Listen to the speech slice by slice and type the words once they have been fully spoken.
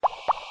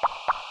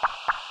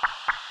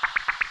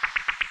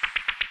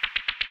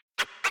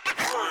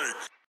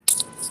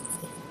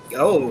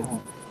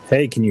Oh,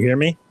 Hey, can you hear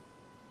me?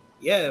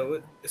 yeah.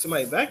 Is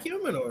somebody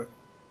vacuuming or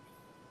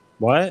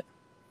What?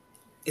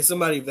 is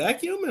somebody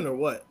vacuuming or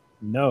what?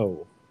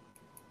 No,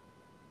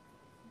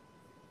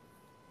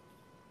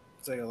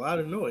 It's like a lot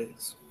of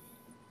noise.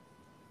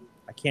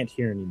 I can't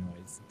hear any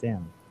noise.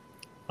 Damn.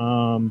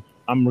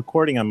 I'm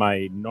recording on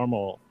my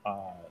normal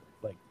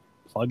like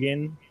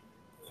plug-in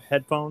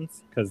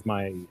headphones because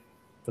my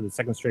for the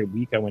second straight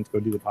week I went to go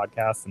do the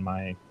podcast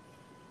and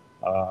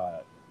uh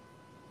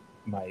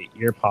my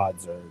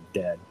earpods are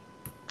dead.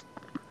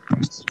 You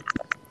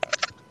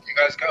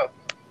guys go.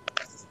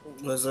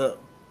 What's up?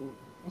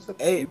 What's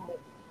up? Hey,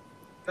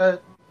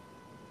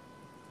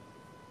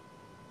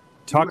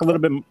 Talk a little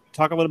bit.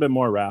 Talk a little bit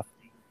more, Raph.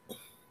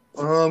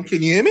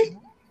 Can you hear me?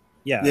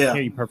 Yeah, I Yeah. can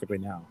hear you perfectly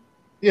now.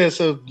 Yeah,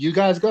 so you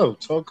guys go.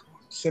 Talk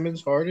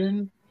Simmons,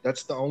 Harden.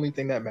 That's the only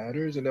thing that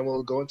matters, and then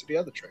we'll go into the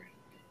other trade.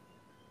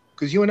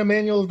 Because you and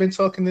Emmanuel have been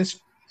talking this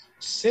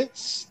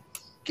since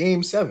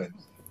Game 7.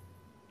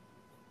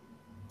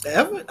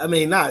 I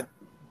mean, not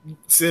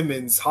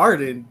Simmons,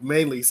 Harden,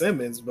 mainly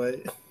Simmons, but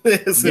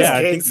this is Yeah,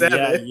 I Game think. Yeah,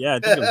 Seven. yeah. I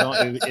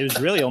think it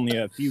was really only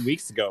a few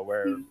weeks ago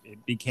where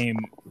it became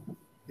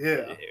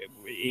Yeah.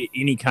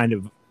 any kind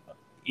of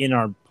in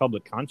our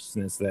public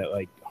consciousness that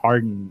like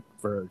Harden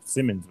for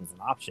Simmons was an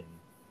option.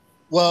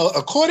 Well,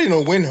 according to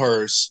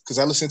Windhurst, because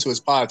I listened to his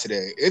pod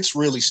today, it's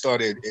really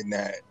started in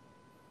that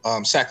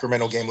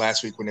Sacramento game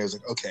last week when they was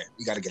like, okay,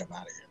 we got to get him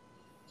out of here.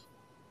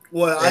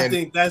 Well, I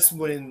think that's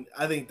when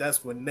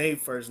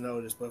Nate first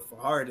noticed. But for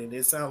Harden,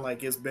 it sounds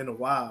like it's been a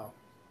while.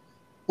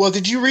 Well,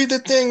 did you read the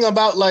thing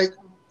about like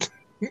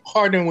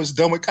Harden was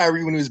done with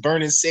Kyrie when he was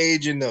burning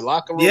sage in the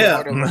locker room? Yeah,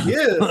 Harden was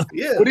like,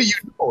 yeah. what are you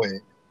doing?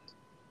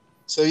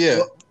 So yeah.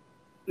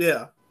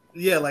 Well,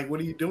 yeah. Like, what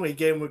are you doing? He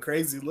gave him a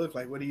crazy look.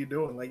 Like, what are you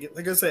doing?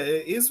 Like I said,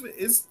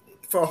 it's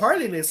for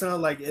Harden. It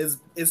sounds like it's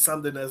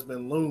something that's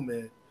been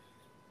looming,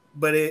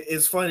 but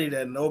it's funny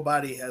that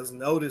nobody has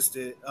noticed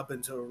it up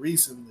until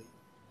recently.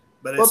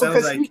 But it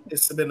sounds like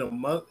it's been a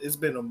month. It's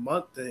been a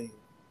month thing.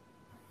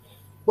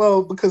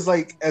 Well, because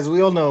like as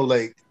we all know,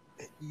 like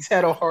he's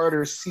had a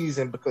harder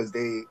season because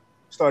they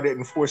started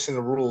enforcing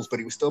the rules, but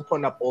he was still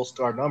putting up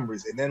all-star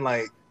numbers. And then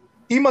like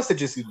he must have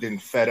just been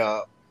fed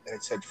up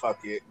and said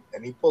 "fuck it,"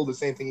 and he pulled the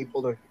same thing he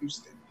pulled in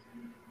Houston.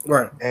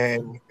 Right.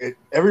 And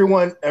every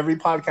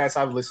podcast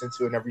I've listened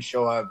to and every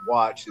show I've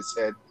watched, it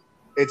said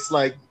it's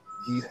like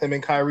him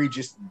and Kyrie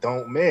just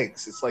don't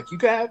mix. It's like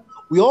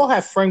we all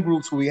have friend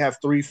groups where we have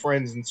 3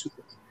 friends and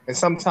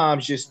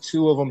sometimes just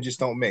 2 of them just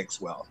don't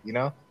mix well, you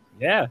know?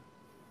 Yeah.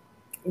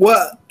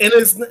 Well, and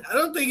I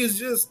don't think it's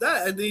just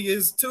that. I think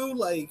it's too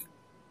like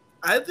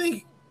I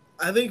think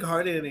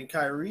Harden and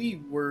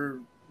Kyrie were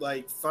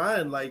like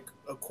fine, like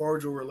a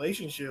cordial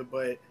relationship,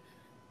 but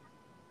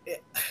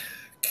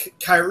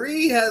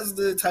Kyrie has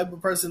the type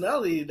of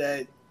personality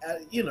that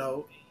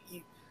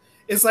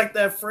it's like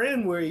that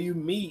friend where you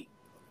meet,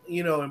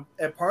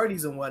 at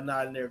parties and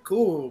whatnot, and they're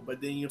cool, but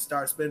then you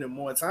start spending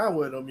more time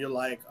with them. You're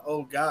like,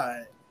 oh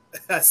god,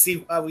 I see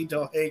why we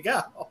don't hang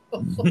out.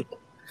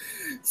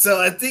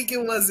 So I think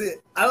it wasn't.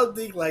 I don't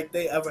think like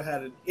they ever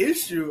had an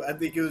issue. I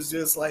think it was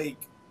just like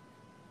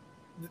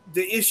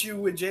the issue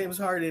with James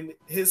Harden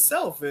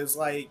himself is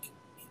like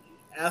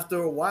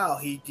after a while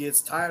he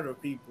gets tired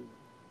of people.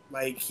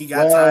 Like he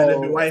got tired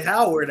of Dwight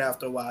Howard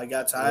after a while. He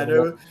got tired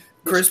of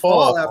Chris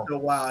Paul after a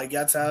while. He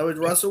got tired of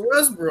Russell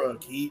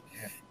Westbrook.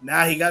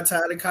 Now he got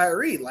tired of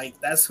Kyrie. Like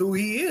that's who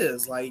he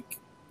is. Like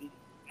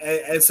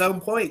at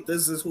some point,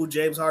 this is who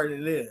James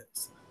Harden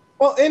is.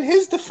 Well, in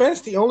his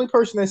defense, the only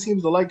person that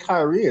seems to like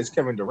Kyrie is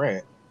Kevin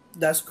Durant.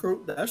 That's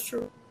true. That's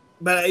true.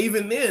 But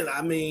even then,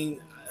 I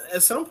mean,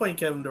 at some point,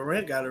 Kevin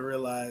Durant got to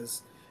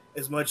realize,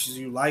 as much as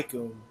you like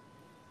him,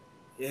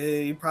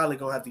 you're probably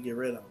gonna have to get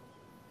rid of him.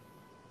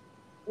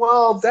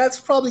 Well, that's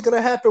probably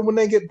gonna happen when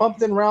they get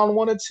bumped in round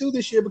 1 or 2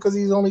 this year because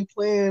he's only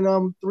playing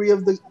 3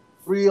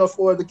 or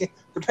 4 of the games,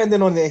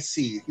 depending on their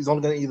seed. He's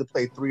only gonna either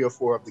play 3 or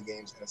 4 of the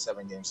games in a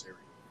 7-game series.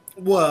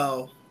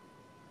 Well,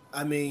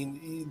 I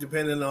mean,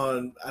 depending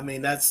on,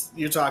 that's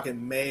you're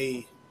talking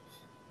May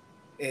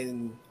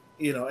and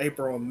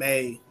April and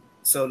May,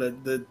 so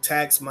the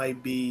tax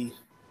might be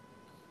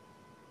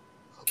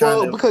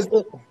because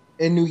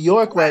in New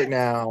York right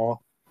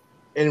now,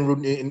 in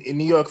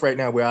New York right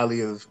now, where I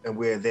live and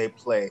where they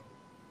play,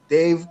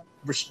 they've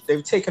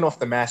taken off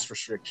the mask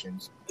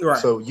restrictions. Right.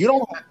 So you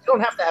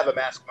don't have to have a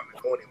mask on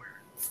to go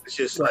anywhere. It's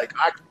just like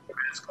I keep a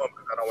mask on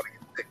because I don't want to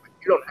get sick. But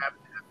you don't have to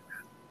have a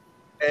mask.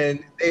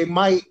 And they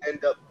might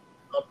end up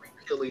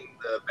repealing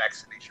the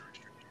vaccination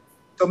restriction.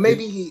 So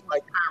maybe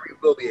like Kyrie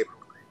will be able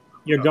to play.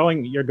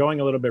 You're going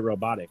a little bit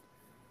robotic.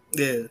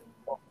 Yeah.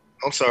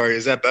 I'm sorry.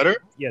 Is that better?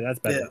 Yeah, that's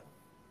better.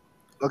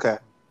 Yeah. Okay.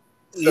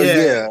 So,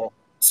 yeah.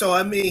 So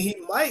I mean, he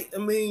might. I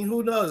mean,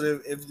 who knows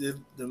if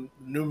the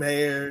new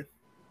mayor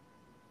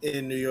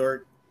in New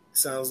York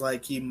sounds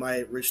like he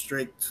might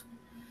restrict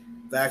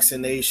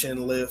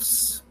vaccination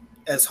lifts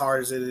as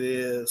hard as it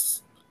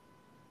is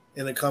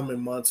in the coming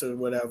months or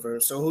whatever.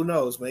 So who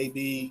knows?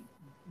 Maybe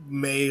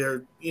May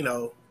or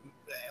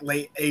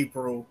late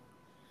April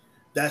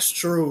That's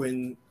true,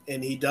 and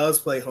he does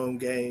play home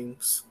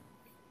games.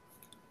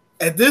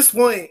 At this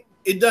point,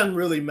 it doesn't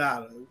really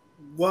matter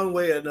one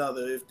way or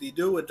another. If they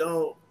do or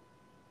don't,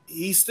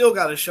 he still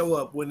got to show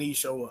up when he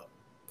show up.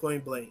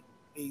 Point blank.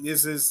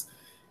 This is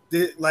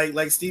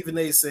like Stephen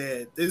A.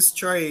 said. This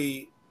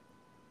trade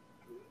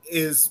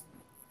is,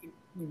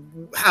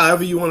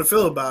 however you want to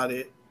feel about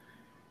it,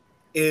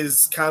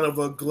 is kind of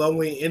a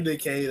glowing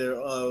indicator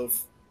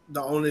of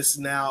the onus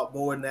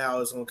more now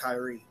is on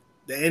Kyrie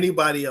than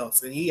anybody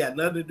else, and he had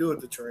nothing to do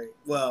with the trade.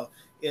 Well,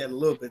 he had a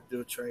little bit to do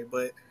with the trade,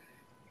 but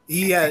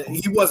he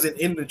wasn't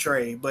in the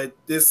trade. But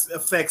this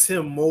affects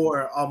him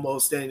more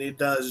almost than it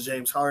does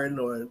James Harden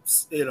or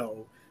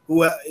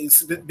who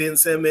Ben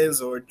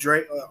Simmons or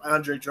Drake or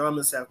Andre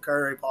Drummond, Steph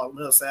Curry, Paul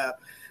Millsap,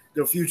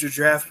 the future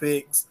draft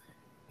picks.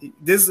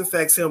 This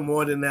affects him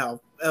more than now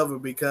ever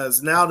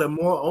because now the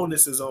more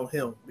onus is on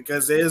him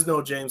because there is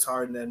no James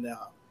Harden there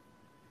now.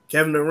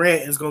 Kevin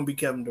Durant is going to be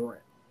Kevin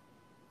Durant.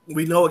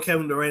 We know what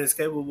Kevin Durant is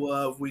capable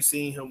of. We've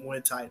seen him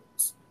win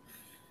titles.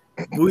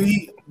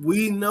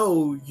 We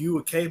know you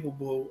are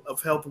capable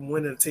of helping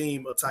win a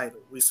team a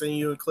title. We've seen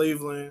you in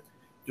Cleveland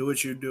do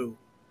what you do.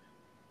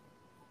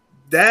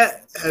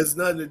 That has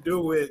nothing to do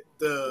with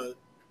the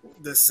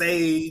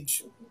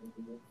sage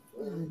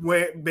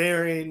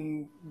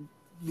bearing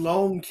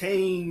Lone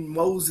Cane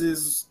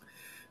Moses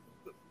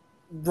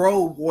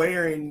robe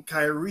wearing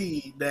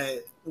Kyrie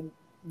that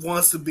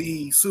wants to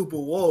be super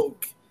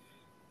woke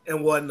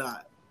and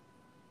whatnot.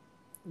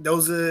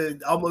 Those are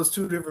almost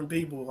two different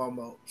people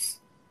almost.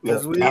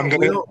 Because we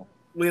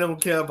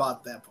don't care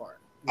about that part.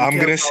 I'm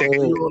gonna say it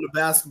on the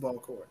basketball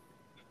court.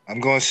 I'm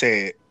gonna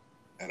say it,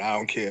 and I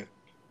don't care.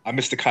 I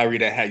miss the Kyrie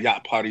that had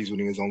yacht parties when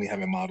he was only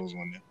having models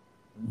on there.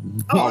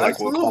 Oh,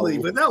 absolutely,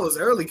 but that was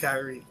early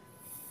Kyrie.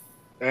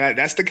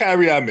 That's the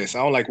Kyrie I miss.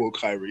 I don't like woke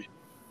Kyrie.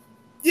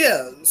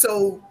 Yeah,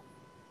 so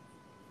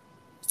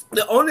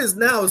the onus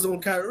now is on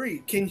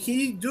Kyrie. Can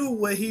he do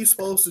what he's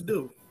supposed to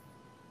do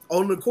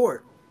on the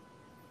court?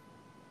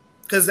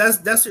 Because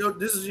this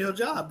is your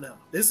job now.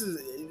 This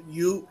is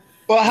you.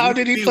 Well, how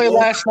did he play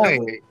last night?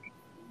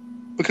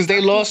 Because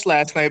they lost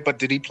last night, but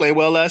did he play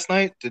well last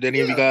night? Did any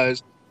of you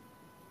guys?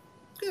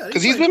 Yeah,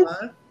 because he's been.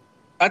 Fine.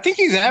 I think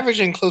he's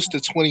averaging close to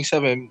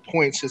 27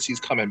 points since he's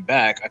coming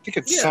back. I think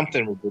it's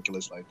something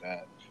ridiculous like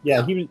that.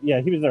 Yeah, he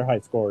was their high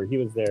scorer. He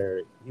was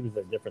their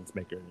difference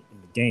maker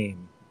in the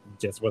game. It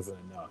just wasn't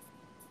enough.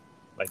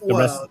 Like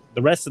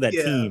the rest of that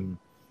team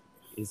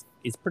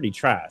is pretty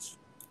trash.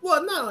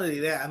 Well, not only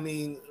that, I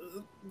mean,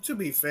 to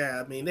be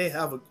fair, I mean they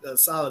have a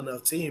solid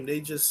enough team.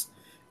 They just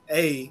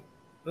they're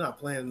not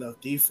playing enough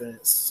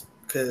defense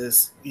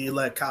because you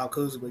let Kyle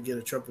Kuzma get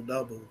a triple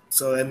double.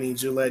 So that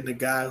means you're letting the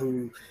guy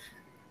who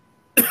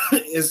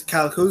is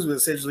Kyle Kuzma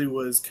essentially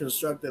was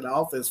constructed the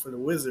offense for the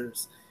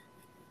Wizards.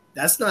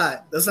 That's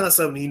not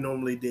something he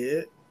normally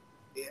did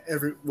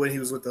when he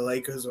was with the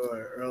Lakers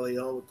or early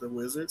on with the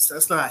Wizards.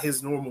 That's not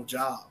his normal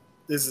job.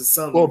 This is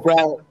something.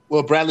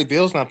 Well, Bradley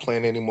Beal's not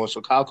playing anymore, so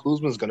Kyle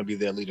Kuzma is going to be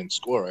their leading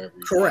scorer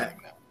every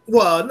Correct. Now.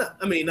 Well, not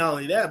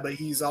only that, but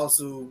he's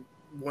also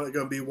going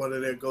to be one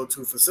of their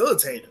go-to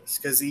facilitators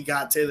because he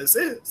got 10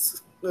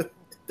 assists.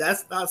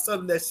 That's not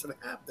something that should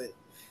happen.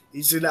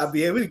 He should not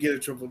be able to get a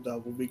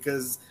triple-double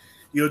because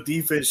your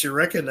defense should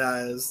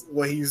recognize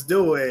what he's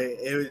doing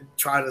and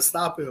try to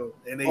stop him.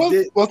 And they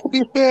did. Well, to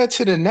be fair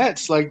to the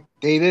Nets, like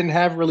they didn't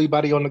have really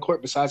anybody on the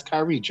court besides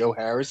Kyrie. Joe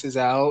Harris is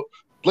out.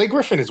 Blake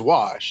Griffin is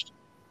washed.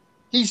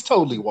 He's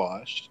totally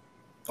washed.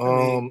 I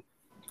don't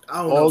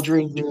know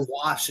if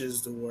wash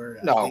is the word.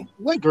 No,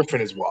 Blake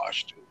Griffin is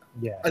washed.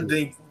 Yeah. I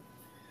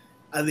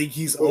think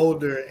he's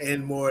older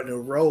and more in a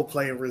role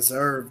playing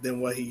reserve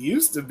than what he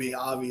used to be,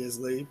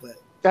 obviously.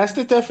 But that's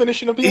the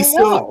definition of being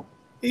wild.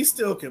 He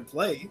still can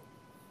play.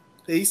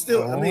 He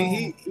still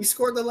he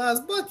scored the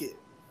last bucket.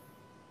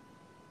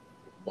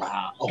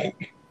 Wow.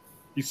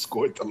 He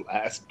scored the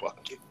last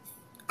bucket.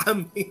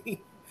 I mean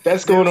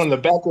that's going on the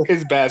back of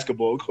his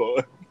basketball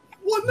court.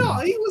 Well, no,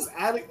 he was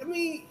adding. I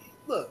mean,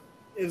 look,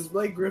 is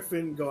Blake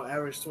Griffin going to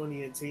average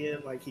 20 and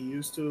 10 like he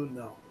used to?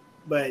 No.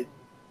 But,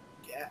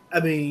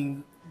 I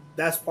mean,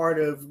 that's part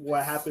of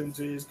what happened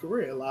to his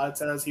career. A lot of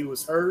times he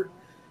was hurt,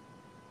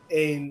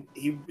 and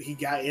he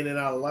got in and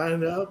out of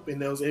lineup,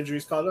 and those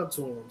injuries caught up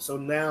to him. So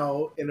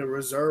now, in a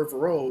reserve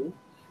role,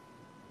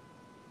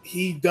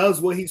 he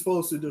does what he's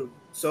supposed to do.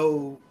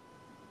 So,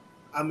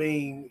 I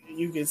mean,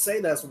 you can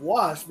say that's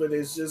washed, but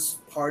it's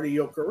just part of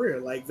your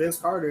career. Like Vince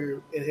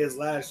Carter in his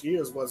last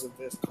years wasn't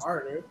Vince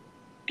Carter.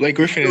 Blake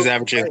Griffin is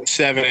averaging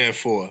 7 and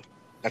 4.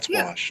 That's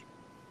washed.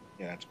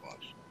 Yeah, that's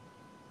washed.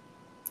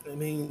 I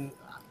mean,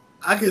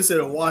 I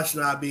consider Wash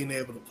not being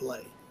able to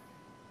play.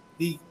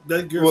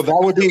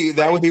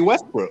 That would be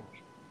Westbrook.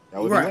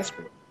 That would be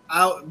Westbrook.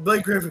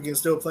 Blake Griffin can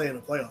still play in a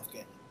playoff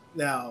game.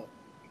 Now,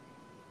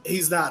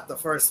 he's not the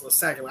first or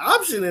second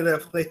option in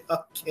that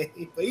playoff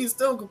game, but he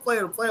still can play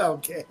in a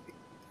playoff game.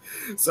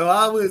 So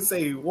I would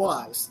say he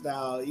washed.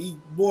 Now, he's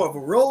more of a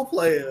role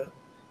player,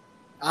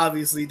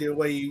 obviously, than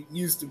what he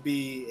used to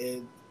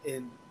be,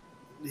 and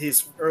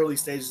his early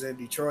stages in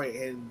Detroit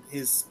and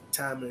his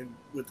time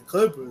with the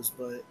Clippers,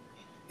 but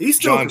he's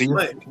still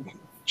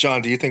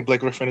John, do you think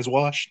Blake Griffin is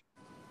washed?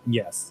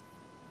 Yes.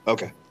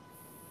 Okay.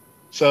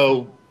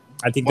 So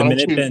I think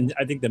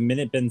the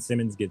minute Ben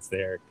Simmons gets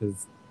there,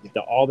 because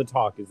all the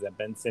talk is that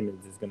Ben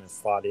Simmons is going to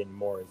slot in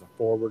more as a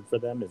forward for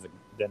them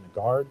than a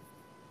guard.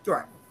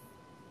 Right.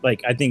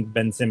 Like, I think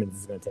Ben Simmons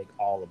is going to take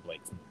all of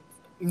Blake's minutes.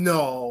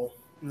 No.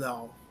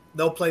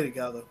 They'll play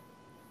together.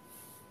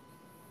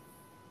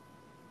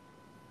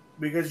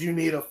 Because you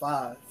need a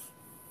 5.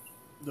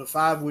 The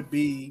 5 would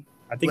be.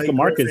 I think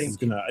LaMarcus is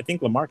gonna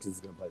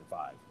play the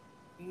 5.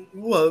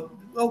 Well,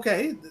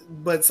 okay,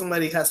 but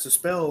somebody has to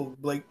spell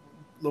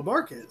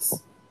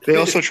LaMarcus. They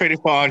also traded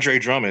for Andre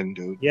Drummond,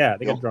 dude. Yeah,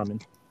 they got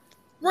Drummond.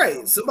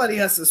 Right. Somebody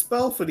has to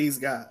spell for these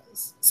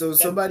guys. So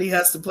somebody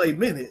has to play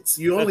minutes.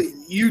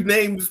 You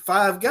named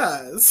 5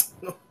 guys.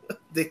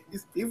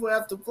 People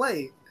have to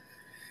play.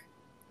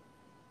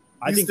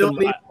 I think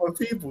need more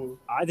people.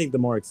 I think the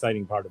more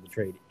exciting part of the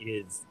trade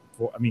is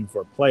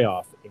for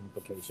playoff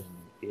implication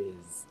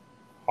is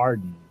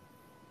Harden,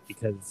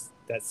 because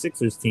that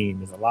Sixers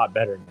team is a lot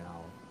better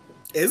now.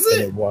 Is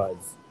than it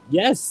was?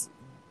 Yes.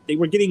 They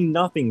were getting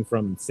nothing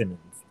from Simmons.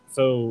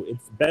 So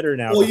it's better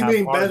now. Well, you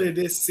mean Harden. Better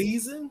this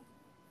season?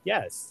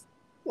 Yes.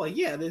 Well,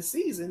 yeah, this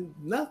season,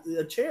 nothing.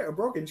 A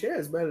broken chair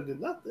is better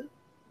than nothing.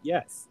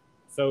 Yes.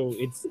 So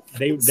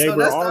they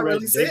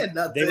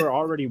were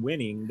already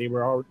winning.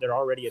 They're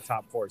already a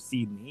top 4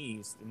 seed in the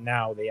East, and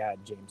now they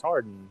add James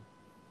Harden.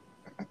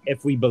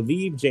 If we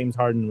believe James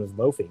Harden was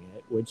loafing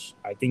it, which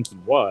I think he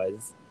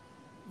was,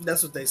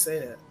 that's what they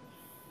said.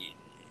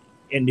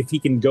 And if he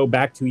can go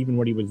back to even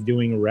what he was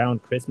doing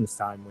around Christmas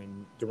time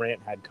when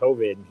Durant had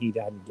COVID and he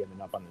hadn't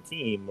given up on the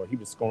team, where he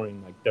was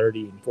scoring like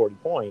 30 and 40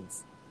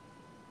 points,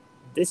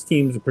 this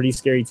team's a pretty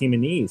scary team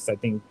in the East. I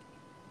think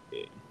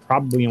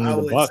probably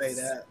only the Bucks. Say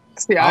that.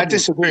 See, I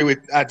disagree. I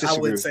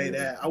wouldn't say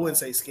that. I wouldn't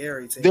say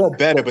scary team. They're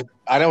better, but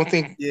I don't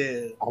think.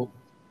 Yeah.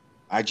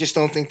 I just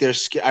don't think they're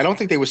scared. I don't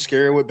think they were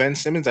scary with Ben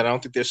Simmons. I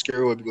don't think they're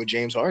scary with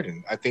James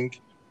Harden. I think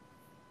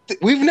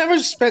we've never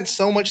spent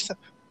so much time.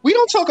 We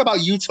don't talk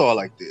about Utah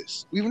like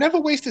this. We've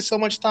never wasted so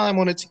much time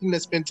on a team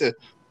that's been to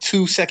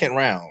 2 second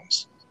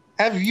rounds.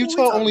 Have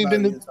Utah only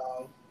been to?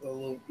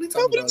 No,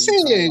 but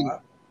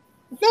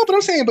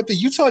I'm saying, but the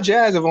Utah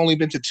Jazz have only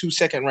been to 2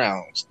 second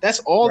rounds. That's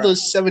all the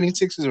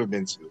 76ers have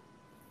been to.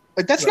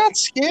 Like, that's not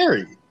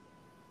scary.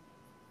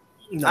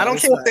 No, I don't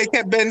care if they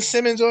kept Ben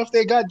Simmons or if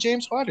they got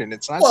James Harden.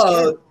 It's not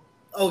scary.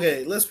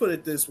 Okay, let's put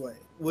it this way.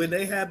 When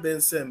they had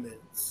Ben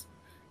Simmons,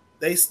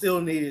 they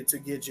still needed to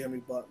get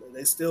Jimmy Butler.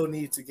 They still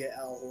needed to get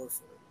Al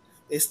Horford.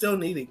 They still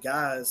needed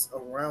guys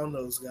around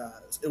those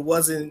guys. It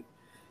wasn't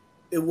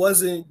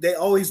they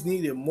always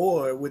needed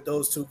more with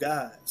those 2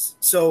 guys.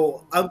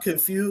 So I'm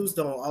confused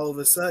on all of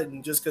a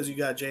sudden, just because you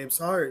got James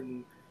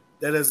Harden,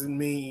 that doesn't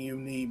mean you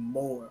need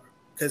more.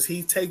 Because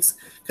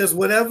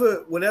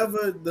whatever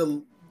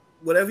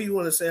you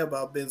want to say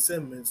about Ben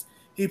Simmons,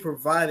 he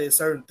provided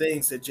certain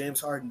things that James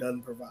Harden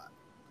doesn't provide.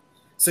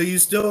 So you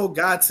still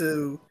got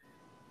to,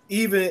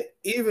 even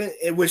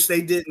in which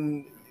they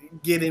didn't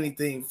get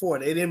anything for.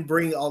 They didn't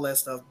bring all that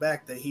stuff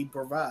back that he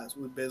provides,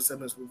 what Ben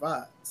Simmons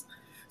provides.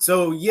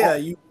 So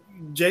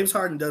James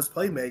Harden does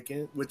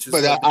playmaking, which is.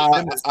 But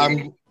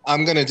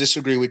I'm going to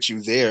disagree with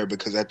you there,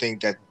 because I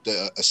think that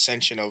the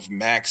ascension of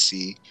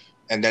Maxey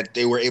and that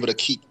they were able to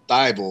keep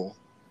Thibault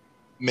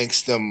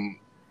makes them.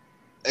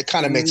 It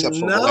kind of makes up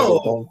for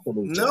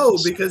no,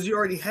 because you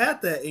already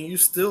had that and you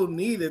still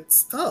needed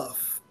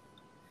stuff.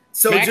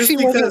 So Maxey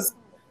just because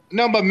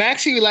but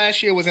Maxey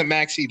last year wasn't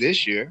Maxey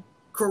this year.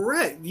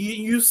 Correct.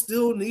 You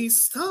still need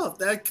stuff.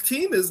 That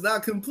team is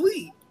not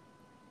complete.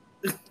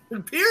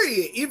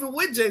 Period. Even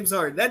with James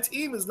Harden, that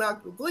team is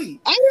not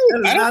complete. That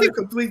is not a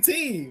complete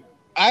team.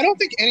 I don't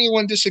think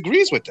anyone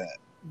disagrees with that.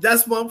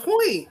 That's my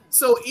point.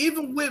 So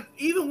even with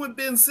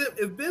Ben Simmons,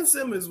 if Ben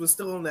Simmons was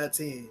still on that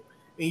team,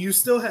 and you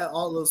still had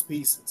all those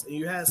pieces, and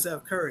you had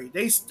Steph Curry,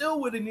 they still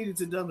would have needed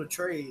to done a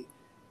trade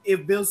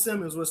if Bill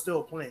Simmons was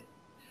still playing.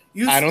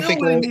 You still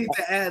would have needed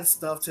to add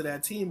stuff to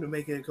that team to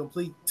make it a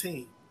complete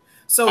team.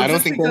 So I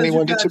don't think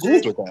anyone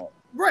disagrees with that.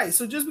 Right.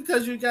 So just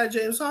because you got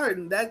James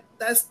Harden, that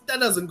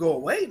doesn't go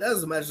away. That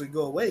doesn't magically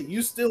go away.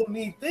 You still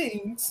need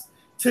things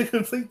to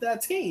complete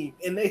that team,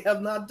 and they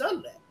have not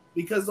done that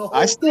because the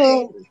whole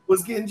thing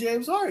was getting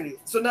James Harden.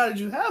 So now that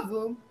you have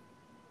them,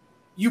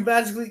 you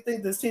magically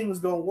think this team is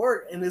going to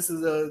work, and this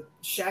is a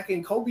Shaq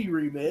and Kobe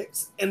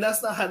remix, and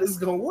that's not how this is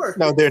going to work.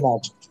 No, they're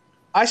not.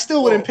 I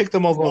still wouldn't pick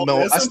them over.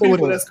 No, I still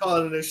wouldn't. That's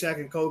calling it a Shaq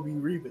and Kobe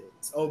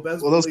remix. Oh,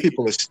 best. Well, those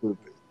people are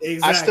stupid.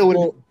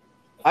 Exactly.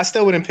 I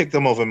still wouldn't pick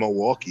them over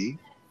Milwaukee.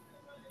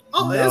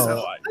 Oh,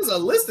 there's a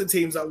list of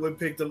teams I wouldn't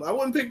pick them. I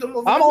wouldn't pick them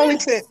over. I'm only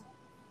saying.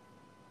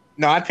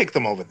 No, I'd pick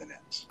them over the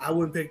Nets. I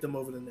wouldn't pick them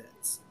over the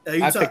Nets.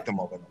 I'd pick them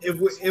over the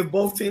Nets. If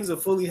both teams are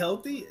fully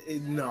healthy,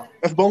 no.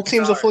 If both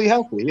teams are fully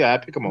healthy, yeah,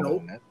 I'd pick them over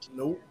the Nets.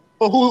 Nope.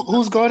 Well,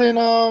 who's guarding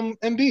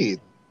Embiid?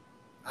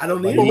 I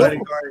don't need anybody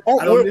guarding.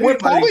 I don't need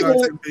anybody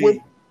guarding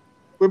Embiid.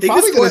 We're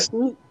probably going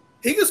to.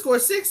 He can score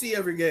 60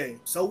 every game.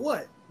 So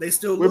what? They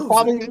still We're lose.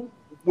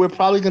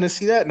 probably going to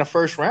see that in the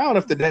first round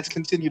if the Nets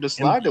continue to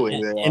slide the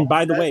way they are. And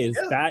by the way,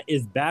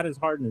 as bad as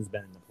Harden has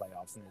been in the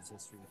playoffs in his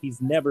history,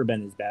 he's never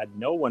been as bad.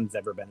 No one's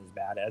ever been as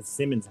bad as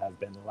Simmons has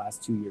been the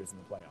last 2 years in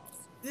the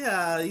playoffs.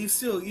 Yeah, you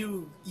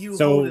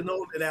holding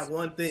on to that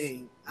one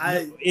thing.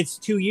 It's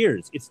 2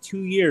 years. It's 2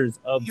 years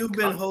of you've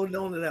been holding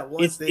on to that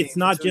one thing. It's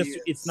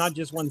not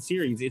just one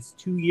series. It's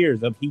 2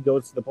 years of he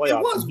goes to the playoffs.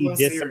 It was one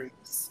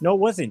series. No, it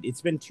wasn't.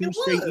 It's been two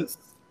straight.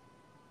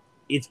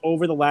 It's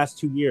over the last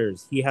 2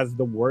 years. He has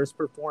the worst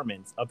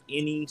performance of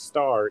any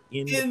star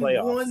in the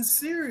playoffs. One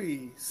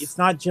series. It's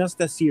not just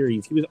a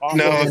series. He was awful.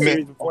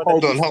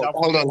 Hold on.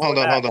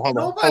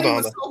 Nobody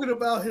was talking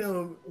about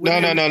him.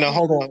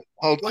 No.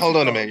 Hold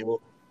on,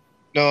 Emmanuel.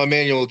 No,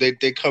 Emmanuel.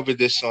 They covered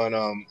this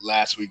on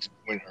last week's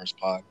Windhurst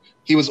pod.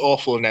 He was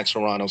awful in that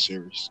Toronto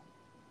series.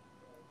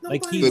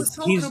 Nobody was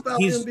talking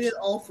about him being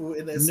awful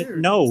in that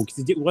series. No,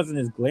 because it wasn't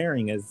as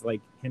glaring as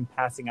like him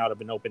passing out of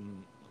an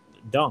open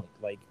dunk.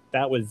 Like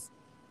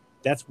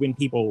that's when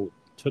people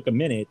took a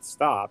minute,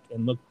 stopped,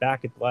 and looked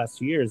back at the last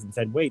 2 years and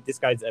said, wait, this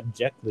guy's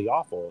objectively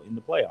awful in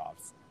the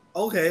playoffs.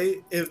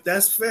 Okay, if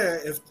that's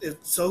fair, if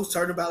so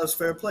turnabout is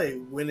fair play,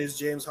 when has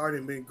James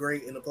Harden been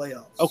great in the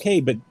playoffs? Okay,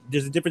 but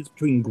there's a difference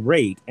between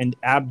great and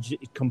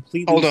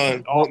completely. Hold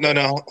on.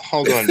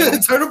 Hold on.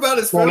 Turnabout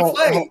is fair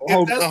play.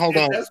 Hold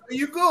on. That's where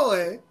you're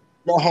going.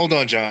 No, hold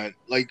on, John.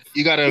 Like,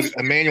 you got to,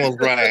 Emmanuel's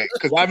right.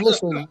 Because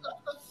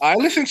I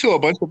listened to a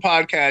bunch of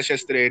podcasts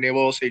yesterday, and they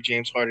will all say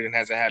James Harden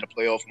hasn't had a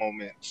playoff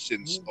moment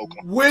since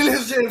Oklahoma. When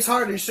has James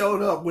Harden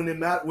showed up? When it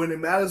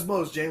matters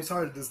most, James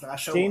Harden does not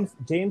show up.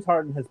 James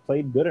Harden has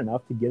played good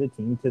enough to get a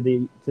team to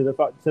the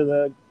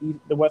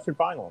Western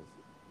Finals.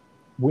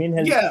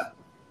 Simmons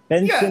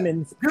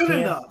good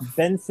enough.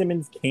 Ben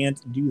Simmons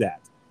can't do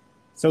that.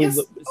 So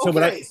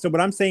what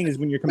I'm saying is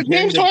when you're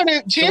comparing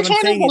James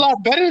Harden's a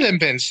lot better than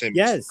Ben Simmons.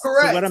 Yes,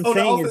 correct.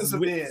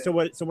 So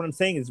what I'm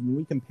saying is when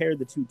we compare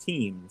the two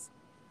teams,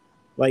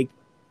 like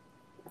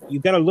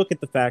you've got to look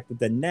at the fact that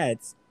the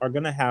Nets are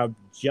going to have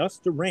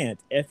just Durant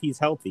if he's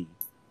healthy.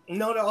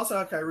 No, they also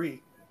have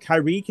Kyrie.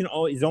 Kyrie is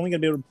only going to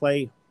be able to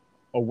play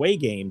away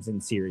games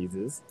in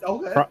series.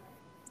 Okay.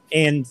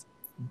 And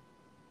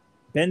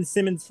Ben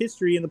Simmons'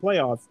 history in the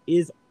playoffs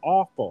is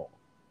awful.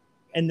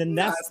 And then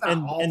that's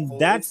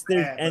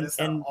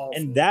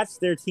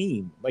their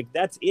team. Like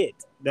that's it.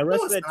 The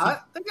rest of that team,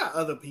 they got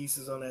other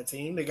pieces on that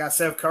team. They got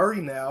Seth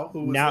Curry now,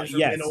 who was the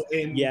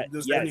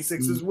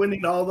 76ers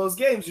winning all those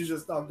games you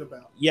just talked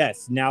about.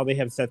 Yes, now they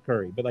have Seth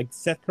Curry, but like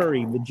Seth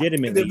Curry,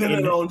 legitimately,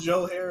 depending on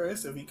Joe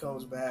Harris if he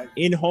comes back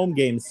in home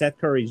games, Seth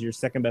Curry is your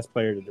second best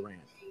player to Durant.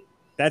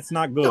 That's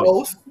not good.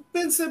 No,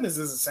 Ben Simmons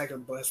is the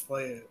second best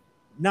player.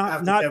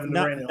 Not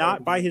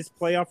by his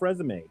playoff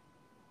resume.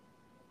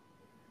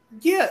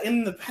 Yeah,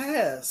 in the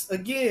past.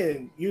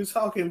 Again, you're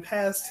talking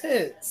past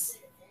tense.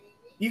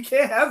 You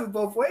can't have it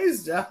both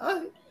ways,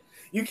 John.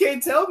 You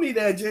can't tell me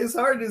that James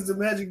Harden is the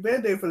magic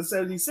band-aid for the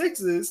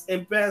 76ers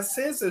and past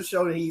tense has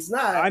shown he's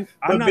not.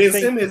 But Ben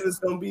Simmons is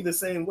going to be the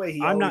same way.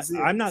 I'm not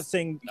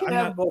saying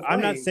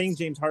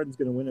James Harden's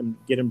going to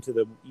get him to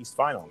the East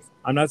Finals.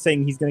 I'm not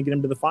saying he's going to get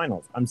him to the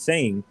Finals. I'm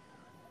saying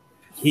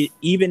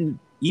even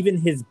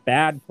his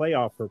bad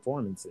playoff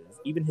performances,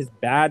 even his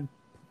bad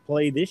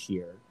play this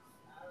year,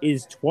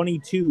 is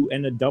 22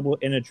 and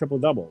a triple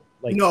double,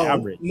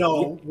 average.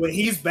 No, when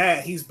he's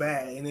bad,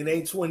 and it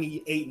ain't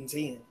 28 and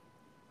 10.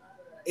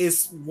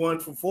 It's 1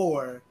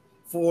 for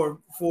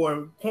 4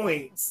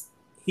 points.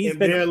 He's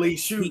barely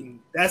shooting.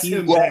 That's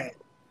him bad.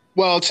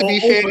 Well, to be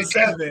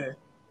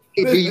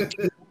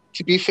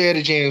fair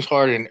to James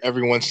Harden,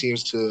 everyone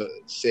seems to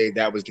say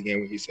that was the game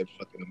where he said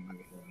 "fucking him."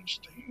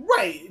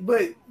 Right,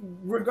 but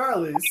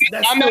regardless,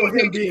 that's still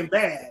him being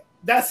bad.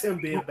 That's him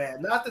being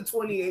bad, not the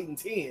 28 and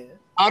 10.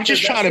 I'm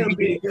just trying to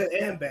be good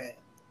and bad.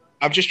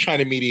 I'm just trying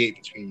to mediate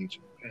between you two.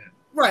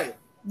 Right.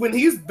 When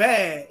he's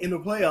bad in the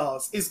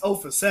playoffs, it's 0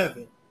 for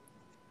 7.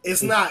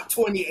 It's not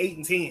 28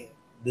 and 10.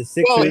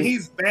 When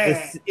he's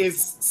bad,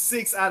 it's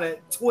 6 out of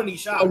 20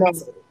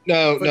 shots.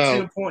 No.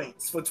 10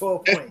 points, for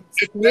 12 points.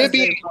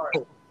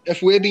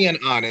 If we're being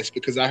honest,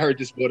 because I heard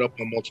this brought up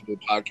on multiple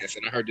podcasts,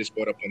 and I heard this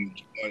brought up on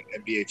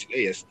NBA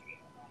Today yesterday.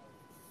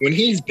 When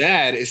he's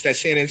bad, it's that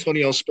San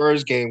Antonio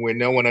Spurs game where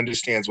no one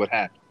understands what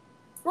happened.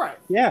 Right.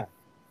 Yeah.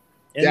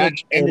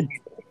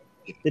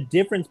 The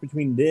difference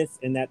between this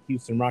and that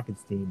Houston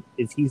Rockets team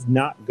is he's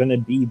not going to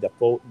be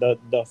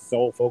the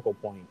sole focal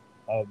point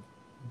of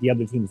the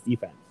other team's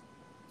defense.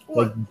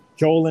 What? Like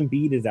Joel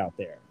Embiid is out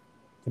there.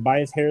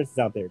 Tobias Harris is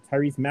out there.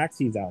 Tyrese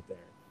Maxey's out there.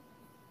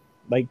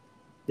 Like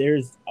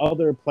there's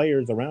other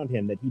players around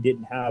him that he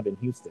didn't have in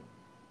Houston.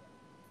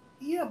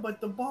 Yeah,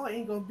 but the ball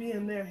ain't going to be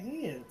in their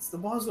hands. The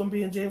ball's going to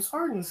be in James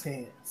Harden's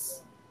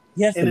hands.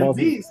 Yes, and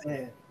Embiid's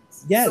hands.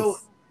 Yes. So,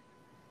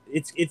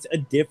 it's a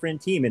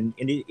different team, and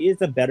it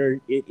is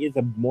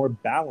a more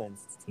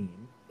balanced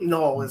team.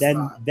 No, it's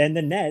not. Than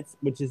the Nets,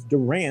 which is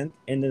Durant,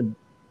 and then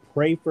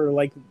pray for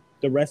like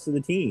the rest of the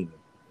team.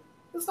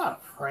 It's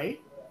not a pray.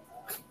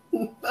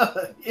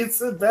 It's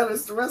better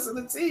as the rest of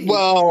the team.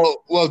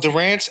 Well,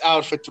 Durant's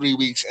out for 3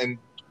 weeks, and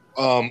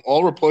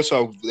All reports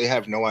are they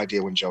have no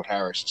idea when Joe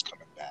Harris is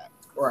coming back.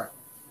 Right.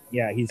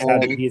 Yeah, he's And-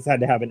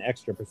 had to have an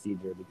extra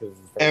procedure because of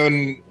his first And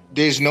procedure.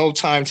 there's no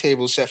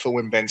timetable set for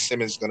when Ben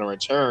Simmons is going to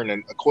return.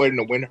 And according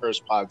to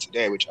Windhurst Pod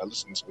today, which I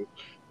listened to,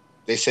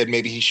 they said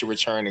maybe he should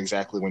return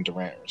exactly when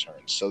Durant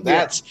returns. So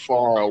that's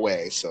far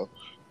away. So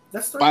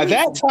That's 3 by weeks.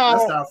 that time,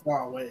 That's not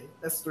far away.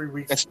 That's 3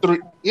 weeks. that's 3.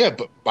 Yeah,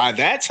 but by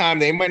that time,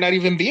 they might not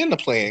even be in the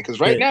play-in because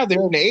right now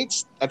they're in the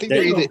 8th. I think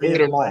they're either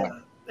 8 or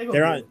 9.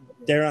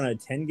 They're on a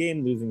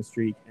 10-game losing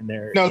streak, and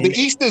they're No, the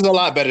East is a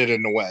lot better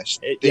than the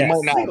West. They might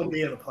not. They're gonna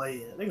be in the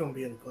play-in. They're gonna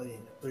be in the play-in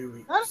in 3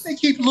 weeks. How do they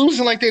keep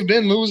losing like they've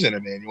been losing,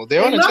 Emmanuel?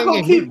 They're on a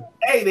 10-game.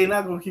 They're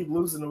not gonna keep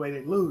losing the way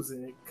they're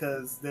losing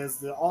because there's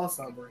the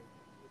All-Star break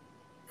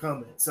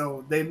coming.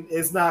 So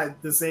it's not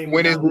the same.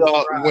 When is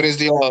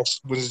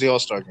the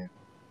All-Star game?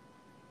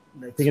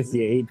 I think it's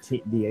the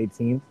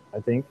 18th. I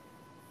think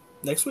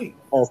next week.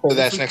 Oh, so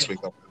that's next week.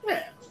 Though.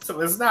 Yeah. So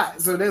it's not.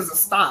 So there's a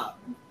stop.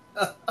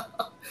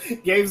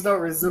 Games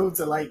don't resume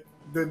to like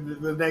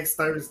the next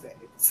Thursday.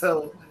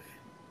 So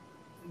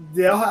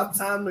they'll have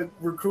time to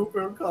recruit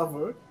and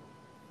recover.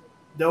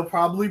 They'll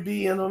probably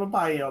be in on the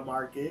buyout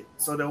market,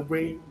 so they'll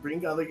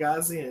bring other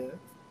guys in.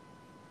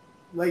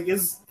 Like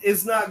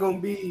it's not gonna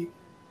be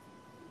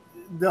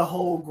the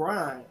whole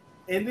grind,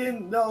 and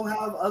then they'll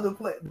have other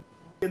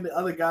and the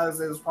other guys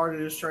that was part of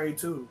this trade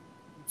too.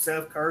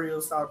 Seth Curry will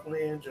start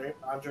playing.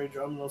 Andre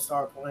Drummond will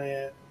start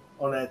playing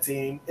on that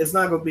team. It's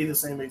not gonna be the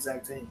same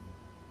exact team,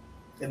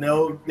 and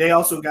they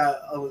also got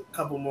a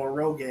couple more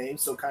road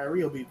games, so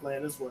Kyrie will be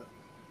playing as well.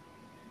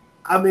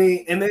 I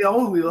mean, and they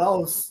only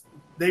lost.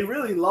 They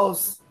really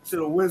lost to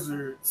the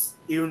Wizards,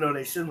 even though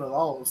they shouldn't have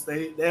lost.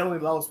 They only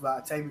lost by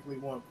technically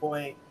 1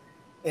 point,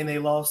 and they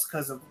lost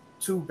because of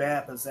 2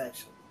 bad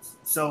possessions.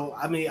 So,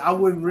 I mean, I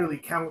wouldn't really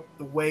count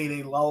the way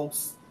they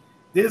lost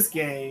this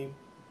game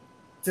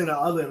to the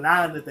other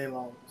 9 that they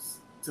lost,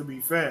 to be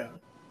fair.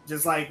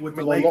 Just like with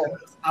the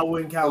Lakers, I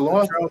wouldn't count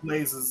the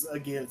Trailblazers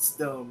against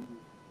them.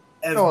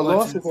 A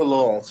loss is a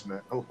loss,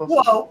 man.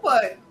 Well,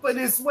 but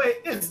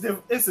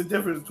it's a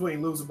difference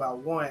between losing by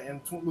 1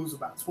 and losing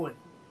by 20.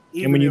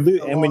 And when you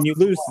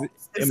lose,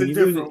 it's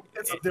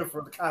a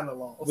different kind of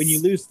loss. When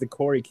you lose to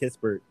Corey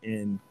Kispert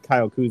and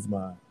Kyle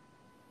Kuzma,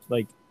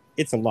 like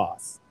it's a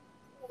loss.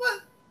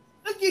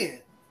 But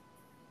again,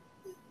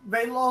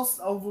 they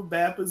lost over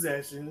bad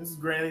possessions.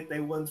 Granted, they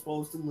wasn't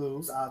supposed to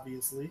lose,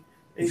 obviously.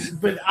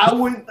 But I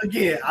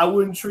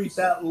wouldn't treat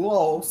that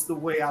loss the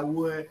way I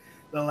would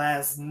the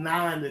last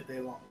 9 that they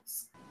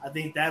lost. I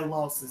think that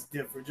loss is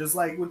different. Just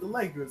like with the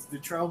Lakers, the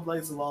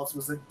Trailblazer loss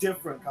was a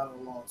different kind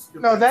of loss.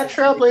 No, that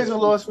Trailblazer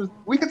loss was.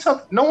 We could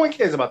talk. No one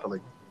cares about the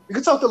Lakers. We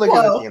could talk the Lakers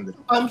at the end of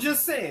the day. I'm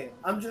just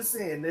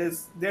saying.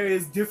 There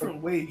is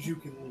different ways you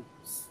can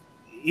lose.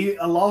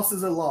 A loss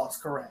is a loss,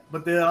 correct?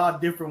 But there are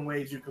different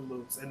ways you can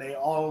lose, and they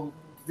all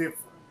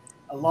different.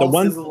 A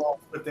loss is a loss,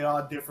 but there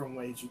are different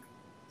ways you can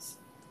lose.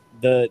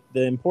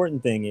 The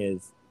important thing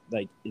is,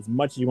 like, as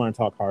much as you want to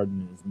talk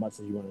Harden, as much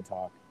as you want to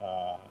talk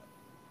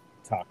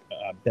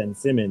Ben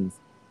Simmons,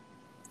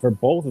 for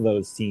both of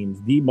those teams,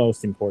 the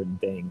most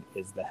important thing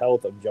is the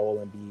health of Joel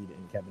Embiid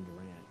and Kevin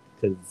Durant,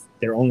 because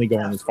they're only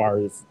going as far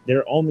as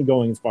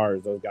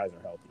those guys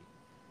are healthy.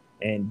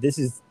 And this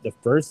is the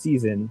first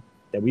season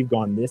that we've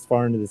gone this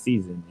far into the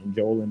season, and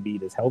Joel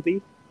Embiid is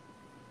healthy.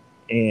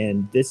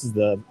 And this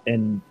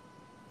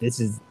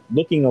is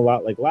looking a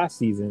lot like last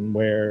season,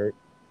 where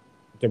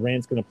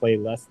Durant's going to play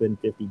less than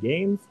 50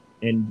 games,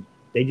 and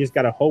they just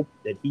got to hope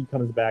that he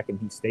comes back and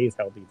he stays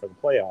healthy for the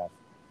playoffs.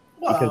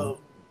 Wow. Because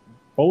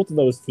both of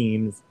those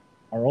teams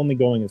are only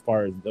going as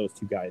far as those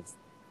 2 guys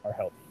are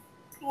healthy.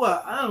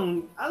 Well, I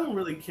don't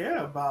really care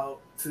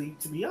about, to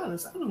be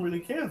honest, I don't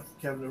really care if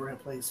Kevin Durant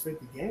plays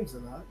 50 games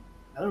or not.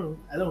 I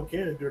don't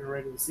care during the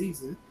regular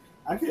season.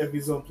 I care if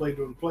he's going to play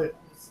during the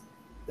playoffs.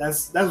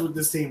 That's what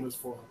this team is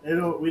for.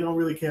 We don't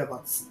really care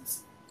about the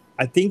season.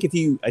 I think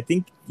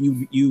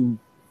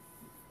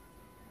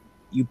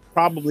you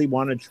probably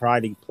want to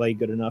try to play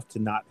good enough to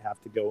not have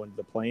to go into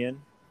the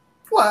play-in.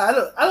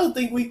 Well, I don't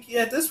think we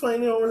at this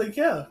point. We don't really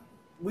care.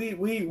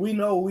 We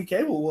know what we're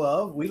capable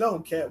of. We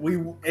don't care.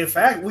 In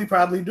fact, we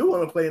probably do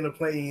want to play in the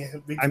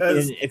play-in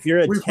because if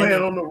you're we're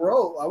playing on the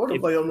road. I want to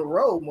play on the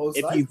road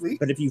most likely.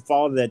 But if you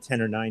fall to that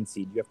 10 or 9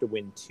 seed, you have to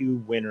win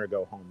 2 win or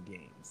go home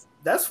games.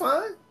 That's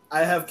fine.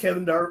 I have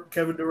Kevin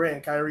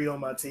Durant, Kyrie on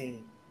my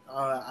team.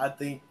 I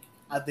think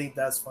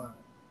that's fine.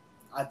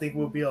 I think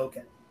we'll be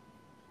okay.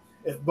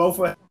 If both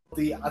are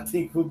healthy, I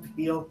think we'll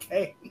be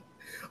okay.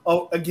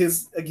 Oh,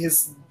 against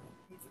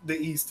the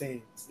East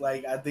teams,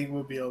 like I think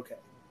we'll be okay.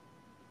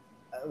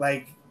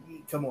 Like,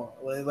 come on,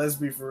 let's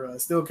be for real.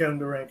 Still Kevin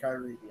Durant,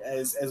 Kyrie.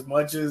 As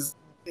much as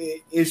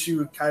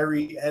issue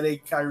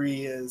headache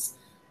Kyrie is,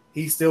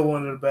 he's still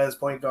one of the best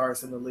point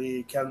guards in the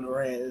league. Kevin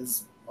Durant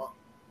is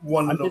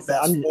one of the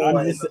best.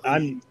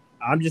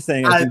 I'm just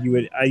saying. I think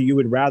you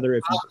would rather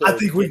if you could. I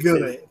think we're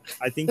good.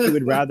 I think you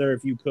would rather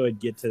if you could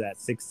get to that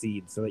 6th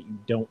seed so that you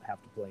don't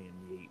have to play in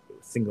the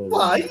single.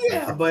 Well,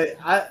 yeah, but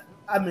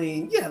I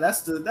mean, yeah,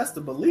 that's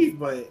the belief.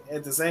 But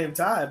at the same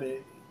time,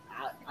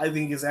 I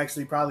think it's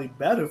actually probably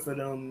better for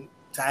them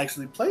to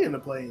actually play in the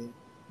play-in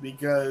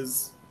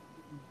because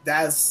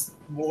that's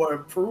more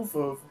proof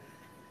of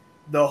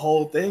the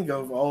whole thing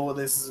of, oh,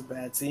 this is a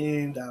bad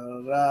team, da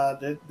da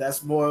da.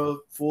 That's more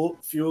full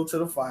fuel to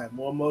the fire,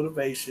 more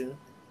motivation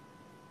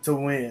to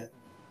win,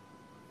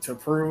 to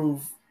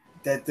prove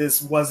that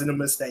this wasn't a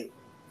mistake.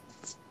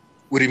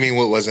 What do you mean?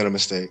 What wasn't a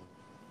mistake?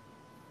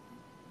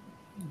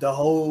 The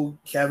whole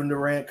Kevin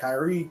Durant,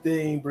 Kyrie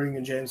thing,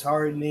 bringing James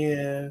Harden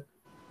in.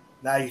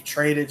 Now you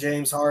traded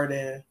James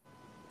Harden.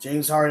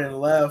 James Harden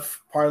left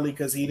partly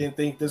because he didn't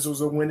think this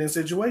was a winning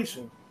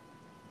situation.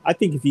 I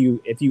think if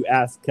you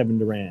ask Kevin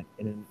Durant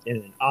in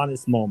an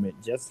honest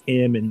moment, just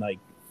him and like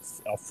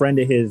a friend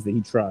of his that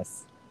he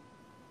trusts,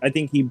 I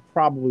think he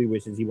probably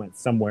wishes he went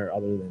somewhere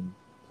other than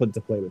put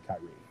to play with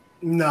Kyrie.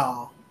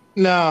 No,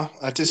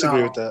 I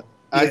disagree with that.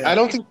 Yeah. I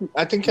don't think.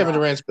 I think Kevin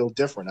Durant's built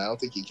different. I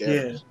don't think he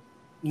cares.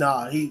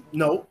 Yeah.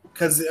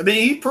 Because I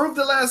mean he proved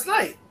it last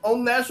night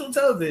on national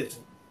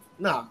television.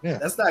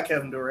 That's not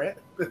Kevin Durant.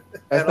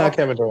 That's not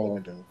Kevin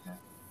Durant.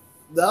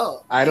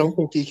 No, I don't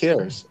think he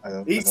cares.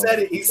 He said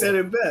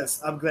it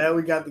best. I'm glad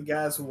we got the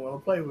guys who want to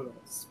play with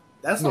us.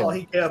 That's all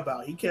he care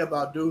about. He care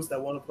about dudes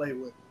that want to play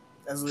with.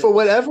 For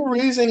whatever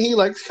reason, he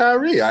likes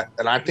Kyrie, I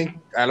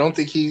don't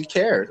think he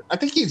cares. I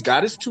think he's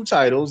got his 2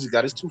 titles. He's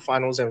got his 2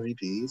 Finals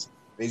MVPs.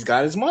 And he's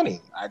got his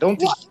money. I don't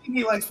think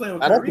he likes playing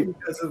with Kyrie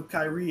because of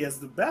Kyrie as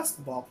the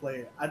basketball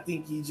player. I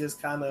think he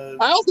just kind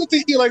of. I also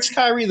think he likes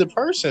Kyrie the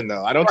person,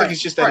 though. I don't think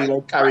it's just that he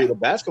likes Kyrie the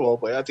basketball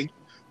player. I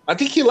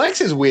think he likes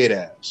his weird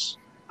ass.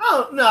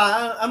 Oh no,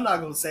 I'm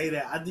not gonna say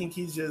that. I think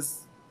he's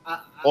just.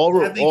 All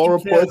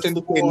reports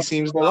indicate he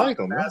seems to like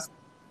him.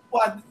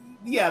 Well,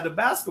 yeah, the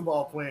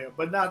basketball player,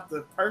 but not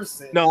the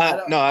person.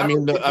 I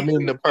mean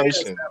the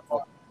person.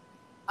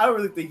 I don't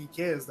really think he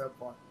cares that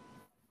part.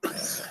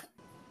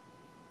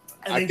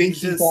 I think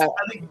he's used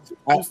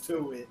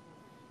to it.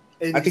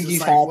 I think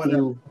he's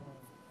happy.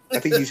 I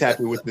think he's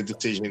happy with the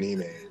decision he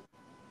made.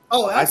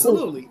 Oh,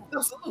 absolutely.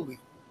 Absolutely.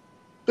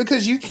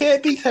 Because you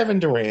can't be Kevin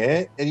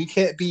Durant and you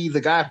can't be the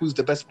guy who's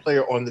the best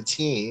player on the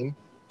team,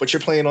 but you're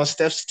playing on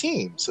Steph's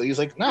team. So he's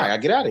like, nah, I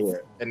get out of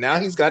here. And now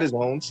he's got his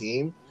own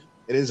team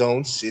in his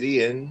own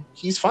city, and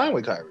he's fine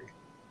with Kyrie.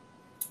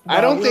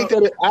 I don't think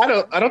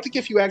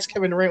if you ask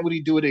Kevin Durant would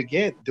he do it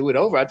again, do it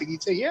over, I think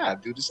he'd say, yeah,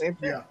 do the same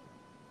thing.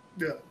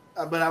 Yeah.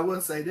 But I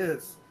will say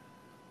this: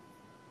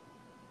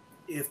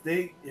 if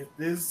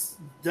this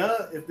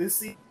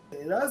season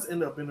it does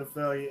end up in a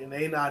failure and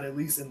they not at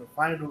least in the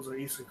finals or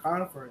Eastern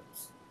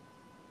Conference,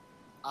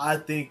 I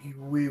think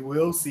we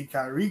will see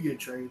Kyrie get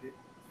traded.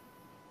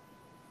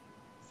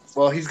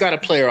 Well, he's got a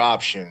player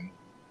option,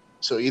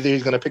 so either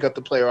he's going to pick up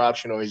the player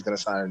option or he's going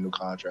to sign a new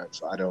contract.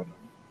 So I don't know.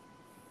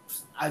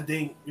 I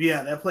think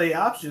that player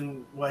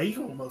option. Well, he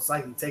can most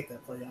likely take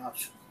that player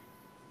option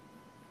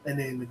and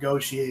then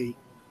negotiate.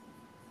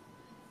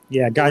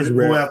 Yeah, guys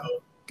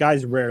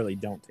rarely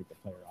don't take the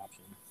player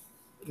option.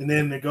 And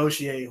then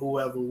negotiate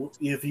whoever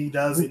if he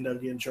does end up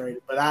getting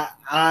traded. But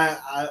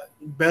I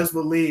best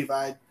believe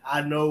I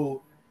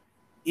know,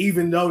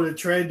 even though the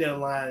trade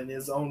deadline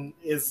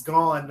is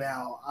gone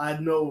now, I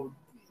know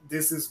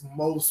this is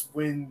most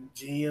when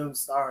GMs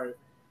start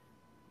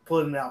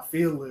putting out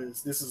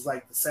feelers. This is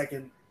like the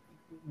second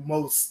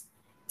most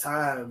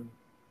time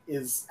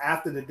is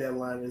after the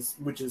deadline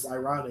which is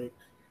ironic,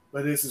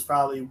 but this is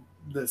probably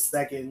the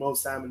second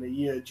most time in the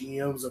year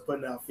GMs are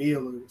putting out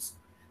feelers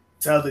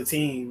to other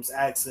teams,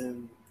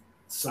 asking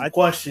some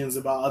questions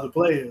about other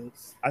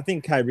players. I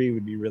think Kyrie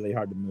would be really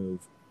hard to move.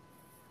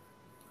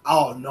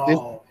 Oh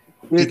no!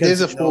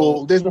 There's a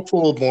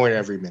fool born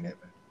every minute,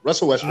 man.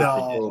 Russell Westbrook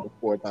failed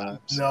 4 times.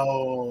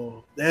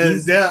 No,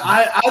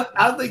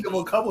 I think of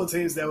a couple of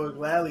teams that would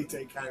gladly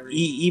take Kyrie.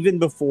 Even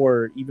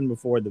before the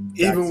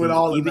vaccine, with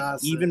all the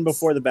nonsense. Even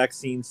before the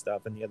vaccine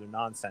stuff and the other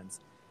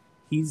nonsense.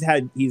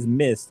 He's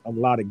missed a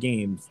lot of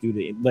games due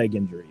to leg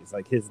injuries.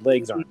 Like his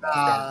legs aren't.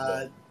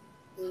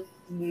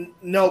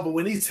 No, but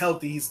when he's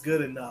healthy, he's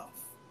good enough.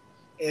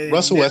 And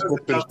Russell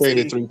Westbrook been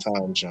traded 3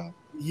 times, John.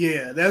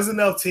 Yeah, there's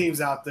enough teams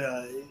out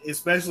there,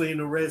 especially in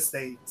the red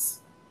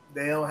states.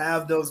 They don't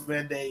have those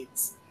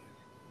mandates.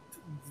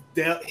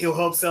 He'll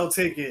help sell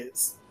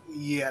tickets.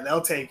 Yeah,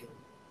 they'll take it.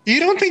 You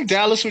don't think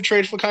Dallas would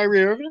trade for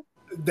Kyrie Irving?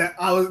 That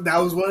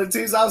was one of the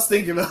teams I was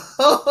thinking of.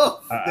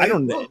 I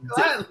don't know.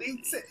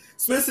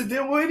 Spencer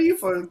Dinwiddie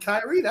for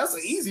Kyrie, that's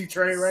an easy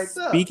trade right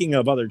there. Speaking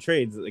of other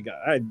trades, like,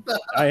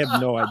 I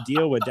have no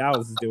idea what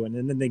Dallas is doing,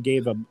 and then they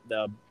gave a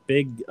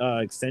big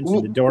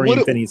extension to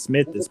Dorian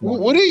Finney-Smith this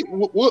morning.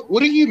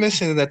 What are you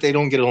missing that they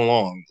don't get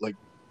along? Like,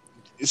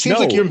 it seems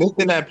like you're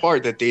missing that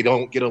part that they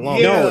don't get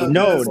along.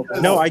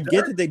 No. I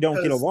get that they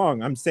don't get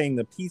along. I'm saying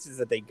the pieces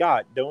that they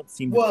got don't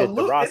seem to fit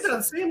the roster. It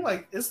doesn't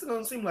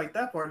seem like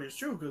that part is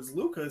true because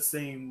Luka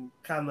seemed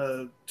kind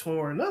of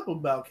torn up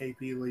about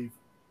KP leaving.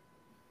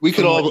 We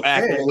could all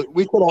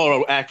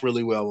act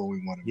really well when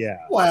we wanted. Yeah.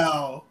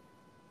 Well,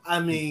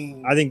 I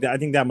mean, I think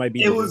that might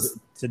be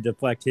to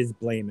deflect his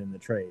blame in the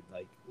trade.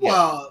 Like,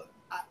 well,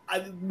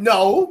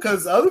 No,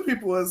 because other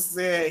people have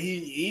said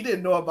he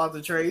didn't know about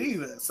the trade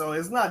either. So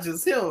it's not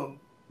just him.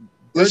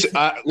 Listen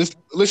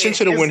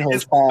to the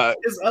Windhurst pod.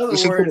 It's other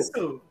words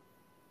too.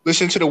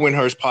 Listen to the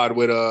Windhurst pod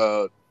with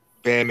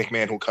Van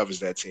McMahon, who covers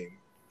that team.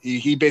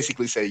 He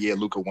basically said, yeah,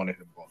 Luka wanted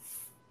him gone.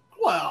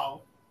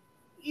 Well,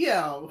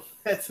 yeah.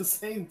 At the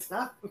same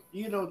time,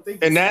 you don't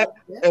think. And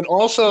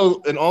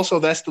also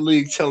that's the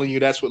league telling you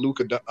that's what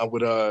Luka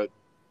with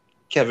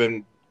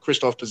Kevin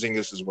Kristoff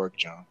Porzingis' work,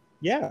 John.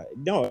 Yeah,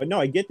 no,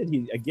 I get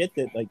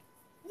that. Like,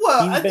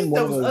 well, I think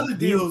there was other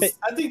deals.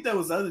 I think there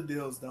was other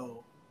deals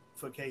though.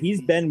 For KD.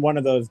 He's been one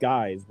of those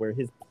guys where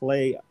his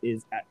play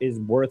is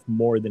worth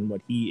more than what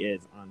he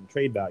is on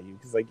trade value,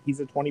 because like he's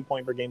a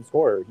 20-point per game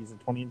scorer. He's a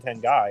 20 and 10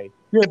 guy.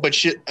 Yeah, but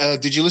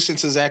did you listen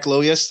to Zach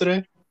Lowe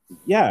yesterday?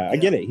 Yeah, I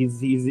get it.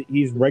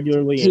 He's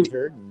regularly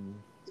injured. And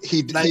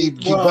he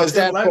does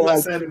that.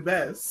 I said it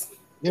best.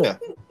 Yeah,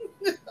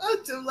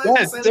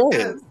 said it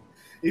best.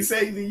 He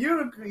said the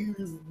unicorn.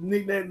 He's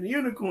nicknamed the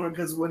unicorn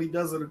because what he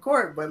does on the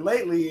court. But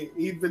lately,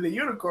 he's been the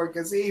unicorn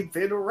because he ain't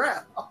been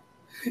around.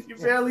 You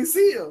barely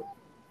see him.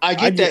 I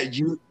get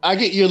that. I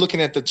get you're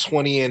looking at the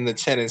 20 and the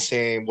 10 and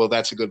saying, "Well,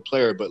 that's a good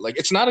player," but like,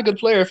 it's not a good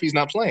player if he's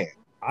not playing.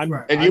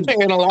 You're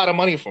paying a lot of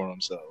money for him.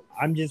 So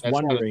I'm just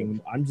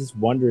wondering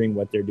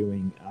what they're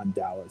doing on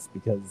Dallas,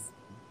 because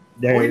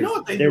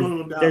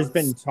there's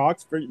been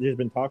talks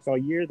all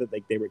year that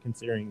like they were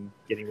considering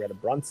getting rid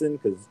of Brunson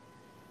because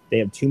they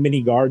have too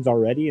many guards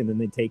already, and then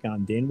they take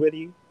on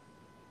Dinwiddie,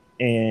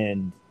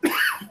 and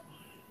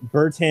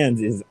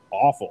Bertans is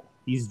awful.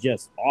 He's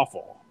just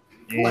awful.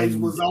 He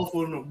was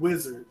awful in the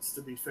Wizards,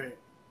 to be fair.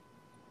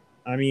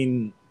 I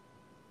mean,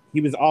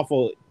 he was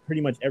awful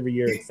pretty much every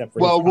year except for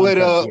what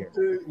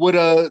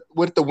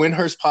the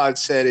Windhurst pod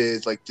said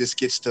is like this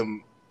gets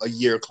them a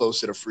year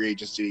closer to free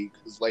agency,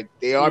 because like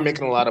they are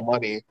making a lot of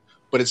money,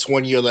 but it's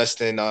 1 year less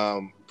than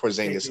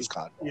Porzingis'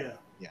 contract. Yeah.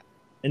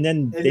 And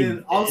then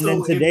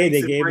today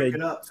they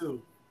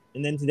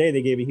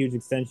gave a huge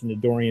extension to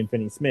Dorian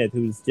Finney-Smith,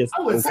 who's just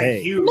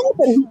okay.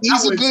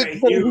 He's a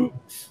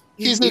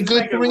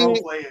good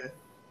 3 player.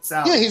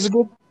 Yeah, he's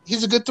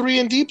a good 3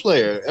 and D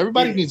player.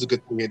 Everybody needs a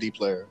good 3 and D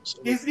player. So.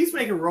 He's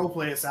making role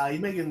player salary.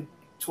 He's making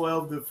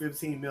 12 to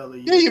 15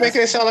 million. Yeah, you're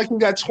making it sound like you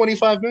got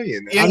 25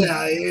 million.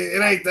 Yeah, it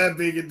ain't that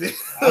big a deal.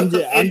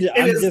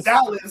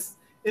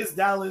 It's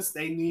Dallas.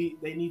 They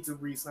need to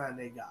re-sign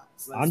their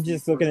guys. I'm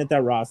just looking at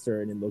that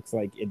roster, and it looks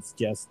like it's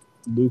just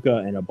Luka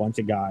and a bunch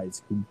of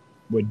guys who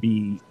would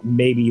be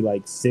maybe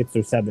like 6th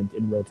or 7th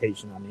in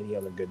rotation on any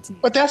other good team.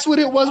 But that's what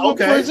it was with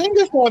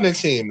Porzingis on the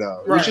team, though.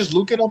 Right. It was just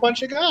Luka and a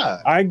bunch of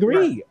guys. I agree.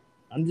 Right.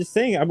 I'm just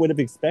saying I would have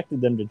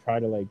expected them to try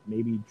to like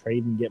maybe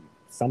trade and get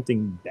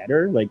something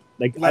better. Like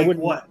I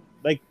wouldn't what?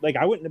 Like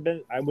I wouldn't have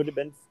been. I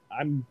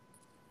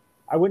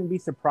wouldn't be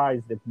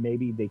surprised if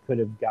maybe they could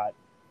have got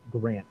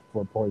Grant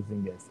for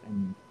Porzingis.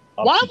 And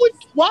why would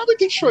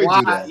Detroit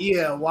do that?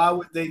 Yeah, why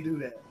would they do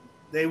that?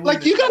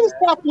 You gotta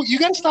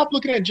stop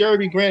looking at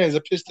Jeremy Grant as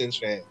a Pistons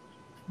fan.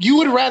 You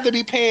would rather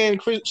be paying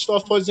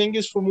Kristoff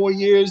Porzingis for more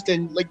years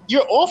than like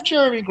you're off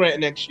Jeremy Grant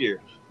next year.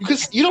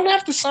 Because you don't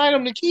have to sign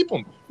him to keep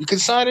him. You could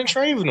sign and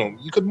trade him.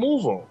 You could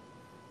move him.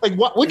 Like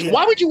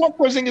why would you want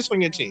Porzingis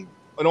on your team?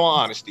 In all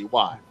honesty,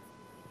 why?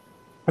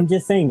 I'm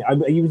just saying.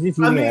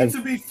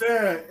 To be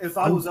fair, if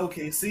I was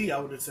OKC, I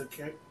would have took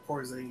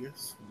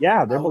Porzingis.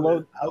 Yeah, they're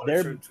below.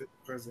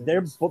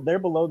 They're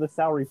below the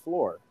salary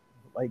floor.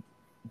 Like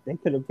they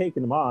could have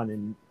taken him on,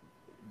 and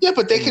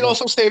but they could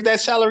also save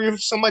that salary for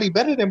somebody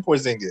better than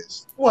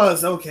Porzingis. Well,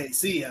 it's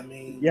OKC. I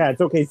mean,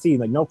 it's OKC.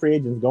 Like no free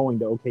agents going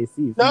to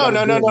OKC. So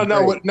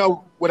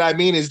no. What I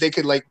mean is they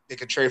could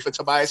trade for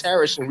Tobias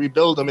Harris and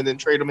rebuild them and then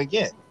trade them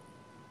again.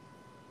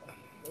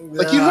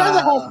 Like you'd rather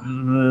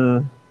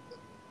have.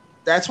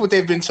 That's what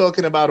they've been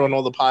talking about on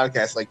all the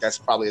podcasts. Like that's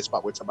probably a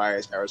spot where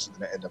Tobias Harris is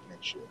going to end up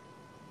next year.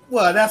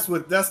 Well, that's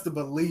the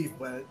belief,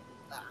 but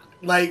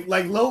like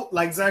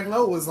Zach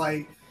Lowe was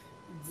like,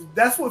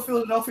 that's what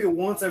Philadelphia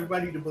wants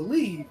everybody to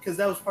believe because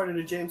that was part of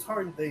the James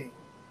Harden thing.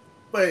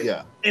 But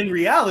in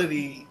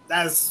reality,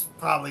 that's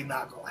probably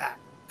not going to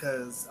happen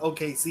because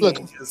OKC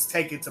ain't just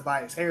taking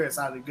Tobias Harris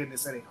out of the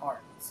goodness of their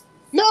hearts.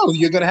 No,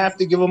 you're going to have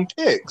to give them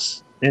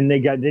picks. And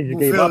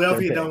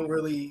Philadelphia don't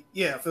really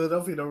have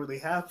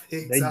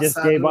picks. They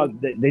just gave up.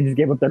 They just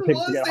gave up their picks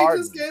to get Harden.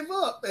 They just gave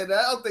up, and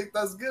I don't think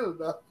that's good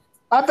enough.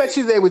 I bet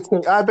you they would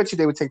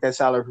take that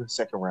salary for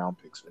second round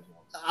picks.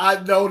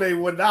 I know they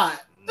would not.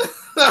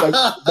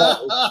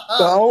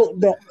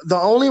 The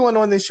only one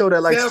on this show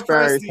that likes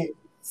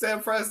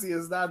Sam Presti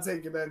is not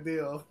taking that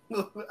deal.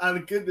 Out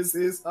of goodness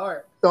of his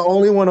heart. The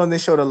only one on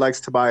this show that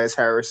likes Tobias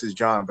Harris is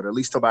John, but at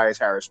least Tobias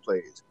Harris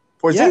plays.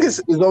 Porzingis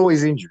is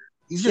always injured.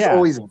 He's just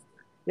always injured.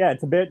 Yeah,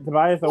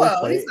 Tobias always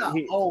plays. He's not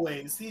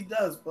always. He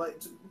does play.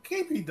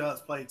 KP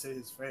does play to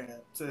his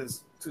to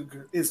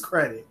his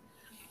credit.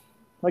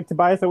 Like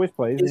Tobias always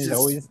plays, and he's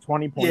always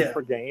 20 points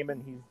per game,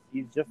 and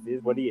he's just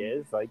is what he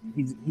is. Like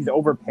he's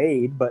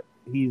overpaid, but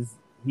he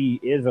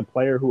is a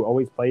player who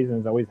always plays and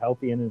is always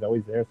healthy and is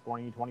always there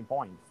scoring you 20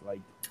 points. Like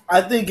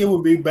I think it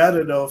would be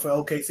better though for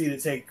OKC to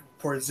take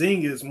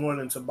Porzingis more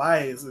than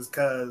Tobias is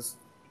because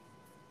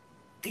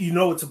you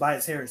know what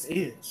Tobias Harris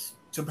is.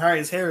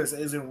 Tobias Harris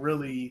isn't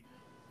really,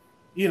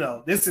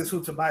 this is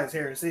who Tobias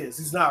Harris is.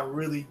 He's not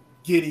really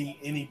getting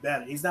any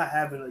better. He's not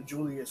having a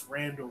Julius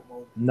Randle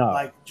moment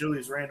like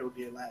Julius Randle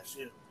did last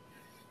year.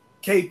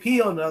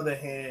 KP, on the other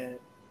hand,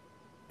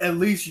 at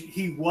least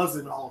he was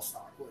an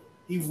all-star player.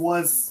 He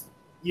was,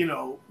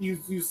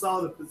 you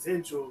saw the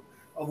potential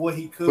of what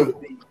he could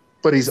be.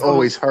 But he's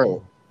always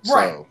hurt.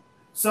 Right.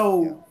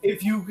 So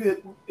if you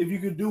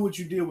could do what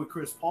you did with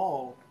Chris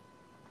Paul,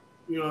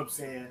 you know what I'm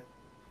saying?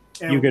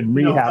 And, you could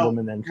rehab him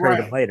and then trade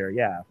him later,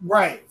 yeah.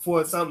 Right,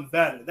 for something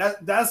better.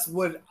 That's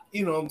what,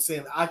 you know what I'm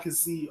saying, I could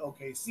see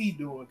OKC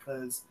doing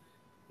because,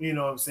 you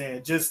know what I'm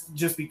saying,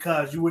 just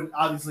because you wouldn't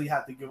obviously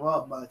have to give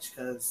up much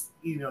because,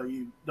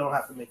 you don't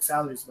have to make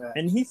salaries match.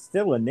 And he's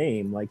still a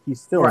name. Like,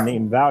 he's still a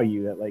name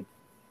value that, like,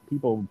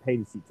 people would pay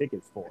to see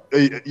tickets for.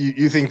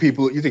 You think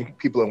people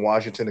in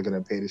Washington are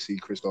going to pay to see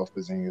Kristaps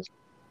Porzingis?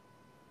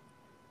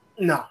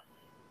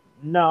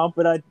 No,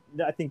 but I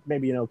think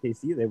maybe in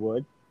OKC they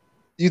would.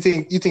 You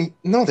think?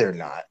 No, they're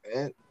not,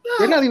 man. No.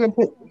 They're not even.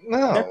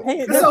 No,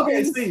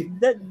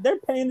 they're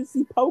paying to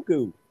see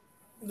Poku.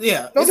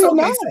 Yeah, it's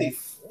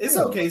OKC. It's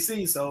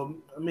OKC. So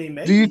I mean,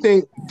 maybe. Do you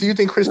think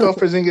Kristaps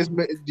Porzingis?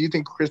 Do you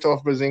think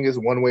Kristaps Porzingis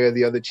one way or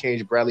the other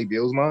changed Bradley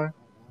Beal's mind?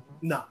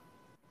 No.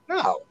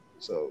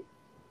 So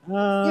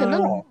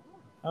no,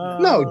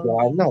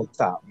 John, no,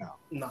 stop,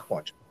 no.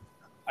 Watch.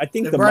 I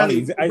think the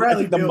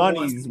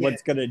money's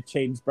what's going to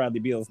change Bradley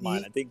Beal's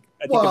mind. I think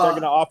if they're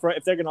going to offer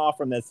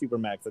him that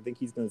supermax, I think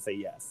he's going to say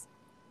yes.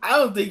 I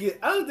don't think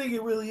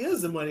it really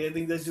is the money. I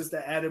think that's just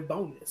an added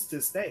bonus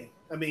to stay.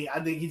 I mean,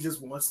 I think he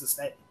just wants to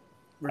stay.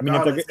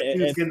 Regardless,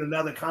 if he's getting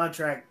another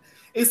contract,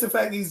 it's the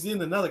fact he's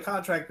getting another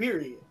contract.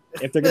 Period.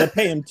 If they're going to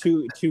pay him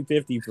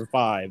 $250 for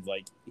 5,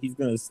 like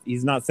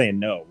he's not saying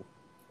no.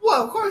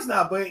 Well, of course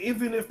not. But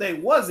even if they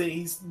wasn't,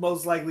 he's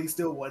most likely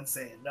still wasn't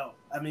saying no.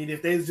 I mean,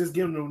 if they was just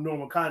giving him a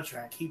normal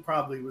contract, he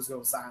probably was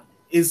going to sign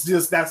it. It's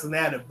just that's an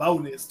added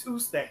bonus to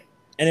stay.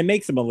 And it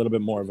makes them a little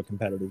bit more of a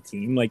competitive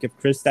team. Like if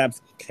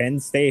Kristaps can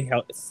stay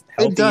healthy,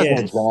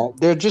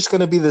 they're just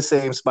going to be the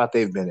same spot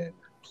they've been in,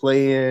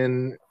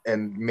 playing,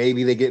 and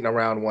maybe they're getting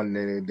around one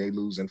and they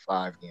lose in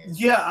 5 games.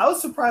 Yeah, I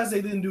was surprised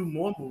they didn't do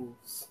more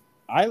moves.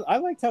 I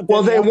liked how.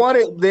 Well, they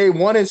wanted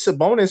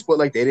Sabonis, but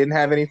like they didn't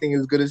have anything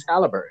as good as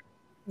Halliburton.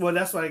 Well,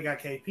 that's why they got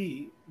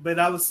KP. But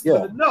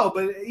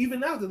but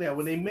even after that,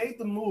 when they made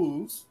the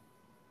moves,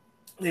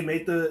 they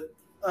made the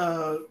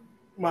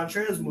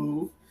Montrez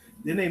move.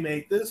 Then they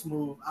made this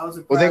move. I was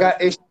surprised. Well,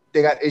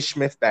 they got Ish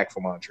Smith back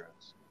for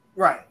Montrez.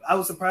 Right. I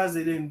was surprised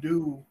they didn't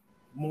do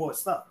more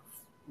stuff.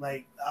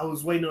 Like I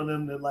was waiting on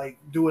them to like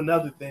do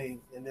another thing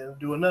and then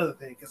do another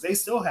thing because they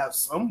still have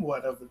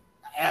somewhat of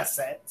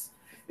assets.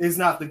 It's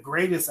not the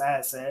greatest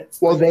assets.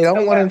 Well, they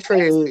don't want to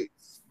trade.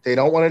 They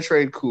don't want to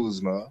trade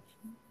Kuzma.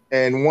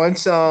 And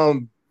once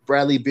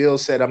Bradley Beal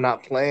said, "I'm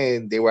not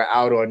playing," they were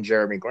out on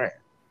Jeremy Grant.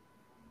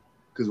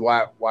 Because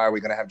why are we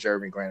going to have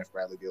Jeremy Grant if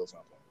Bradley Beal's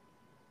not playing?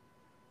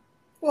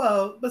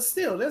 Well, but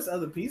still, there's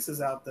other pieces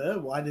out there.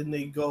 Why didn't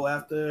they go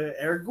after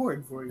Eric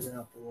Gordon, for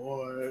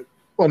example?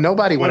 Well,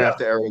 nobody went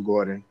after Eric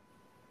Gordon.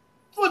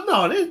 Well,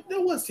 no,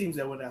 there was teams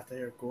that went after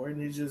Eric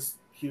Gordon. It's just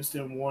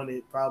Houston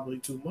wanted probably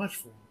too much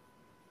for him.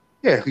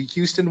 Yeah,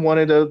 Houston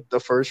wanted the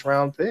first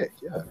round pick.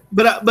 Yeah,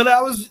 but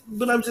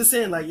I'm just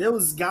saying, like there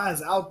was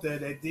guys out there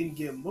that didn't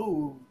get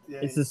moved.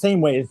 It's the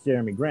same way as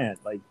Jeremy Grant.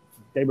 Like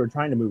they were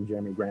trying to move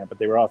Jeremy Grant, but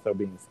they were also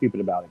being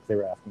stupid about it because they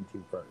were asking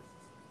 2 firsts.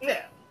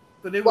 Yeah,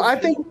 but I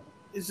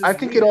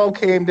think it all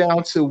came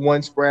down to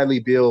once Bradley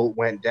Beal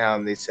went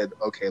down, they said,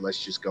 okay,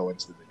 let's just go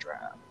into the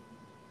draft.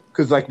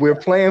 Because, like, we're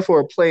playing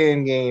for a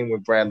play-in game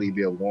with Bradley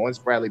Beal. Once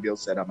Bradley Beal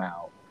said, I'm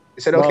out,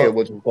 they said, okay,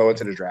 we'll just go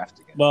into the draft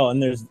again. Well,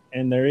 and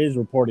there is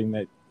reporting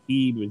that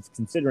he was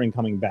considering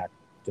coming back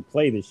to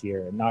play this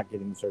year and not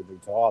getting surgery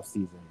till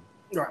off-season.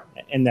 Right.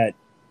 And that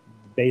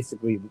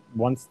basically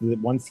once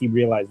he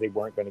realized they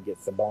weren't going to get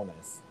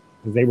Sabonis,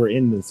 because they were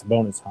in the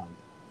Sabonis hunt,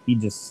 he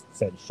just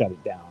said, shut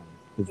it down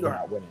because we're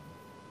not winning.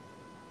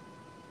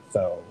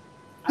 So,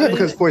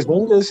 because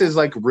Porzingis is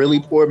like really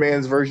poor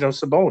man's version of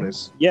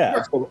Sabonis.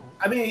 Yeah, but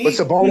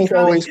Sabonis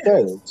always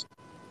plays.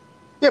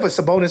 Yeah, but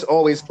Sabonis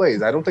always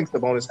plays. I don't think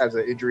Sabonis has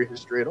an injury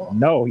history at all.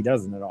 No, he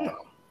doesn't at all.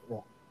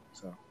 No.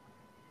 So,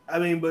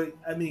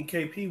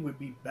 KP would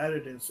be better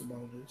than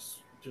Sabonis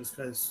just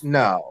because.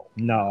 No.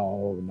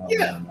 Sabonis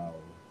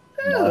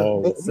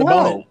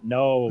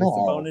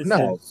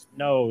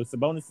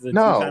is a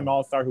 2-time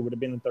All-Star who would have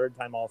been a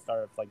 3rd-time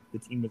All-Star if like the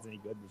team was any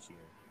good this year.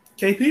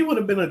 KP would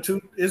have been a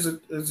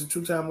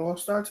 2-time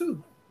All-Star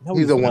too. No,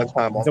 he's a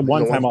one-time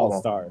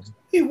All-Star.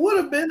 He would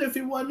have been if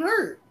he wasn't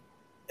hurt.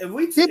 If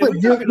we're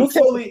talking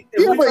fully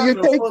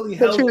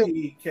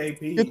healthy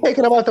KP, you're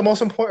taking about the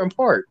most important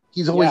part.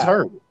 He's always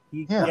hurt.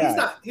 He's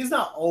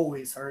not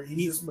always hurt.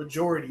 He's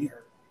majority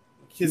hurt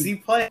because he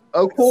played.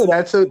 Okay,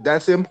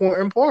 that's the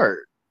important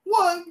part.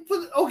 Well,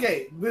 but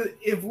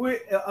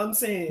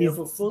if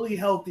a fully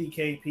healthy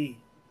KP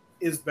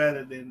is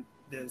better than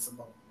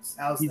Sabonis.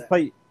 How's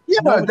that?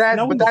 Yeah,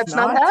 No, but that's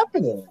not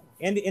happening.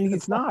 And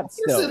he's not Yes,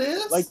 still. it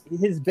is. Like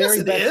his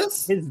very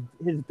best his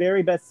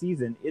very best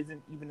season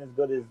isn't even as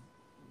good as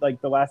like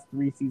the last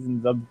 3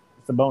 seasons of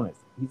Sabonis.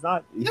 He's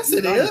not. Yes, he's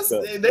it not is.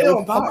 They're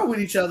on par with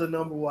each other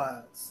number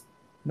wise.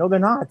 No, they're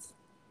not.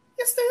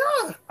 Yes, they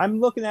are. I'm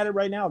looking at it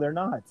right now. They're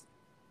not.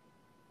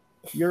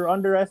 You're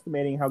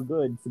underestimating how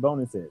good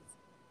Sabonis is.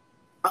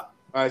 All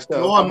right,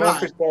 so No, I'm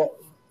not.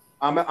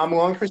 I'm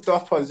on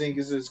Kristaps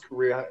Porzingis'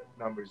 career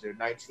numbers. They're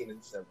 19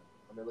 and 7.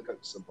 Let me look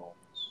up Sabonis.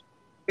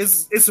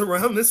 It's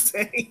around the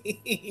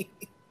same.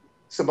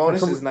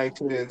 Sabonis is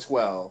 19 and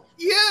 12.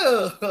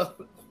 Yeah.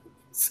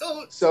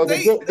 So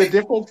the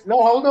difference.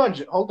 No, hold on.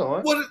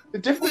 The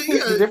difference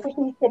is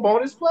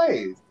Sabonis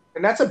plays,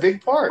 and that's a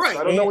big part. Right. So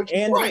I don't know what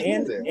you're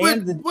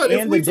saying. But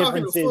if we're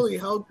talking fully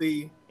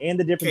healthy, and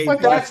the difference.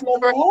 But that's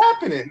never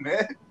happening,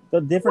 man.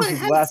 The difference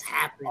is last.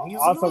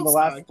 Also, the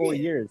last 4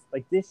 kid. years,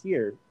 like this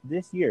year,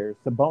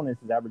 Sabonis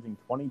is averaging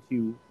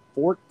 22,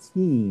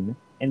 14,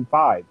 and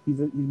 5.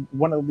 He's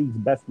one of the league's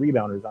best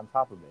rebounders on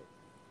top of it.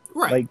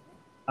 Right. Like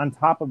on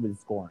top of his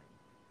scoring,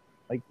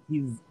 like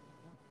he's.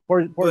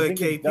 But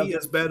KP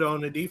is better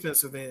on the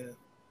defensive end.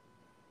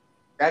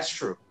 That's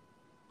true,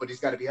 but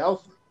he's got to be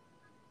healthy.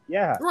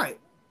 Yeah. Right.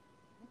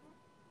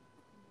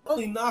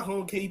 Only knock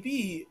on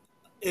KP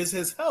is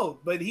his health,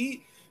 but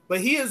he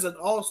is an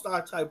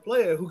all-star type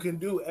player who can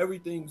do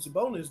everything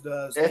Sabonis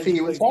does. If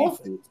he was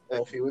healthy.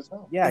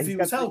 Yeah, he's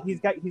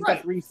got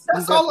 3.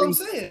 That's all I'm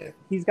saying.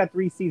 He's got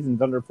 3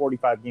 seasons under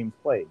 45 games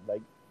played.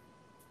 Like,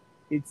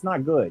 it's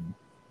not good.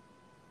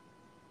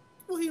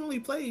 Well, he only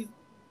played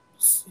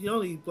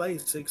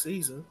 6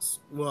 seasons.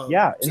 Well,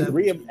 yeah, and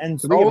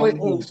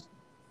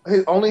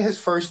only his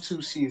first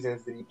 2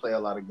 seasons did he play a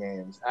lot of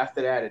games.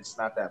 After that, it's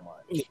not that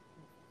much.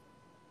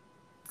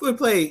 He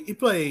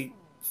played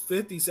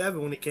 57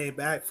 when he came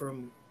back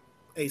from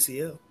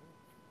ACL.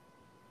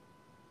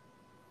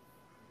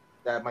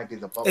 That might be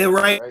the bubble. And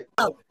right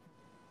now,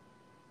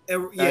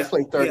 and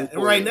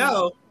right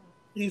now,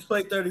 he's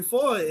played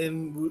 34,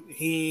 and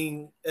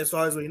he, as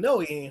far as we know,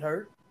 he ain't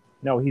hurt.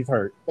 No, he's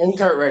hurt. He's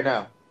hurt right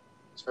now.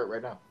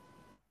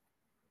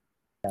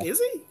 Is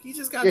he? He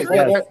just got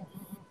traded.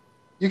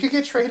 You could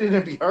get traded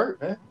and be hurt,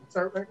 man. He's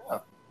hurt right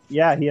now.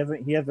 Yeah,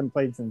 he hasn't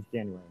played since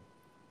January.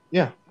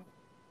 Yeah.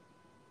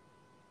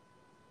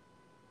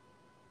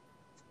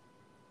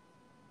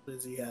 What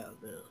does he have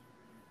now?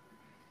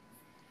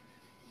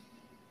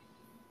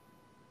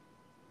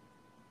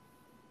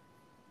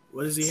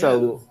 What does he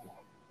have?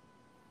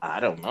 I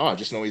don't know. I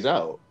just know he's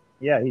out.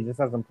 Yeah, he just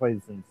hasn't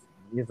played since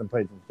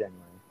January.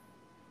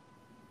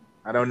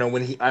 I don't know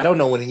when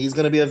he's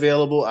going to be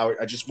available.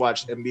 I just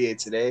watched NBA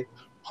today.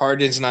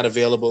 Harden's not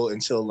available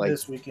until like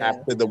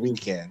after the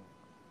weekend.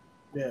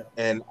 Yeah.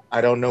 And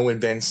I don't know when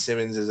Ben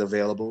Simmons is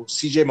available.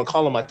 CJ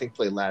McCollum, I think,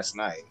 played last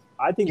night.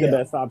 I think the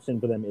best option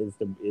for them is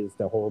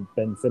to hold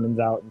Ben Simmons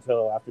out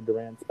until after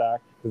Durant's back.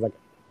 Because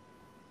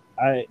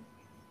I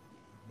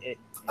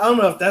don't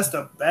know if that's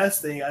the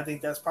best thing. I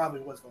think that's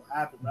probably what's going to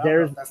happen.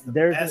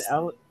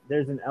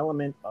 There's an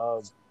element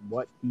of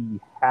what he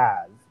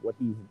has, what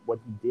he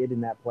did in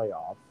that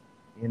playoff,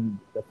 and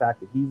the fact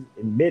that he's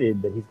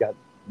admitted that he's got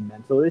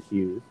mental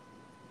issues.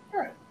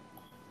 Right.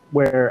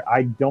 Where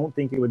I don't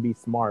think it would be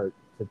smart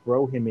to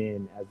throw him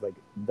in as like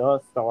the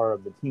star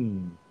of the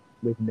team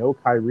with no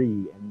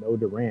Kyrie and no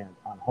Durant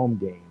on home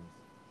games.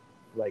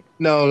 Like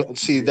no,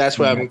 see, hold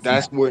on.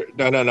 That's where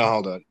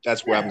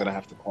I'm gonna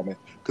have to comment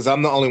because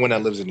I'm the only one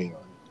that lives in New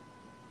York.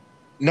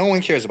 No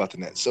one cares about the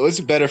Nets, so it's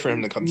better for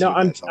him to come. No,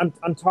 I'm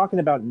talking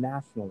about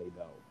nationally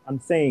though. I'm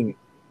saying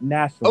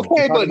nationally.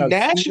 Okay, but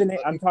nationally,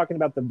 I'm talking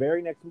about the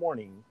very next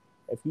morning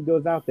if he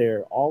goes out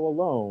there all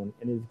alone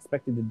and is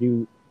expected to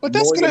do. But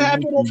that's gonna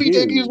happen if he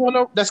debuts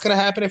on. That's gonna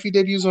happen if he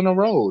debuts on the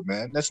road,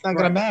 man. That's not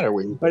gonna matter.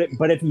 But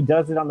if he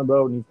does it on the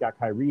road and he's got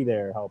Kyrie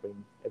there helping,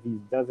 if he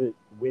does it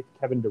with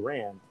Kevin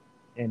Durant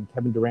and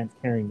Kevin Durant's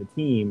carrying the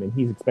team and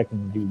he's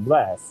expected to do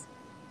less,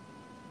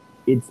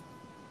 it's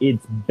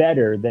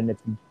better than if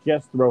you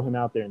just throw him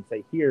out there and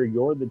say, "Here,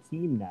 you're the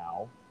team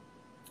now."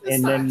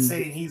 It's not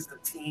saying he's the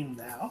team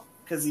now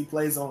because he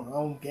plays on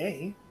home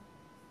game.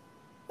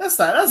 That's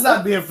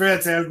not being fair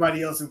to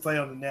everybody else who play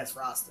on the Nets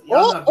roster.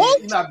 You're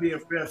not being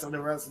fair to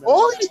the rest of them.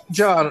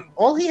 John,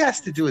 all he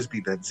has to do is be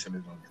Ben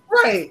Simmons on it.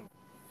 Right.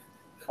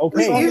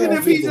 Okay. Even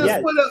if he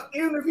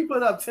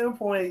put up 10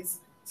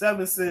 points,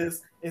 7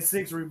 assists, and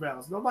 6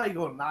 rebounds, nobody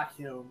gonna knock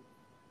him.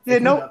 Yeah,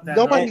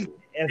 nobody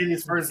in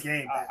his first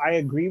game. I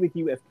agree with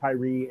you if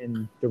Kyrie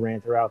and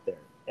Durant are out there.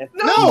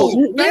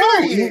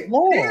 Period.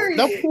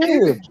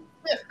 Period.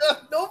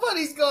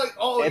 Nobody's going,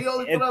 he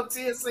only put up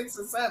 10, 6,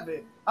 and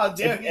 7. How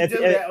dare he do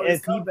that on his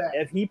comeback?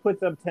 If he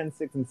puts up 10,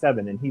 6, and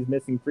 7 and he's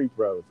missing free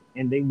throws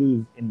and they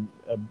lose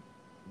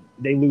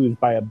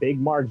by a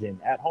big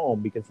margin at home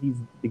because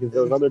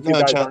those other two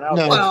guys aren't out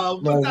there.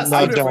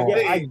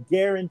 I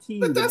guarantee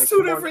you. But that's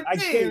two different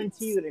things. I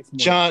guarantee that it's more.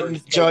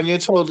 John, you're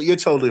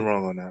totally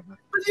wrong on that, man.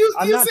 But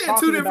you're saying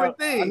two different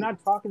things. I'm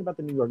not talking about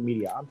the New York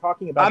media. I'm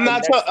talking about. I'm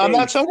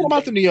not talking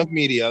about the New York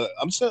media.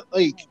 I'm saying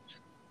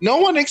No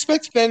one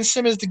expects Ben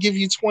Simmons to give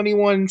you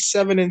 21,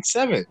 7, and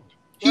 7.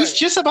 He's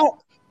just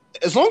about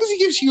as long as he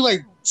gives you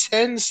like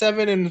 10,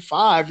 7, and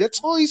 5, that's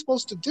all he's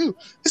supposed to do.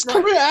 His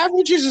career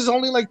averages is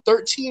only like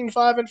 13,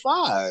 5, and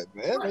 5,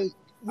 man. Right.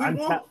 I'm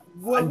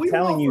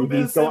telling you,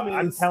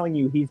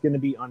 he's going to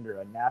be under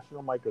a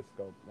national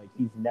microscope like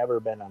he's never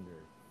been under.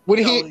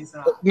 He's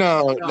not.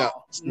 No. Not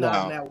in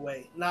that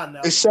way. Not in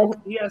that way.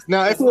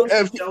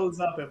 If he shows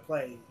up and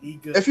play, he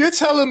good. If you're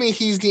telling me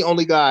he's the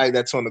only guy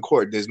that's on the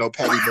court, there's no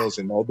Patty Mills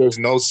and there's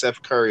no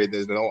Seth Curry,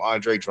 there's no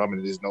Andre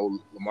Drummond, there's no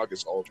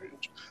LaMarcus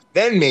Aldridge,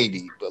 then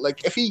maybe. But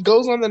like if he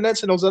goes on the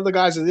Nets and those other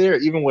guys are there,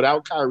 even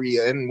without Kyrie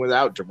and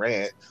without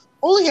Durant,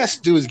 all he has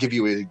to do is give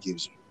you what he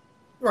gives you.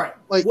 Right.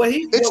 Like what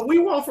we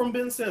want from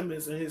Ben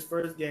Simmons in his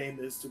first game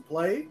is to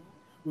play.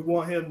 We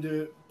want him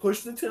to push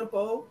the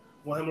tempo.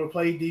 Want him to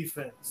play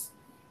defense.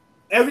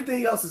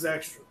 Everything else is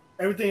extra.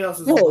 Everything else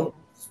is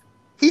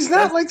He's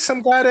not like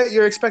some guy that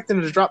you're expecting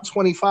to drop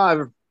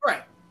 25.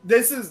 Right.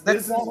 This is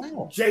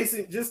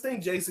Jason. Just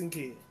think Jason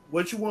Kidd.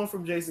 What you want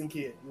from Jason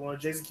Kidd? You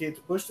want Jason Kidd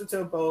to push the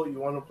tempo.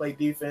 You want him to play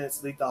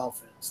defense, lead the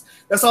offense.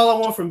 That's all I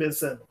want from Ben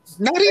Simmons.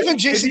 Not even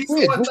Jason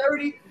Kidd.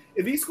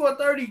 If he scored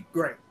 30,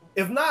 great.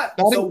 If not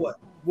so what?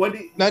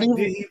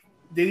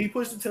 Did he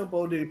push the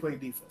tempo? Did he play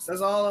defense?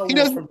 That's all I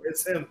want from Ben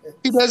Simmons.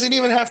 He doesn't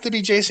even have to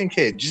be Jason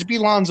Kidd. Just be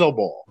Lonzo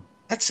Ball.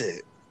 That's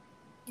it.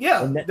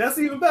 Yeah, that's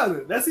even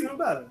better. That's even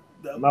better.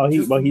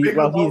 He's not as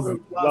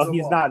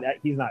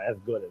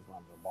good as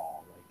Lonzo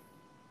Ball. Like,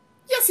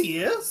 yes, he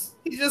is.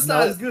 He's just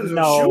not as good as a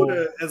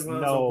shooter as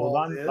Lonzo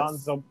Ball is.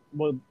 Lonzo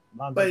but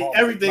Ball,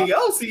 everything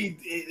else he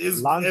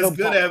is as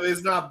good at,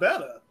 is not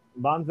better.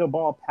 Lonzo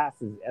Ball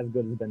passes as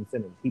good as Ben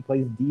Simmons. He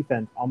plays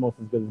defense almost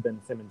as good as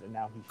Ben Simmons, and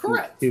now he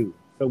shoots too.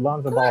 So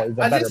Lonzo Ball is a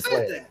better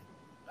player.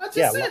 I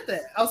just said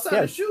that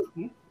outside of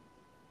shooting.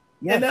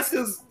 Yeah, and that's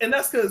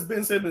because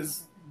Ben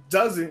Simmons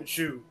doesn't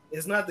shoot.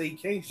 It's not that he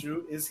can't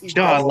shoot. It's he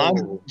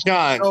Lonzo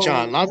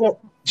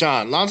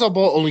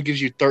Ball only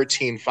gives you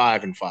 13,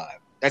 5, and 5.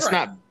 That's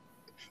not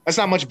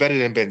much better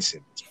than Ben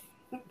Simmons.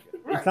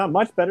 It's not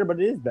much better, but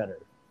it is better.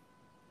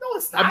 No,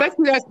 it's not. I bet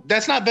you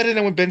that's not better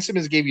than what Ben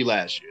Simmons gave you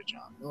last year,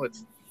 John. No,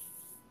 it's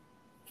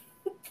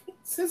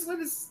since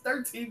when is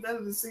 13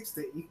 better than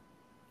 16?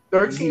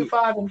 13,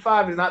 5, and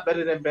 5 is not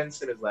better than Ben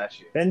Simmons last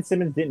year. Ben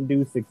Simmons didn't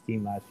do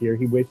 16 last year.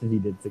 He wishes he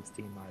did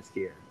 16 last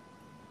year.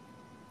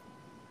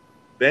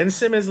 Ben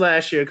Simmons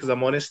last year, because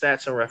I'm on his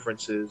stats and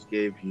references,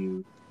 gave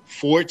you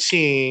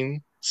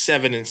 14,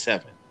 7, and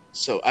 7.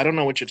 So I don't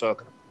know what you're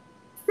talking about.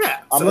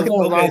 Yeah. I'm looking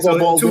at Lonzo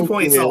Ball 2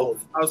 points off.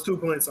 I was 2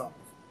 points off.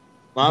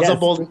 Lonzo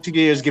Ball in 2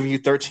 years giving you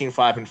 13,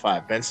 5, and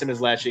 5. Ben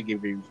Simmons last year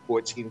gave you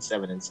 14,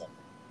 7, and 7.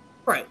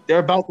 Right. They're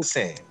about the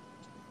same.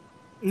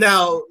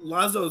 Now,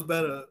 Lonzo is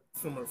better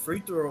from a free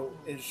throw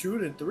and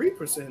shooting 3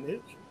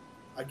 percentage.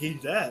 I give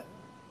you that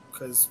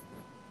because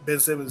Ben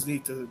Simmons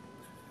needs to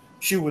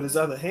shoot with his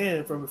other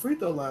hand from the free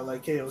throw line,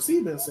 like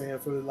KOC been saying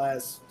for the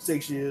last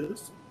 6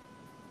 years.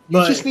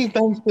 You just need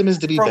Ben Simmons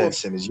to be Ben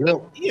Simmons. You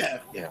know?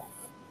 Yeah.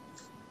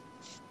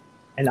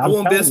 And I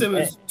want Ben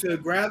Simmons to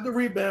grab the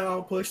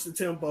rebound, push the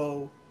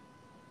tempo,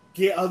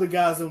 get other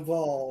guys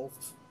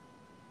involved.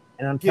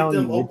 And I'm telling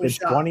you, with the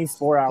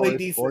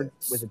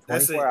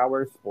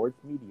 24-hour sports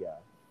media,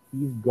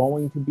 he's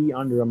going to be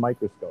under a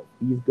microscope.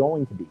 He's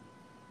going to be.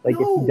 Like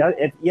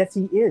yes,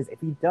 he is.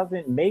 If he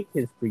doesn't make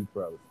his free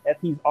throws, if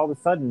he's all of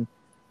a sudden,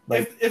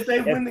 like if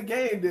they win the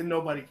game, then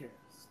nobody cares.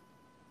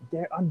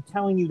 I'm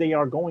telling you, they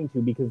are going to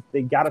because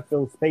they got to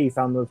fill space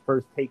on those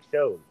first take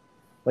shows.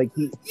 Like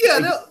they'll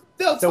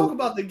talk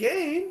about the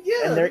game.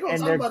 Yeah, they're gonna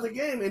talk about the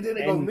game, and then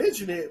they're gonna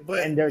mention it.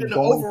 But in the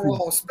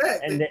overall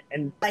spec, they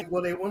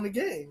won the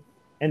game.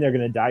 And they're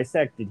going to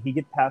dissect. Did he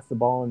get past the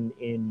ball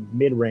in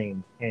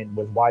mid-range and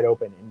was wide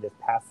open and just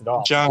passed it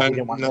off? John,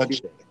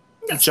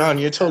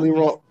 you're totally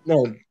wrong.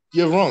 No,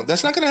 you're wrong.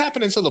 That's not going to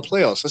happen until the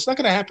playoffs. That's not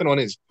going to happen on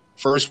his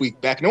first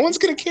week back. No one's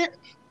going to care.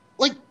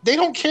 Like, they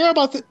don't care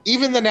about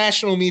even the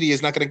national media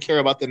is not going to care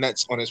about the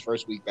Nets on his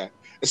first week back.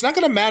 It's not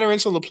going to matter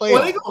until the playoffs.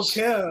 Well, they don't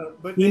care,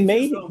 but he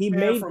made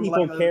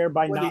people care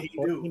by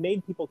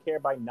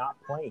not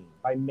playing,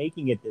 by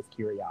making it this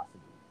curiosity.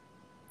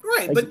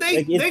 Right, but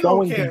they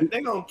gonna care.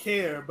 They're gonna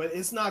care, but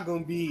it's not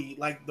gonna be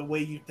like the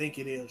way you think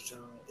it is, John.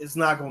 It's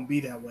not gonna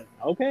be that way.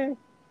 Okay.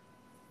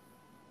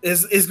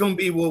 It's gonna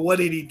be, well, what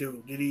did he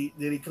do? Did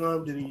he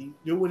come? Did he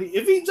do what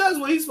if he does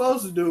what he's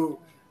supposed to do,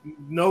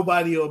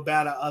 nobody will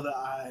bat an other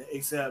eye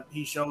except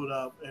he showed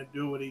up and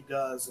do what he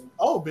does. And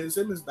Ben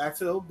Simmons back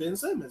to Ben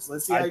Simmons.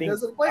 Let's see how he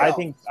does in the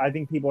playoffs. I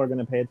think people are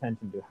gonna pay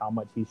attention to how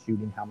much he's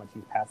shooting, how much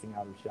he's passing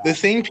out of shots. The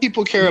thing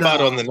people care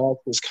about on the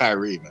Nets is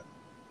Kyrie, man.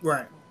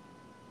 Right.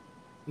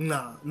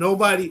 Nah,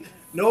 nobody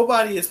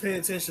is paying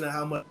attention to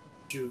how much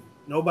you shoot.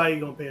 Nobody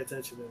gonna pay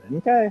attention to that.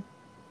 Okay.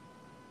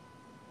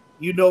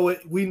 You know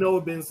it. We know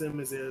what Ben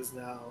Simmons is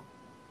now.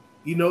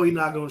 You know he's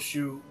not gonna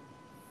shoot.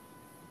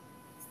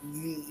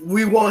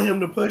 We want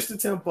him to push the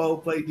tempo,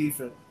 play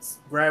defense,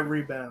 grab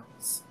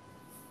rebounds,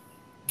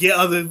 get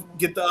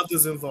the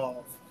others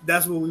involved.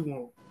 That's what we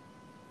want.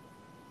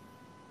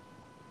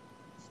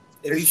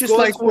 It's just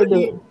like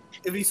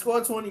If he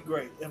scored 20,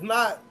 great. If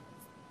not,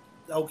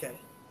 okay.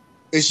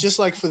 It's just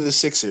like for the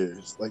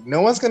Sixers. Like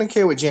no one's gonna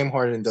care what James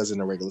Harden does in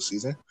the regular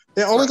season.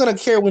 They're only gonna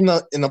care when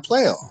in the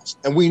playoffs.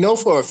 And we know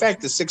for a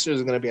fact the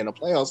Sixers are gonna be in the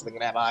playoffs and they're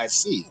gonna have a high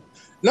seed.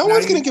 No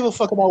one's gonna give a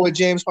fuck about what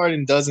James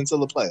Harden does until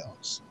the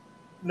playoffs.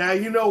 Now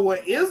you know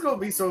what is gonna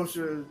be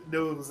social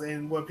news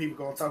and what people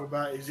gonna talk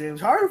about is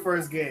James Harden's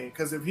first game.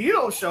 Because if he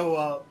don't show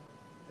up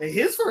in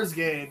his first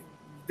game,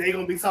 they're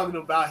gonna be talking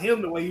about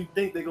him the way you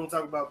think they're gonna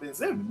talk about Ben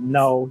Simmons.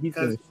 No, he's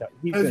gonna show.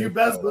 Because you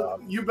best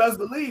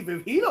believe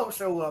if he don't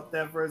show up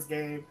that first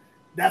game,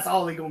 that's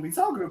all they're gonna be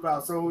talking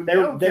about. So they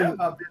don't care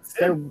about Ben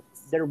Simmons.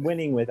 They're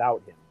winning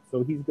without him,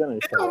 so he's gonna.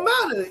 It don't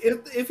matter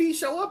if he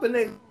show up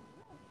and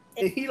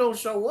he don't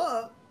show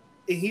up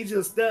and he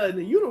just stood in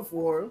the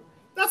uniform.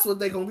 That's what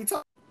they're gonna be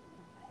talking.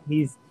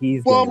 He's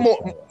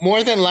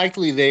more than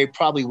likely they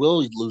probably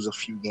will lose a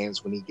few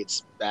games when he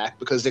gets back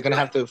because they're gonna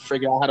have to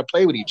figure out how to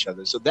play with each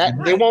other. So that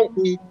they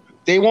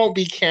won't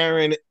be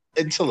caring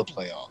until the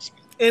playoffs.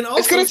 And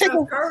also,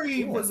 Steph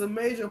Curry was a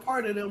major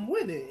part of them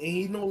winning, and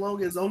he no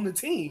longer is on the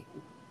team.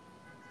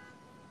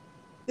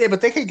 Yeah,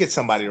 but they could get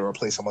somebody to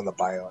replace him on the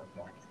buyout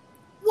market.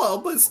 Well,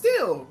 but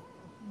still,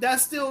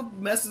 that still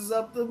messes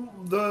up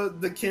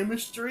the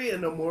chemistry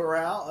and the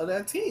morale of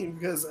that team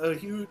because a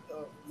huge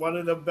one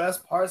of the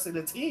best parts of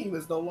the team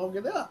is no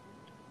longer there.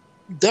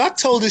 Doc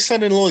told his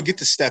son-in-law to get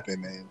the step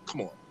in, man.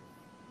 Come on.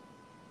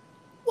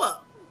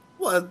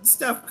 What?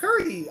 Steph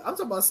Curry. I'm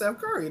talking about Steph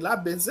Curry,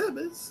 not Ben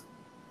Simmons.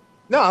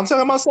 No, I'm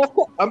talking about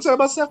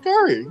Steph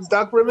Curry. He's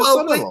Doc Rivers'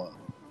 son-in-law.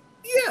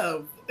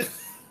 Yeah.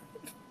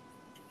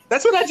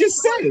 That's what I just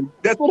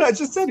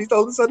said. He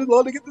told his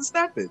son-in-law to get the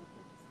step in.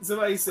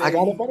 Somebody said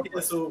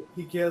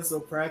he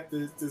canceled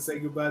practice to say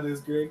goodbye to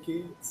his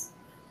grandkids.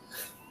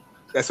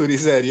 That's what he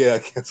said, yeah.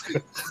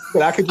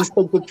 But I could just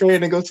take the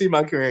train and go see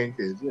my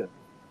grandkids, yeah.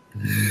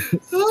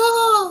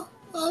 Oh,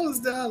 I was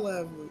down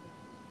laughing.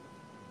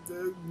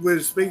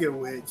 Speaking of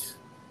which,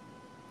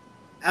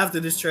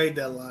 after this trade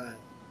deadline,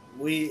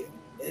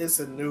 it's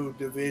a new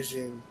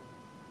division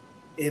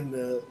in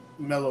the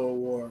Mellow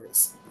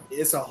Awards.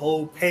 It's a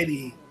whole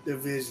petty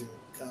division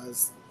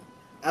because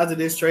after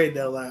this trade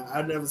deadline,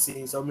 I've never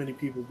seen so many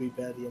people be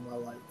petty in my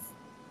life.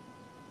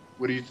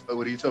 What are you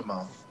talking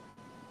about?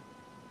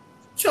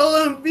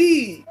 Joel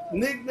Embiid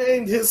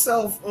nicknamed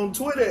himself on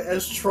Twitter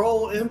as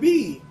Troll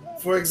Embiid,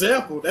 for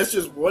example. That's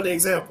just one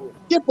example.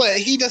 Yeah, but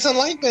he doesn't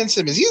like Ben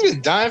Simmons. He's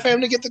been dying for him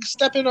to get the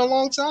step in a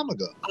long time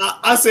ago.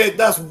 I said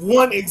that's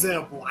one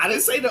example. I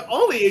didn't say the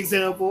only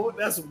example.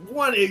 That's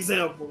one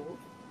example.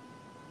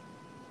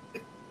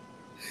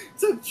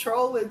 To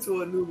troll it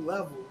to a new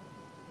level,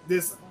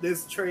 this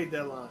trade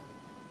deadline.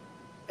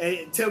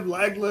 And Tim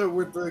Legler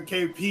with the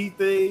KP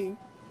thing.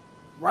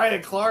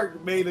 Ryan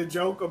Clark made a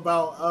joke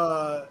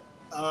about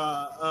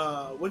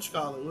what you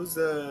call it? Who's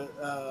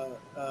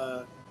the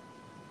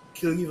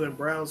Cleveland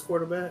Browns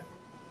quarterback?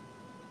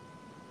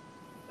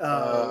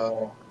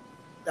 I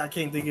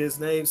can't think of his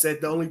name.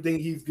 Said the only thing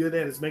he's good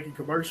at is making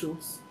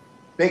commercials.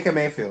 Baker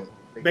Mayfield.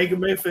 Baker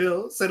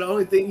Mayfield said the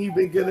only thing he's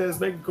been good at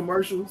is making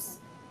commercials.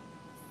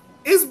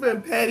 It's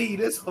been petty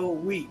this whole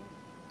week,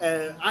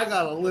 and I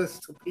got a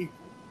list of people.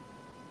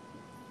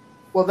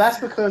 Well, that's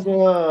because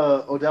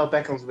Odell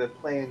Beckham's been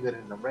playing good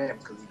in the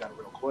Rams because he got a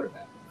real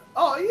quarterback.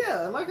 Oh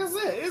yeah, like I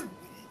said,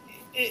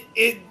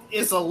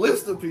 it's a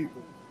list of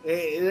people.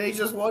 It ain't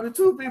just one or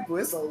two people.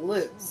 It's a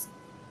list.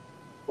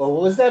 Well,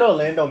 what was that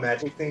Orlando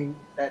Magic thing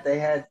that they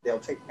had? They'll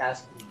take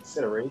past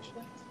consideration.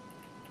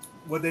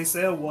 What they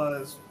said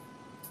was,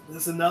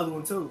 this is another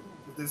one too.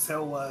 What they said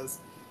was,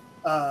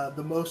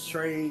 the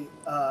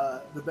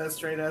best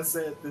trade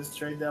asset this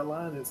trade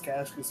deadline is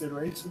cash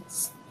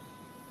considerations.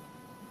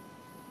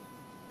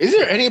 Is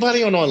there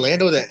anybody on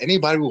Orlando that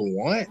anybody would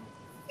want?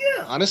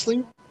 Yeah.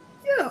 Honestly?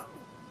 Yeah.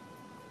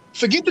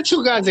 Forget the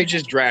two guys they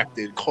just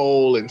drafted,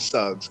 Cole and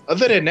Suggs.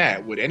 Other than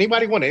that, would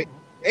anybody want it?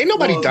 Ain't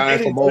nobody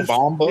dying for Mo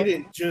Bamba. They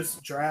didn't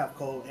just draft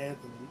Cole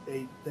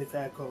Anthony. They've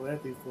had Cole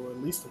Anthony for at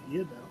least a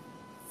year now.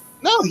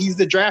 No, he's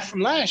the draft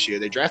from last year.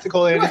 They drafted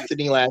Cole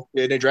Anthony last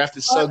year. They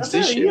drafted Suggs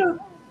this year. Yeah.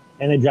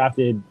 And they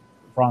drafted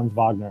Franz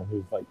Wagner,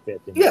 who's like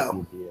fifth in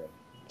the year.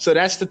 So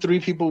that's the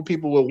three people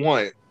would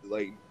want.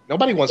 Like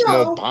nobody wants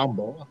Mo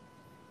Bamba.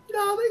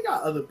 No, they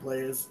got other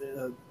players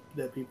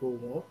that people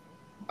want.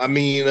 I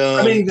mean,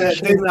 that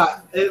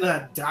they're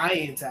not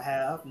dying to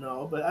have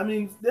but I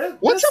mean,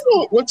 what's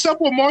up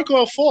with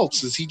Marco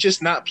Fultz? Is he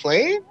just not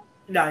playing?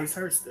 No, he's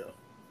hurt still.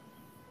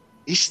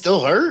 He's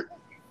still hurt.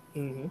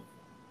 Mm-hmm.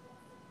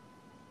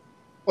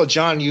 Well,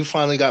 John, you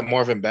finally got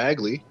Marvin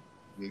Bagley.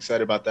 You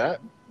excited about that?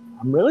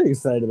 I'm really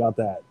excited about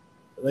that.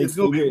 Like, it's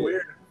gonna be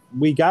weird.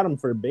 We got him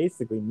for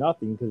basically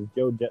nothing because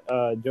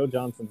Joe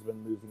Johnson's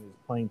been losing his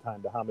playing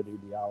time to Hamidou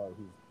Diallo,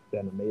 who's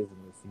been amazing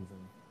this season.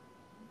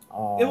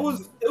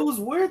 It was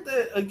weird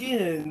that,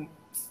 again,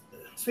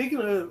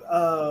 speaking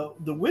of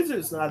the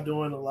Wizards not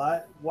doing a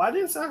lot, why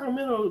didn't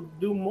Sacramento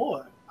do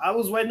more? I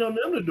was waiting on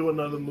them to do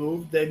another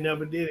move. They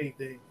never did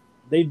anything.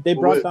 They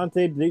brought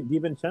Dante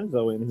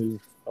DiVincenzo in, who's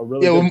a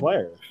really good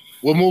player.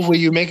 What move were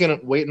you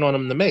waiting on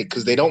them to make?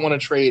 Because they don't want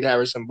to trade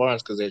Harrison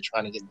Barnes because they're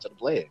trying to get into the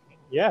play.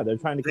 Yeah, they're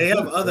trying to. They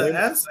have other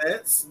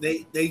assets.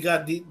 They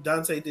got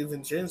Dante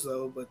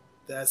DiVincenzo, but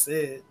that's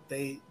it.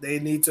 They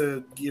need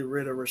to get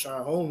rid of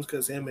Rashawn Holmes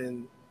because him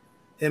and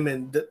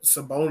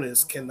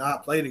Sabonis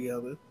cannot play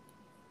together.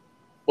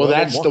 Well,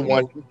 that's the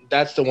one.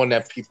 That's the one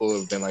that people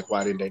have been like,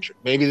 why didn't they?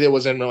 Maybe there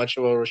wasn't much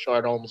of a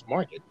Rashawn Holmes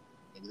market.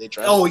 Maybe they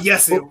tried.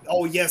 Yes,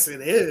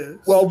 it is.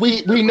 Well,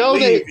 we know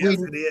it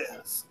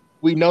is.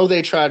 We know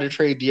they tried to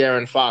trade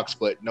De'Aaron Fox,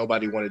 but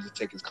nobody wanted to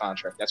take his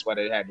contract. That's why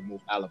they had to move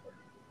Halliburton.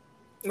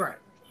 Right.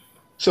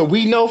 So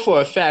we know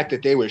for a fact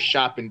that they were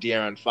shopping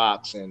De'Aaron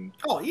Fox and.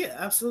 Oh yeah,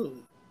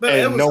 absolutely. But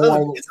it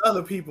was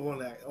other people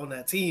on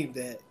that team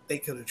that they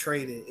could have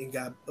traded and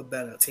got a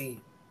better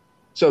team.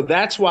 So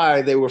that's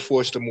why they were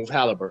forced to move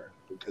Halliburton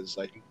because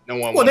no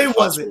one. Well,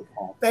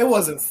 they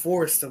wasn't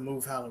forced to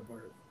move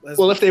Halliburton.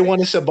 If they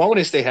wanted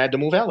Sabonis, they had to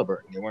move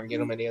Halliburton. They weren't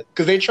getting him any other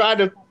because they tried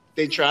to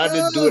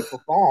do it for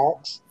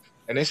Fox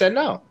and they said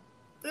no.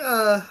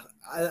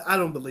 I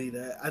don't believe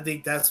that. I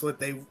think that's what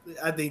they.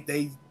 I think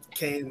they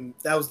came.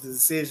 That was the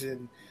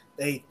decision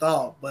they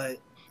thought, but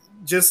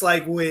just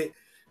like with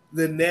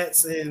the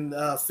Nets in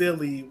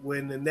Philly,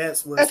 when the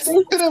Nets was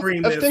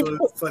screaming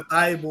for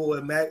Thibault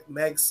and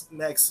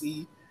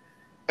Maxey.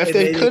 If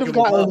they could have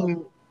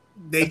gotten,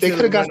 if they could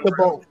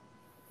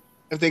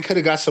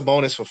have got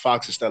Sabonis for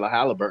Fox instead of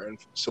Halliburton,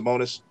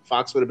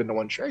 Fox would have been the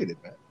one traded,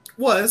 man.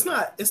 Well, it's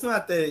not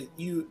that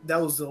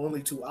that was the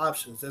only two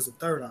options. There's a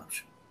third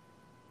option.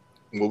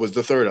 What was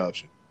the third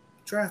option?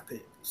 Draft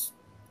picks.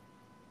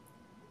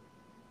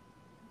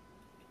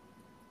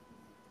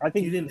 I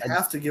think you didn't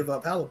have to give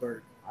up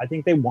Halliburton. I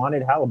think they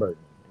wanted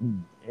Halliburton.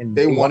 And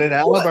they wanted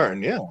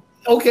Halliburton, yeah.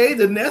 Okay,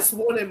 the Nets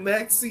wanted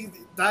Maxey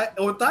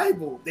or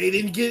Thibault. They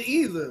didn't get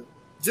either.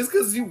 Just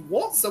because you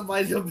want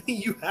somebody doesn't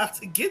mean you have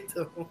to get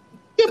them.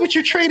 Yeah, but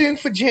you're trading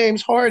for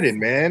James Harden,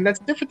 man. That's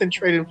different than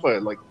trading for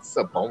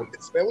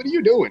Sabonis, man. What are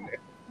you doing there?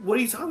 What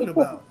are you talking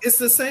about? It's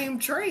the same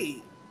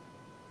trade.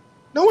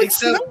 No,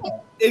 it's not.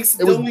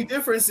 The only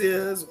difference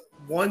is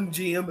one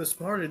GM is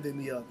smarter than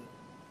the other.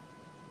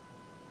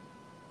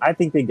 I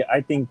think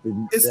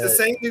it's the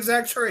same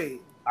exact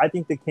trade. I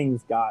think the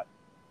Kings got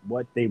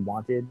what they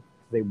wanted.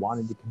 They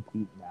wanted to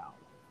compete now.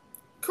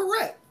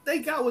 Correct. They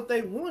got what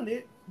they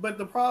wanted, but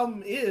the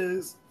problem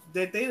is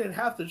that they didn't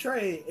have to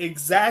trade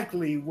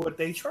exactly what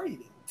they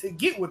traded to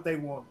get what they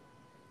wanted.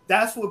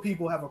 That's what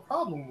people have a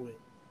problem with.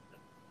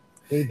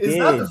 It's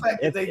not the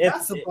fact that they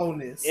got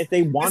Sabonis. If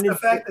they wanted,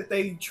 it's the fact that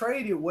they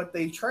traded what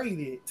they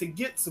traded to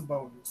get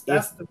Sabonis.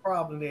 That's the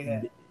problem they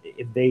had.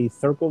 If they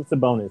circled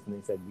Sabonis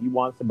and they said, we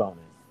want Sabonis,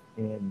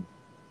 and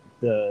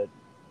the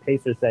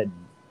Pacers said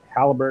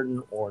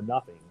Halliburton or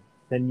nothing,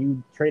 then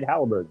you trade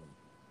Halliburton.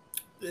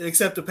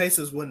 Except the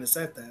Pacers wouldn't have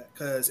said that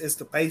because it's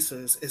the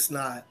Pacers. It's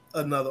not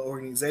another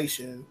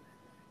organization.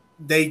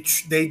 They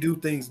do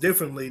things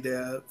differently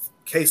there.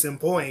 Case in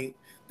point,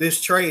 this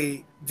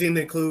trade didn't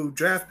include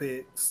draft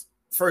picks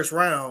first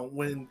round.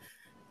 When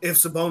if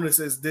Sabonis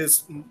is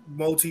this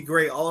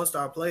multi-great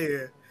all-star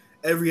player,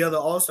 every other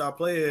all-star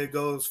player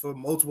goes for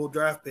multiple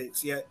draft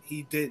picks. Yet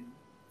he didn't.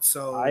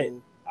 So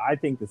I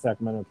think the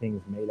Sacramento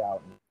Kings made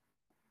out.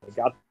 They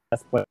got the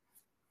best player.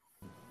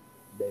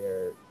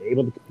 They're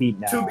able to compete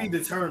now. To be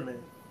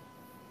determined.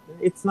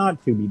 It's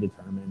not to be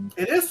determined.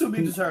 It is to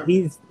be determined.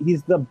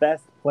 He's the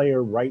best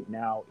player right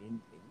now.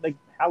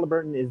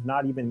 Halliburton is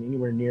not even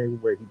anywhere near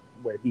where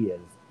he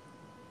is.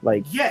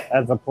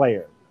 As a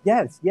player.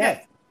 Yes.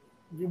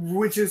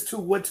 Which is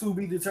what to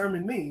be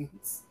determined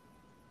means.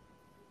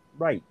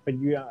 Right, but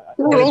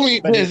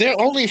they're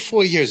only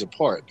 4 years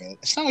apart, man.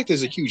 It's not like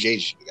there's a huge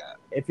age gap.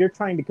 If you're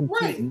trying to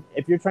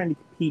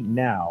compete,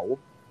 now,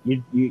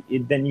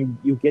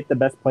 you get the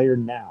best player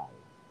now.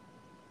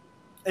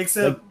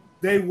 Except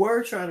they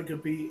were trying to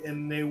compete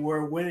and they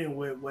were winning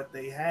with what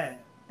they had.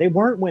 They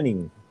weren't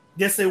winning.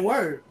 Yes, they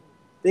were.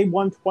 They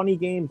won 20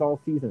 games all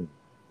season.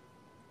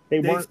 They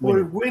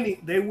were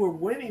winning. They were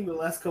winning the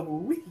last couple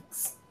of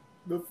weeks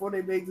before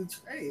they made the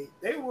trade.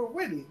 They were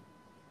winning.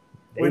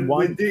 When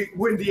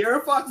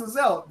De'Aaron Fox was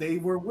out, they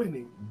were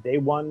winning. They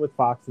won with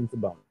Fox and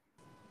Sabonis.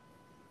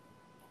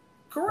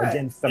 Correct.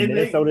 Against a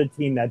Minnesota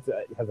team that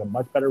has a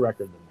much better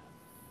record than them.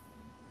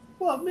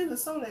 Well,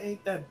 Minnesota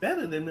ain't that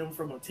better than them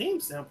from a team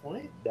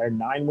standpoint. They're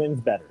 9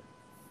 wins better.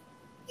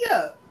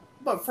 Yeah,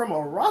 but from a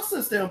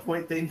roster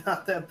standpoint, they're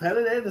not that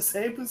better. They're in the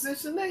same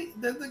position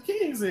that the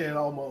Kings in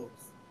almost.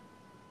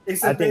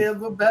 Except they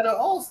have a better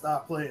all-star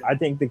player. I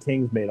think the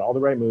Kings made all the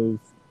right moves,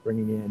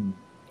 bringing in...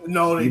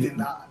 No, they did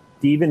not.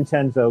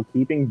 DiVincenzo,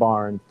 keeping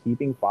Barnes,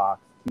 keeping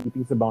Fox,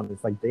 keeping Sabonis.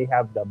 They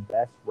have the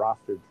best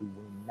roster to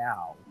win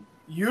now.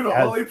 You're the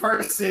only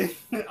person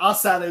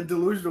outside of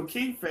delusional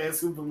King fans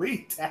who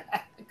believe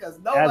that. Because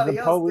nobody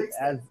else thinks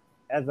that.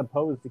 As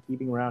opposed to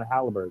keeping around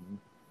Halliburton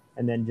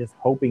and then just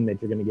hoping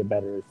that you're going to get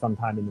better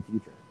sometime in the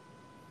future.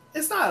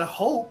 It's not a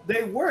hope.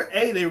 They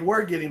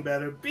were getting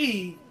better.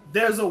 B,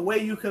 there's a way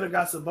you could have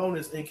got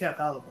Sabonis and kept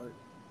Halliburton.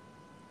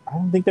 I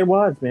don't think there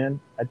was,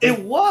 man. It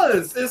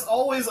was. There's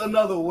always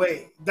another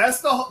way.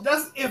 That's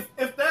if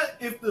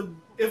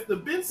the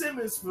Ben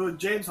Simmons for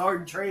James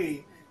Harden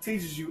trade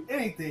teaches you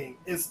anything,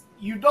 is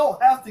you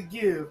don't have to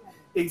give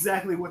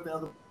exactly what the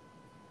other.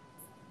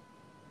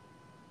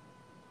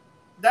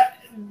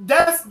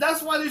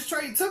 That's why this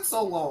trade took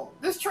so long.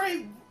 This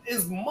trade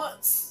is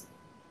months,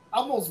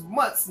 almost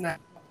months now.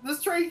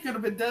 This trade could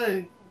have been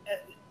done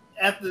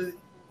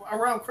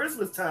around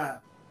Christmas time.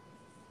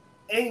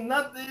 Ain't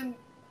nothing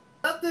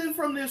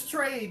from this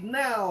trade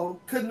now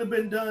couldn't have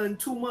been done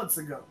 2 months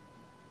ago.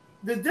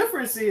 The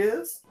difference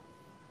is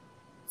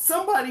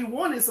somebody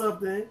wanted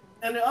something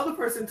and the other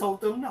person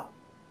told them no.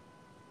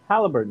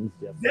 Halliburton's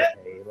just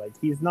okay. Like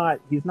he's not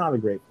a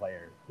great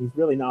player. He's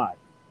really not.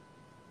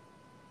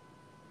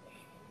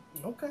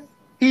 Okay.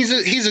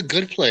 He's a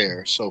good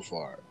player so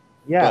far.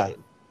 Yeah.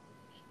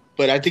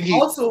 But I think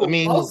also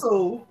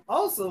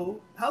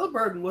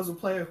Halliburton was a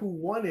player who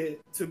wanted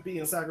to be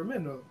in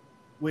Sacramento,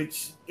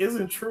 which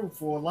isn't true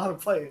for a lot of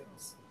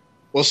players.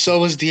 Well, so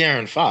was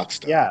De'Aaron Fox,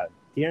 though. Yeah.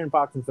 De'Aaron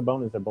Fox and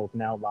Sabonis are both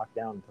now locked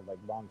down to like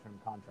long-term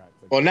contracts.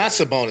 Like, well, not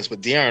Sabonis,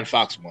 but De'Aaron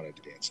Fox wanted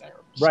to be in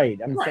Sacramento. Right.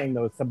 I'm saying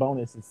though,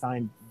 Sabonis is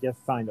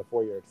just signed a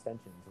 4-year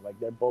extension. So like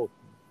they're both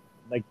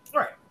like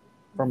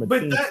from a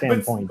team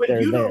standpoint, but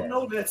you don't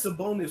know that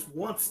Sabonis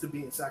wants to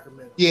be in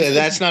Sacramento. Yeah,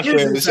 that's not fair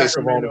to say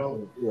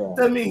Sacramento. Yeah.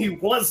 Doesn't mean he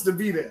wants to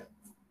be there.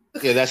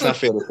 Yeah, that's not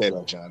fair to say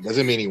that, John.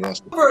 Doesn't mean he wants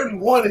to. Halliburton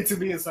wanted to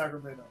be in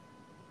Sacramento.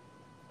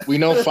 We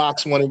know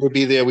Fox wanted to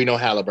be there. We know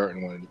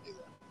Halliburton wanted to be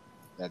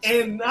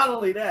there. Not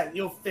only that,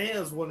 your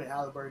fans wanted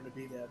Halliburton to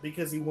be there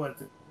because he wanted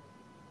to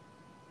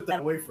put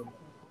that away from him.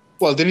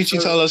 Well, didn't you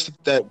tell us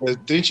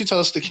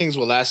the Kings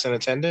were last in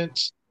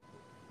attendance?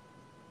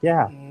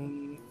 Yeah.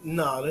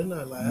 No, they're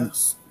not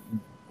last.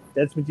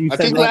 That's what you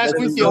said. I think last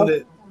week.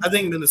 I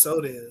think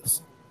Minnesota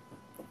is.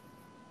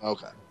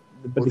 Okay.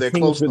 But the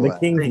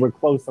Kings were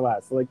close to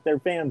last. So like their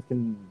fans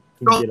can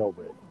get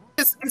over it.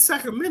 It's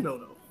Sacramento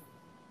though.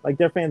 Like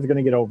their fans are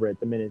gonna get over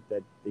it the minute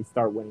that they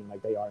start winning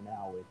like they are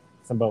now with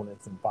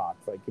Sabonis and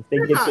Fox. Like if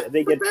their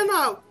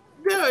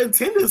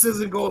attendance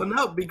isn't going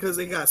up because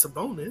they got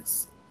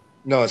Sabonis.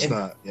 No, it's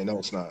not. Yeah, no,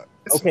 it's not.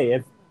 Okay,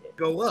 if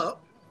go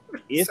up.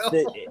 If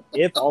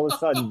all of a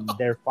sudden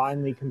they're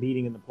finally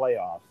competing in the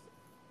playoffs,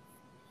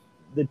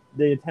 the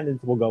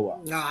attendance will go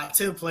up. Nah,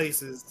 10th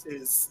place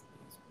is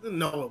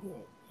no, it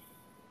won't.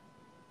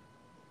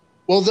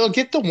 Well, they'll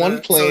get the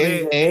one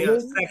play. They're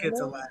second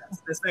to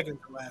last. They're second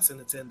to last in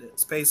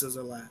attendance. Pacers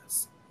are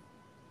last.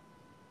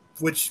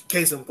 Which,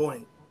 case in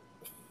point.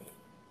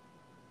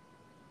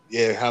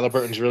 Yeah,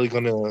 Halliburton's really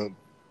gonna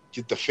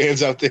get the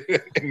fans out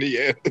there in the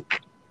end.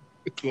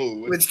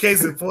 Which,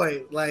 case in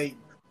point, like.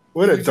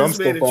 What a just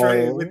made a dumpster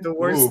trade fire. with the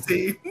worst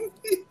team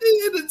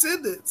in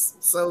attendance.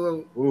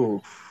 So,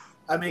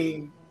 I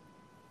mean,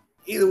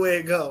 either way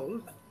it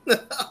goes.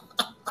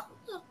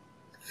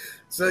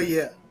 So,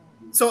 yeah.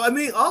 So, I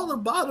mean, all the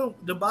bottom,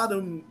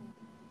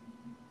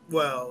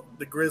 well,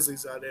 the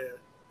Grizzlies are there,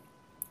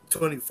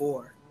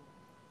 24.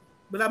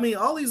 But, I mean,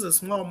 all these are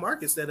small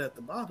markets that at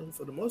the bottom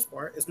for the most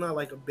part. It's not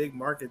like a big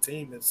market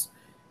team.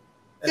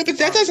 Yeah, but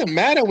that doesn't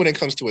matter when it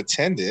comes to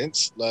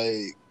attendance.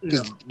 Like,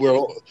 because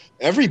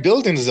every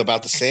building is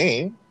about the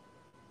same.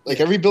 Like,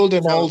 every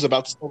building holds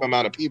about the same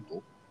amount of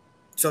people.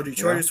 So,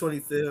 Detroit is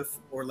 25th,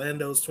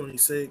 Orlando's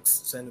 26,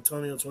 San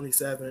Antonio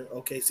 27,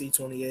 OKC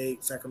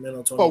 28,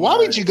 Sacramento 29. Well, why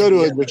would you go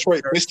to a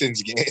Detroit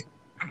Pistons game?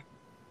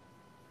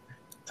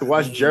 To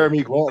watch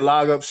Jeremy Grant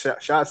log up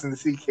shots and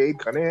see Cade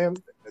Cunningham?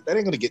 That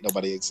ain't going to get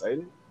nobody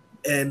excited.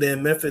 And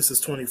then Memphis is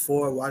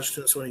 24,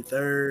 Washington's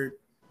 23rd,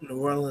 New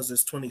Orleans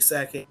is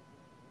 22nd.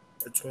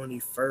 The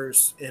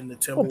 21st in the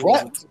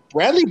Timberwolves.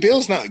 Bradley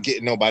Beal's not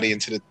getting nobody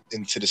into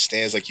the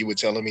stands like you were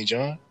telling me,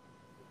 John.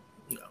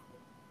 No.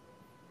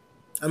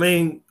 I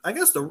mean, I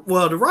guess the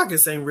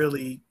Rockets ain't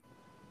really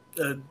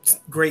a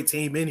great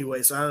team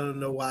anyway, so I don't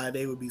know why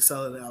they would be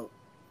selling out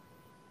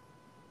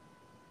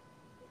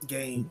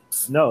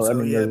games. No, so, I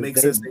mean, it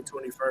makes sense they're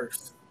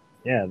 21st.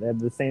 Yeah, they have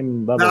the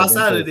same level. Now,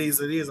 outside of these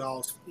are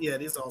all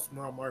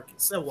small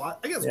markets. So I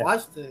guess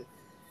Washington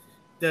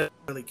doesn't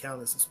really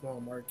count as a small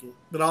market,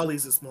 but all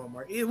these are small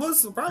market. It was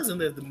surprising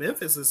that the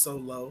Memphis is so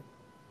low.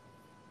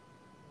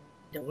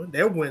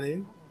 They're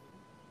winning.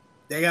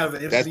 They got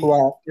an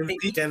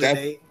MVP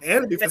candidate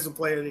and a defensive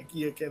player of the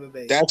year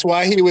candidate. That's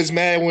why he was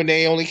mad when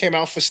they only came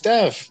out for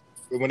Steph.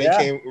 When they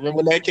came, remember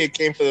when that kid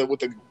came with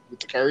the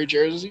Curry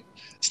jersey?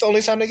 It's the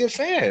only time they get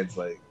fans.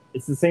 Like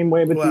it's the same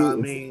way with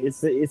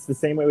it's the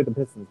same way with the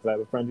Pistons. I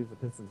have a friend who's a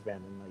Pistons fan,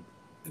 and like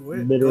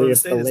literally,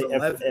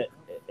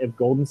 if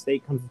Golden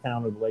State comes to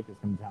town or the Lakers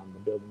come to town, the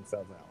building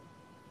sells out.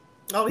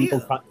 Oh,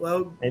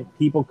 and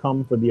people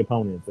come for the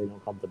opponents; they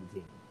don't come for the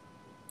team.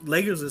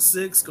 Lakers is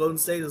 6, Golden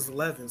State is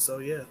 11. So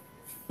yeah.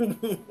 Well,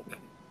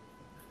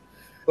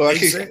 I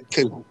think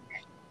because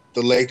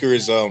the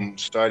Lakers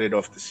started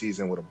off the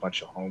season with a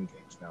bunch of home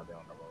games. Now they're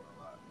on the road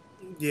a lot.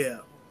 Yeah.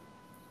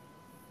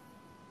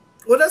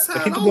 Well, that's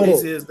how it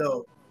always is,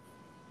 though.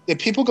 Yeah,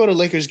 people go to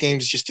Lakers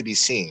games just to be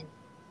seen.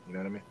 You know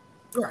what I mean?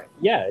 Right.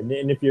 Yeah, and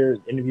if you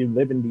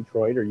live in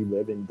Detroit or you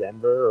live in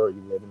Denver or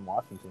you live in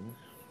Washington,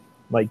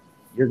 like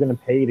you're gonna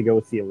pay to go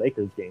see a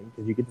Lakers game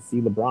because you get to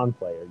see LeBron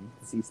play or you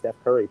get to see Steph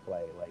Curry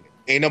play. Like,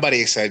 ain't nobody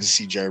excited to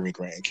see Jeremy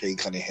Grant and Cade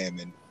Cunningham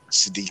and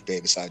Sadiq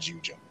Bey besides you,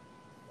 Joe.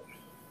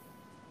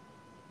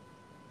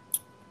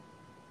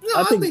 No,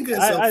 I think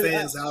there's some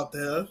fans out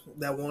there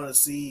that want to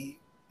see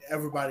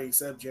everybody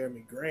except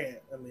Jeremy Grant.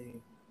 I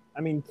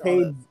mean,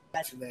 Cade's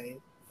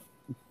name.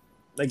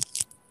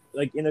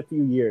 Like in a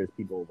few years,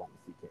 people will want to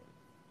see Cade.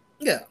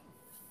 Yeah.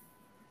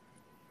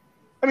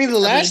 I mean, the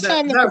last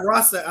time that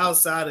roster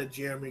outside of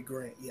Jeremy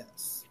Grant,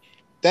 yes.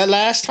 That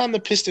last time the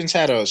Pistons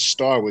had a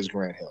star was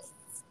Grant Hill.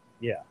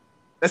 Yeah.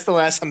 That's the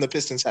last time the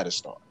Pistons had a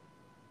star.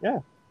 Yeah.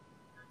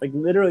 Like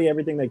literally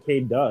everything that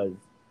Cade does,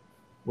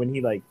 when he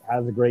like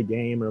has a great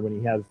game or when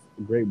he has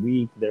a great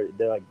week, they're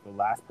like the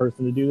last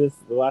person to do this.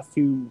 The last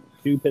two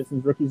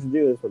Pistons rookies to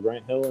do this were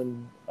Grant Hill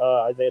and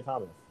Isaiah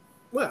Thomas.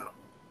 Well,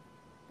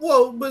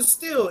 but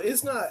still,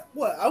 it's not.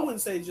 What I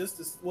wouldn't say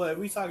just as well. If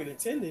we talking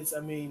attendance, I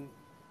mean,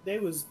 they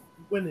was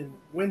winning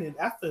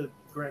after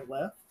Grant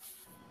left.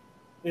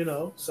 You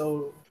know,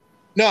 so.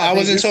 No, I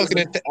wasn't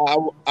talking.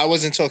 I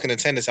wasn't talking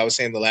attendance. I was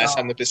saying the last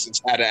time the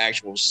Pistons had an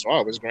actual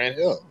star was Grant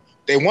Hill.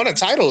 They won a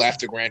title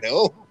after Grant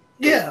Hill.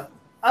 Yeah,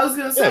 I was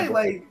gonna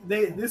say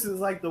this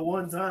is like the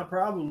one time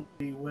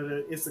probably where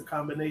it's a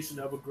combination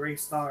of a great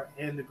star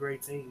and a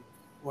great team,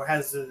 or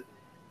has the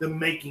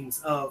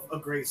makings of a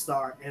great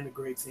star and a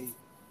great team.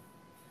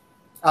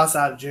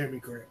 Outside of Jeremy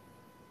Grant.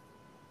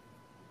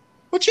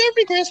 Well,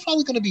 Jeremy Grant's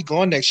probably going to be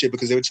gone next year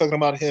because they were talking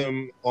about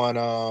him on,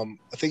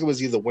 I think it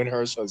was either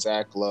Windhurst or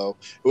Zach Lowe.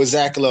 It was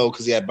Zach Lowe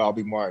because he had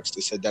Bobby Marks.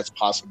 They said that's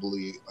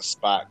possibly a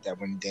spot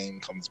that when Dame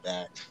comes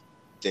back,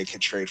 they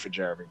could trade for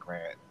Jeremy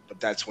Grant.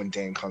 But that's when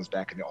Dame comes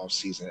back in the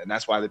offseason. And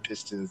that's why the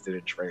Pistons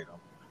didn't trade him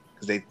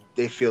because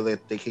they feel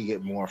that they could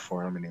get more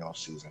for him in the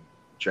offseason.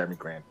 Jeremy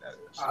Grant, that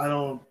is. I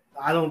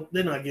don't,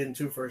 they're not getting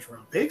 2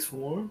 first-round picks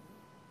for him.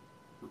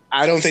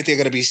 I don't think they're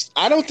going to be.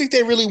 I don't think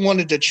they really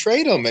wanted to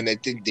trade him, and they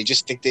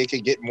just think they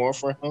could get more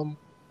for him.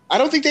 I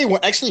don't think they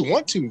actually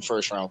want 2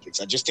 first-round picks.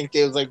 I just think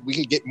they was like we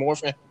could get more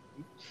for him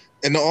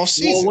in the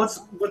offseason. Well, what's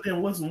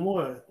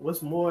more?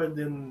 What's more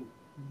than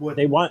what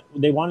they want?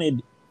 They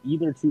wanted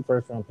either 2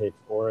 first-round picks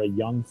or a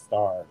young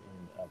star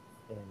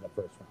in the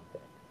first-round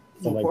pick.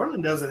 So well,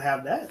 Portland doesn't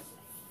have that.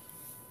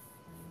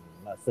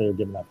 Unless they're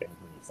giving up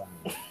Anthony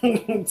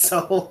Simon.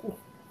 So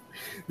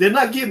they're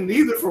not getting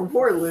either from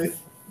Portland.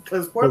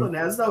 Because Portland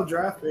has no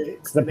draft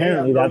picks.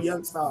 Apparently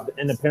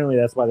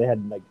that's why they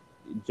had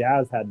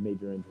Jazz had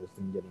major interest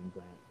in getting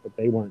Grant, but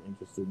they weren't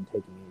interested in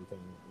taking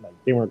anything. Like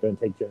they weren't going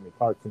to take Jeremy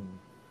Clarkson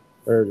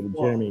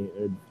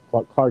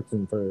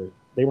Clarkson for.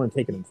 They weren't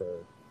taking him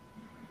for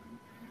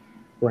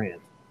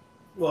Grant.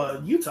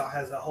 Well, Utah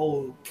has a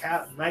whole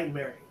cap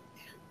nightmare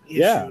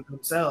issue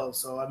themselves,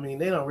 so I mean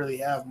they don't really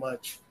have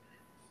much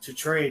to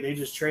trade. They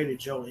just traded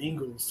Joe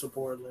Ingles to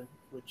Portland,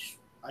 which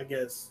I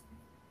guess.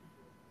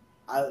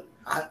 I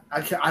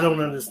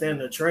don't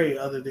understand the trade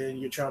other than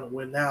you're trying to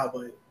win now,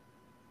 but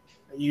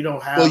you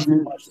don't have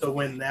much to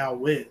win now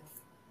with.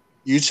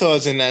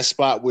 Utah's in that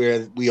spot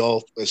where we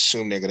all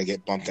assume they're going to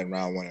get bumped in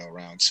round 1 or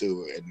round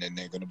 2, and then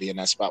they're going to be in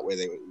that spot where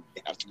they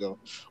have to go.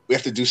 We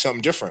have to do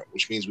something different,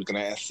 which means we're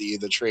going to have to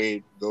either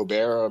trade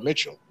Gobert or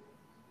Mitchell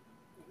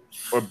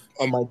or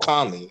Mike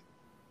Conley.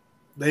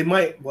 They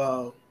might.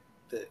 Well,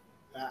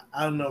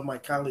 I don't know if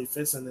Mike Conley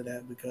fits into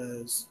that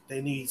because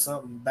they need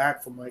something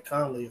back from Mike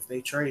Conley if they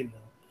trade him.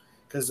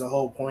 Because the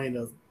whole point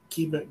of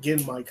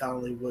getting Mike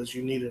Conley was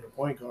you needed a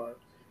point guard.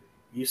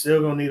 You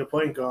still gonna need a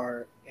point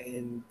guard,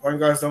 and point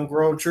guards don't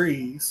grow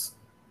trees.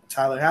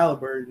 Tyler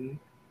Halliburton.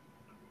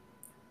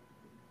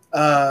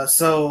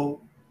 So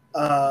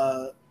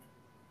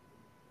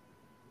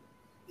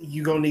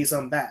you gonna need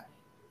something back.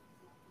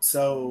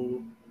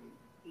 So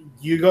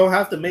you're gonna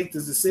have to make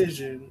this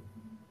decision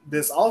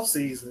this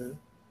offseason.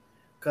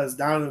 Because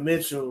Donovan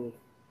Mitchell,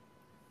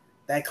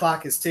 that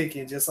clock is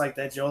ticking just like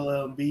that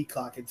Joel Embiid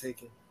clock is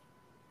ticking.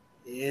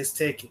 It is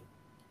ticking.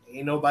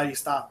 Ain't nobody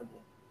stopping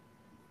it.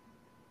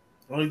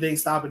 The only thing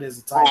stopping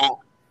is the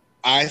title.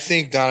 I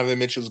think Donovan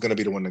Mitchell is going to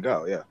be the one to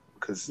go. Yeah,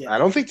 because I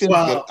don't think there's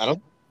I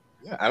don't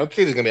think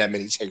there's going to be that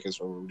many takers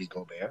for Rudy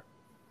Gobert.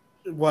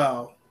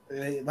 Well,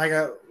 it's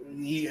going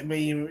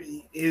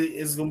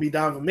to be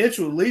Donovan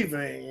Mitchell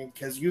leaving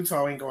because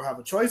Utah ain't going to have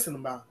a choice in the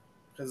matter.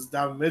 Because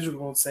Donovan Mitchell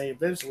going to say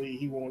eventually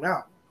he won't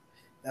out.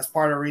 That's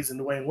part of the reason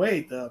Dwayne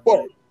Wade does.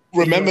 Well,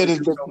 remember the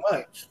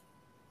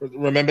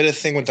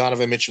thing with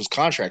Donovan Mitchell's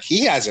contract.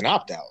 He has an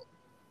opt out.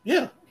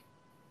 Yeah,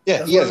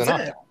 he has an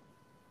opt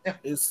out.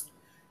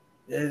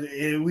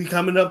 Yeah, we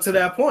coming up to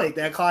that point.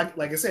 That clock,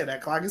 like I said,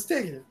 that clock is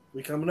ticking.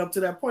 We coming up to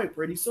that point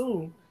pretty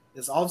soon.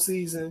 This off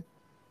season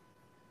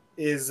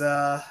is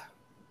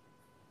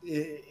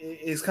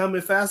it's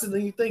coming faster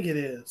than you think it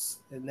is,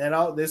 and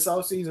this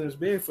off season is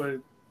big for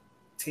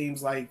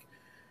teams like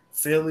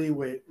Philly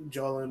with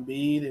Joel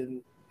Embiid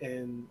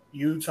and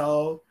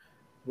Utah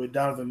with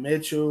Donovan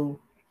Mitchell,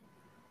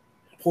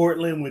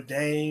 Portland with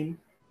Dame.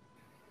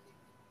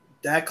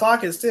 That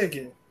clock is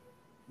ticking.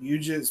 You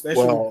just,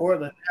 especially with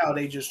Portland now,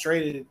 they just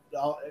traded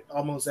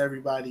almost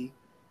everybody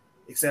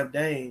except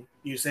Dame.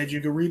 You said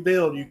you could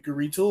rebuild, you could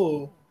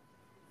retool.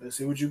 Let's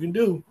see what you can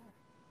do.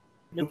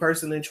 New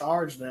person in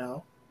charge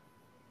now.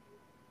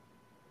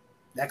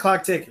 That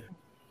clock ticking.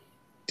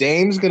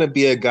 Dame's gonna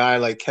be a guy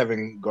like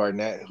Kevin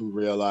Garnett who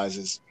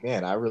realizes,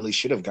 man, I really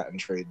should have gotten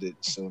traded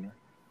sooner.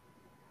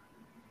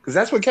 Because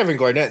that's what Kevin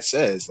Garnett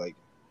says. Like,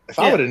 if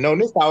I would have known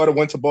this, I would have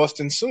went to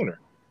Boston sooner.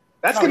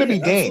 That's gonna be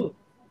Dame. Absolutely.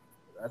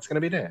 That's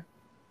gonna be Dame.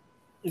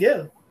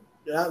 Yeah,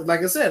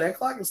 like I said, that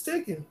clock is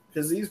ticking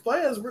because these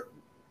players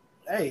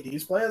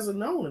are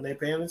known and they're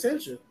paying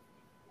attention.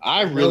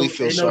 I really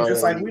feel sorry.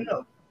 Just like we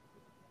know.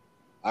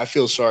 I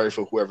feel sorry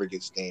for whoever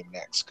gets Dame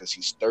next because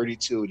he's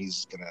 32 and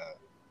he's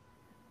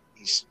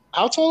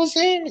how tall is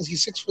Dame? Is he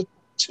 6'2",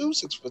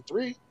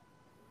 6'3"?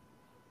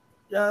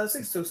 Yeah,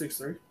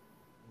 6'2",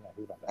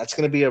 6'3". That's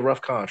gonna be a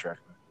rough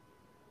contract.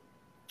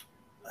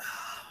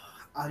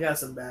 I got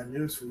some bad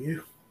news for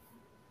you.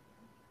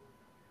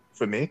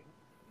 For me?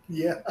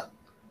 Yeah.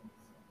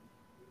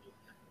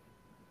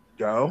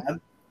 Go.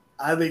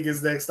 I think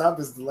his next stop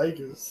is the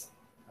Lakers.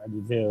 I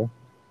do too.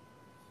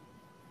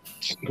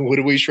 What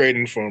are we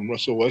trading for him?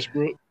 Russell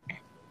Westbrook?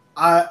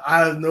 I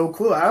have no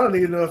clue. I don't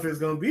even know if it's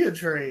going to be a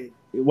trade.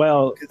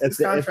 Well, his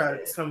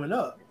contract is coming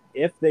up.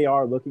 If they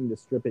are looking to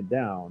strip it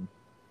down,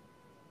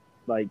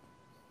 like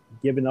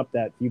giving up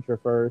that future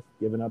first,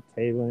 giving up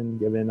Taylor,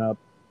 giving up,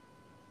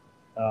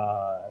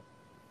 I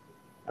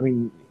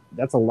mean,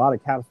 that's a lot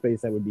of cap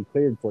space that would be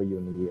cleared for you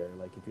in a year.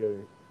 Like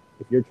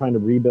if you're trying to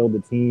rebuild the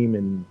team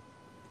and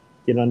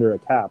get under a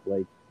cap,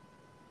 like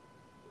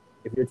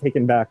if you're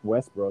taking back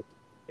Westbrook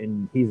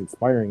and he's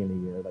expiring in a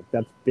year, like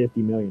that's $50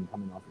 million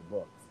coming off your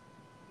books.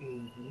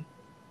 Mm-hmm.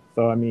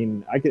 So I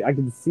mean, I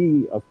could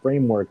see a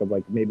framework of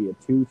like maybe a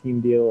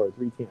 2-team deal or a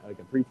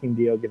 3-team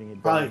deal getting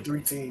it done.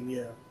 Probably 3-team,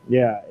 yeah.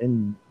 Yeah,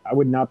 and I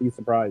would not be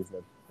surprised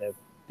if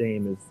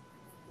Dame is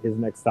his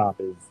next stop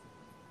is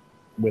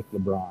with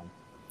LeBron.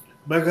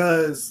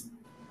 Because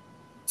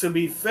to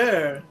be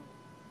fair,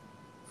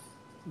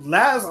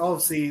 last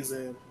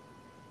offseason,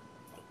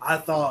 I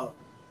thought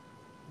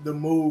the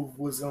move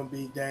was going to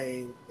be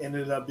Dame,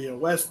 ended up being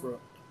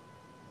Westbrook.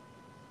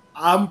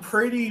 I'm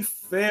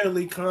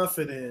fairly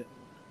confident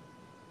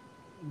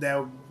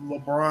that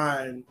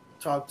LeBron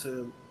talked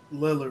to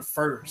Lillard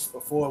first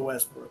before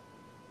Westbrook.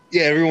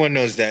 Yeah, everyone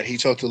knows that. He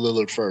talked to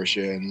Lillard first,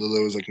 yeah, and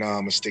Lillard was like, nah,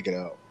 I'm going to stick it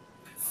out.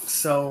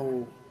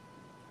 So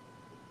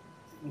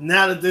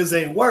now that this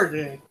ain't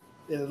working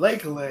in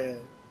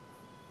Lakerland,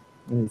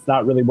 and it's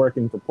not really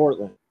working for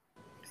Portland.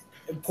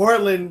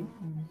 Portland,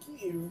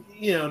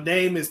 you know,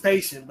 Dame is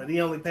patient, but he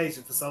only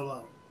patient for so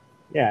long.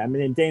 Yeah, I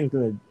mean,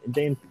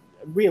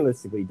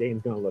 realistically,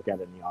 Dame's gonna look at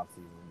it in the offseason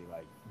and be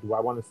like, do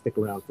I want to stick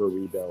around for a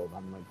rebuild?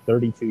 I'm like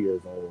 32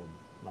 years old.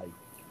 Like,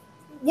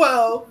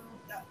 well,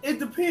 it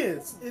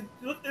depends. It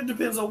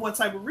depends on what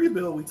type of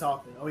rebuild we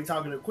talking. Are we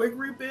talking a quick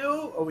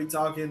rebuild? Are we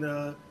talking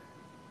well,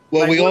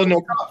 like, we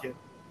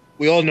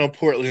all know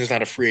Portland is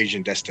not a free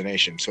agent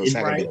destination, so it's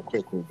not going to be a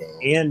quick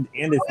rebuild. And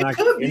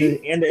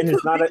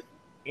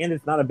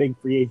it's not a big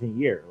free agent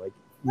year. Like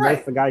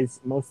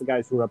most of the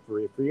guys who are up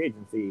for free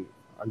agency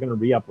are going to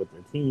re-up with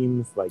their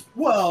teams. Like,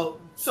 well,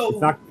 so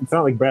it's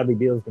not like Bradley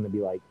Beal is going to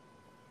be like,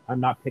 I'm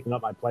not picking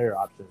up my player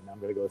option. I'm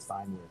going to go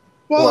sign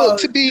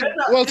with. To be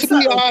honest,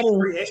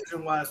 free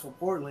agent wise for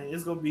Portland,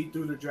 it's going to be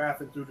through the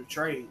draft and through the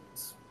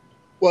trades.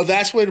 Well,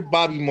 that's what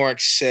Bobby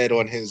Marks said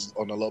on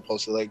the low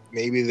post. Like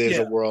maybe there's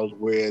a world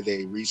where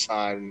they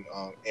re-sign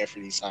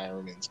Anthony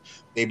Simons.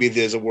 Maybe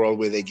there's a world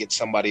where they get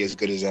somebody as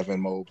good as Evan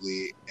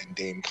Mobley and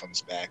Dame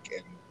comes back,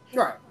 and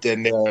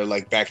then they're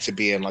like back to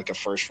being like a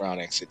first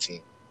round exit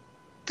team.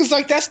 Because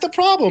like that's the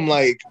problem.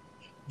 Like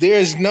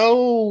there's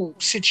no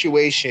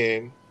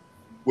situation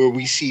where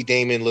we see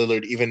Damian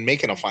Lillard even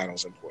making a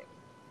finals in Portland.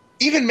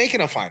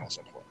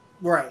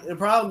 Right. The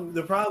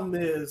problem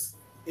is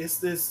it's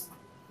this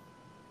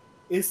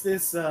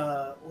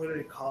what do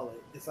they call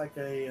it? It's like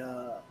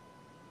a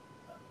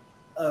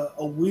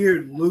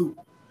weird loop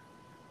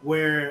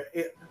where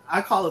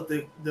I call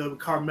it the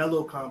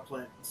Carmelo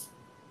complex,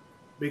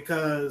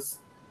 because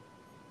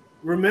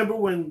remember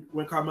when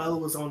Carmelo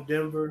was on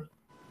Denver,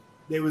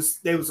 they was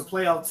a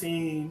playoff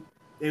team,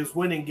 they was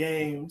winning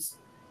games,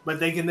 but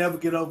they can never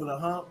get over the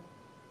hump,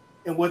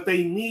 and what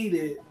they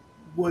needed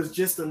was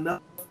just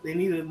enough. They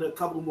needed a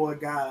couple more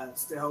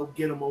guys to help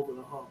get them over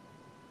the hump.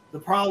 The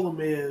problem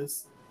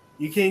is,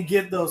 you can't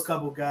get those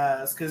couple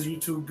guys because you're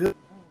too good.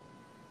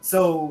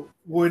 So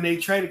when they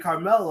traded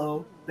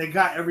Carmelo, they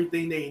got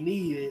everything they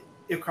needed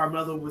if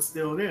Carmelo was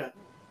still there.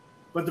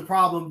 But the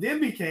problem then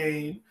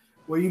became,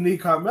 well, you need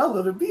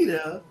Carmelo to be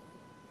there,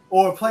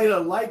 or a player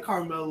like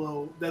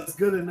Carmelo that's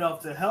good enough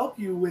to help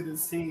you with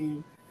his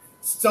team.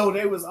 So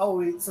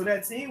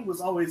that team was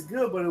always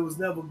good, but it was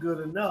never good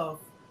enough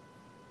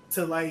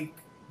to like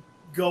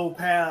go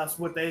past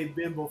what they've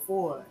been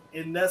before.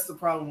 And that's the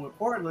problem with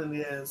Portland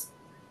is,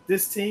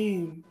 this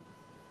team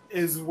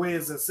is where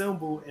it's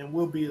assembled and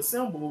will be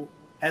assembled,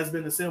 has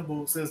been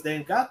assembled since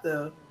they got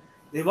there.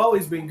 They've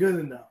always been good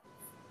enough.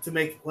 to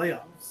make the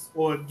playoffs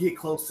or get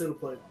close to the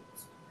playoffs.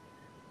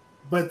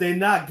 But they're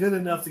not good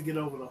enough to get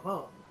over the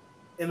hump.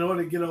 In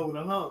order to get over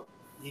the hump,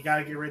 you got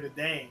to get rid of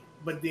Dame.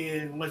 But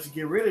then once you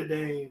get rid of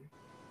Dame,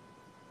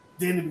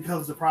 then it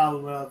becomes the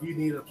problem of you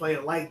need a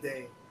player like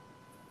Dame.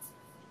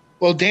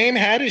 Well, Dame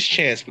had his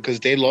chance because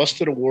they lost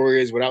to the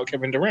Warriors without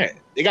Kevin Durant.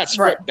 They got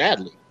swept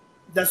badly.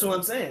 That's what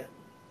I'm saying.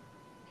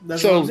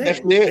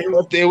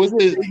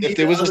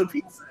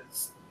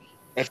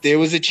 If there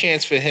was a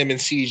chance for him and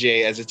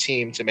CJ as a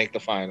team to make the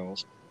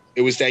finals,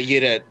 it was that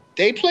year that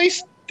they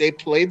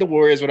played the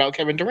Warriors without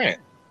Kevin Durant.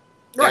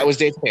 Right. That was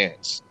their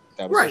chance.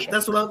 Right.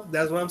 That's what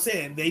I'm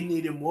saying. They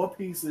needed more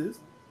pieces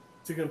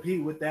to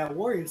compete with that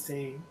Warriors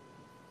team.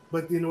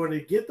 But in order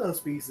to get those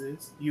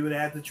pieces, you would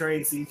have to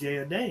trade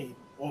CJ or Dame,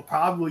 or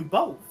probably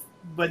both.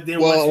 But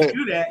then once you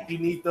do that, you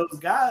need those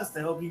guys to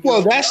help you.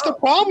 Well, that's the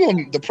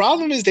problem. The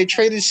problem is they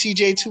traded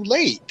CJ too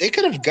late. They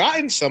could have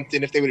gotten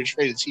something if they would have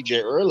traded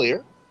CJ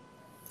earlier.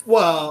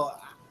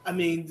 Well, I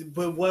mean,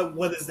 but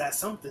what is that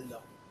something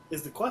though?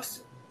 Is the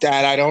question.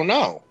 That I don't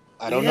know.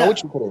 I don't know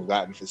what you could have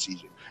gotten for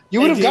CJ.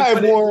 You would have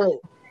gotten more.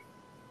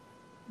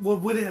 Well,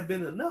 would it have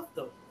been enough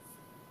though?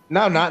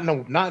 No, not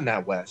in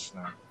that West.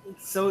 No.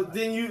 So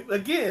then you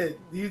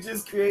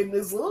just creating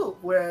this loop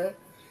where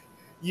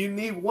you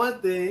need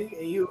one thing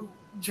and you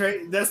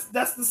trade. That's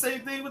the same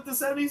thing with the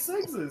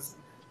 76ers.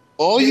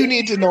 You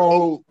need to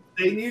know.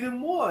 They needed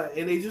more,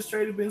 and they just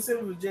traded Ben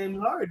Simmons with James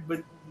Harden,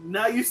 but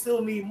now you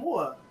still need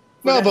more.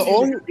 No, but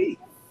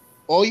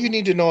all you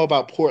need to know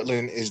about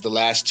Portland is the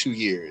last 2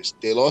 years.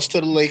 They lost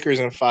to the Lakers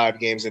in 5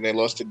 games, and they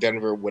lost to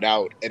Denver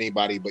without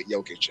anybody but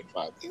Jokic in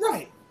 5 games.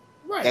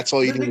 Right. That's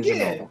all you need to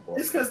know.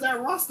 It's because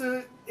that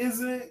roster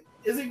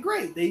isn't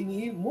great. They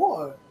need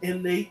more,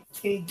 and they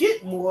can't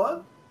get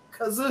more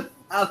because of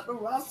how the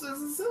roster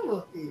is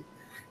similar.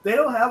 They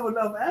don't have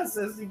enough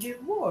assets to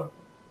get more.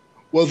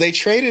 Well, they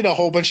traded a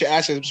whole bunch of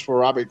assets for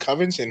Robert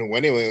Covington, who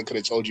anyone could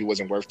have told you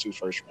wasn't worth 2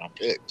 first-round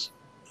picks.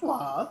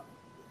 Well,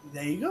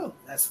 there you go.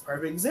 That's a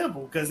perfect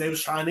example because they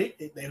was trying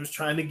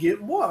to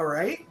get more,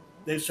 right?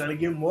 They was trying to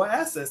get more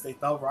assets. They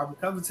thought Robert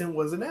Covington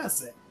was an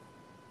asset.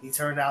 He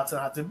turned out to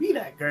not to be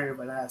that great of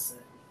an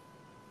asset.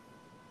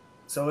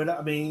 So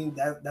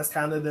that's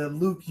kind of the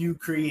loop you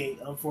create,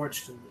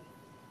 unfortunately.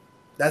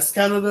 That's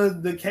kind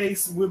of the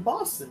case with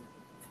Boston,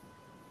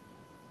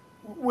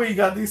 where you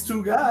got these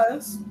 2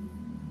 guys.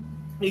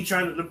 He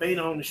trying to debate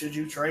on should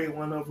you trade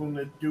one of them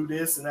to do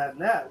this and that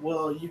and that.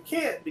 Well, you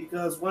can't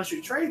because once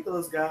you trade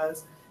those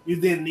guys, you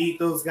then need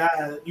those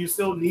guys. You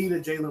still need a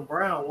Jaylen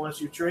Brown once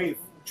you trade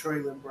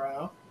Jaylen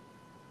Brown.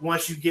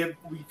 Once you get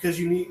because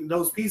you need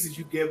those pieces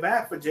you get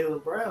back for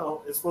Jaylen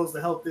Brown is supposed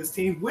to help this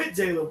team with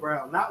Jaylen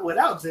Brown, not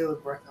without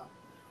Jaylen Brown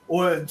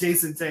or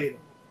Jason Tatum.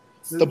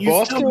 So the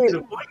Boston still need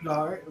a point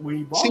guard when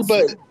you Boston.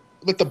 See,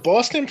 but the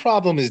Boston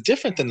problem is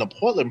different than the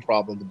Portland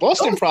problem. The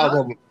Boston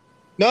problem,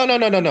 no.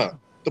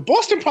 The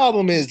Boston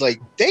problem is they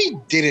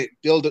didn't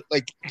build it.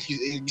 Like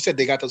you said,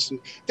 they got those.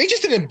 They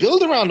just didn't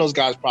build around those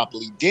guys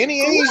properly.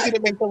 Danny Ainge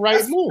didn't make the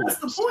right move. That's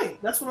the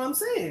point. That's what I'm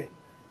saying.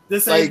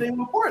 The same thing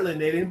with Portland.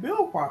 They didn't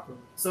build properly.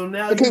 So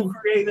now you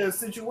create a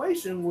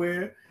situation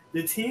where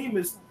the team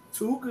is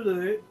too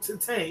good to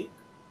tank.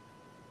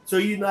 So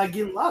you're not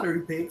getting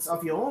lottery picks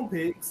off your own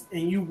picks,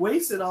 and you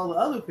wasted all the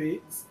other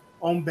picks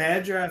on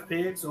bad draft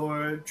picks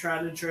or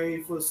trying to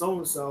trade for so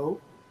and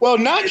so. Well,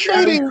 not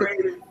trading.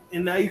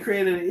 And now you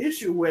created an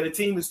issue where the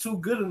team is too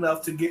good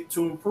enough to get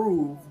to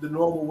improve the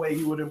normal way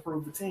you would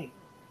improve the team.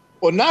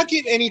 Well, not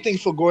getting anything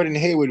for Gordon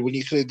Hayward when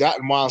you could have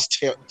gotten Miles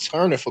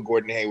Turner for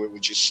Gordon Hayward,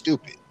 which is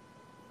stupid.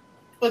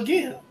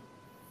 Again,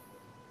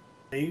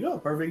 there you go.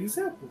 Perfect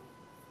example.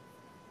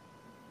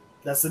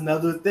 That's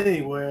another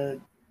thing where,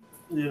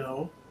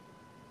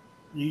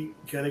 you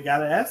could have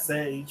got an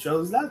asset. You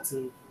chose not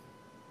to.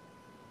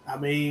 I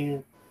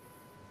mean,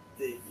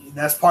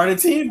 that's part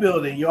of team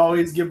building. You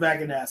always give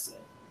back an asset.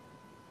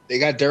 They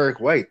got Derek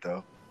White,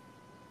 though.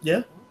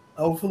 Yeah.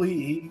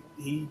 Hopefully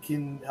he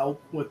can help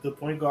with the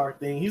point guard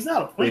thing. He's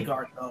not a point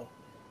guard, though.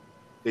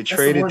 They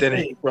traded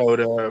Dennis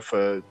Schroeder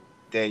for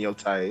Daniel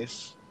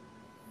Tice.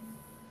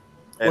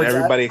 And which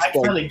everybody I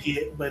kind of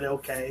get, but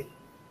okay.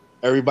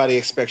 Everybody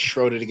expects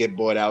Schroeder to get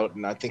bought out,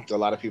 and I think a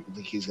lot of people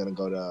think he's going to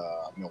go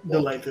to Milwaukee. The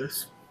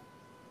Lakers.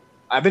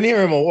 I've been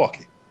hearing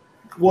Milwaukee.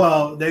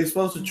 Well, they were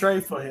supposed to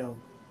trade for him,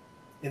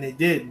 and they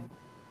didn't.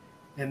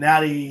 And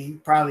now he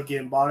probably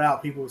getting bought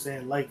out. People were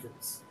saying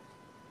Lakers.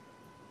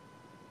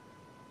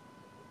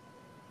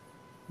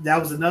 That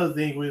was another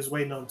thing we was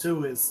waiting on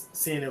too, is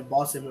seeing if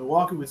Boston and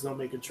Milwaukee was going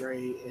to make a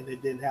trade, and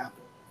it didn't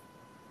happen.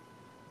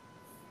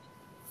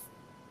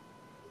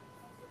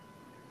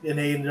 And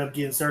they ended up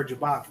getting Serge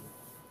Ibaka,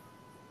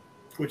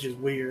 which is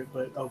weird,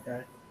 but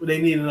okay. But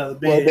they need another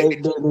big. Well, they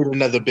need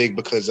another big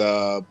because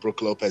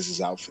Brook Lopez is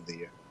out for the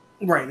year.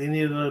 Right, they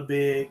need another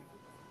big,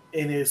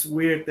 and it's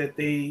weird that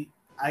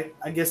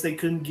I guess they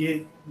couldn't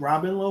get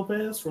Robin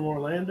Lopez from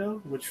Orlando,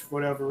 which for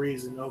whatever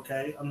reason,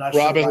 okay, I'm not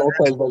sure.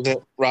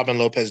 Robin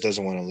Lopez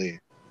doesn't want to leave.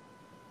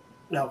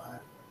 No,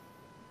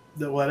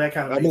 well, that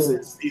kind of makes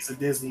sense. He's a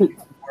Disney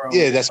World.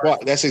 Yeah,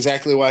 that's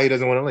exactly why he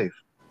doesn't want to leave.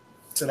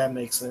 So that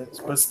makes sense.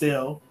 But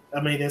still, I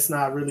mean, it's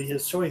not really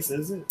his choice,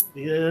 is it?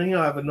 He don't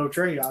have a no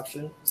trade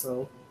option,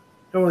 so he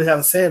don't really have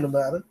a say in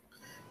about it.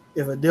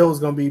 If a deal was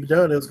going to be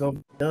done, it was going to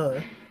be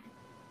done.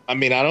 I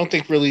mean, I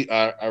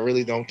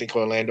really don't think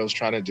Orlando's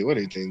trying to do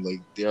anything. Like,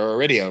 they're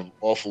already an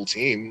awful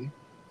team.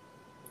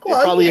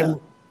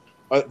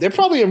 They're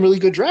probably in really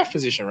good draft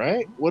position,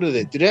 right? What are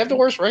they? Do they have the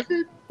worst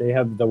record? They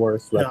have the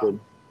worst record.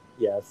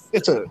 Yes.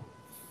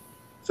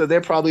 So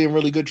they're probably in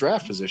really good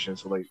draft position.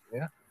 So, like,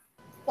 yeah.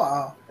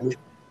 Wow.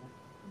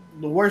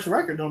 The worst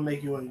record don't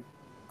make you a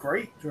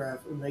great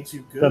draft. It makes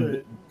you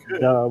good.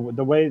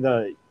 The way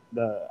the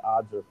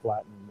odds are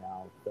flattening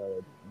now,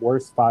 the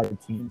worst 5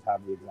 teams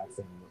have the exact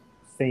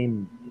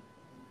same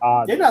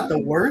odds. They're not the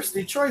worst.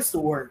 Detroit's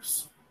the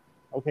worst.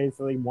 Okay,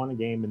 so they won a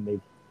game and they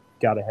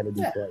got ahead of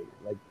Detroit.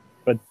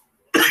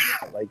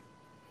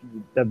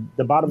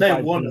 The bottom they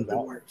 5 one teams of the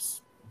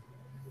worst.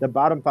 The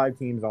bottom 5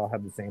 teams all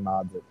have the same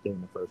odds of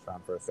getting the first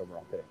round first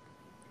overall pick.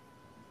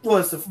 Well,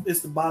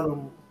 it's the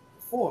bottom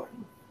 4.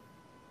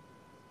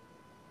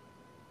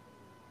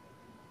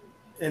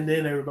 And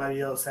then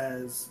everybody else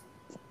has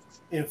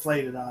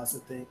inflated odds,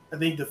 I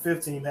think the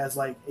 5th team has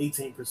like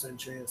 18%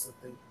 chance,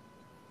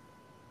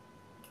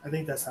 I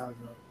think that's how it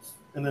goes.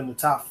 And then the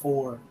top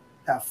 4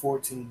 have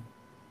 14.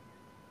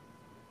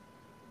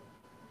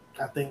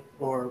 I think,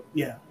 or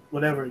yeah,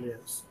 whatever it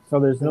is. So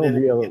there's no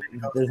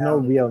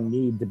real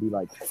need to be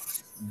like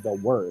the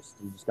worst.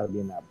 You just got to be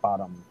in that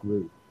bottom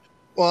group.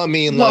 Well, I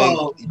mean,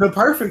 the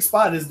perfect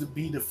spot is to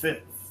be the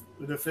 5th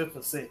or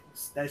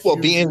 6th. That's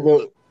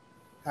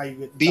how you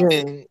get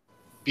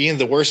being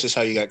the worst is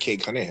how you got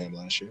Cade Cunningham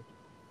last year.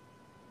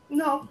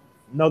 No,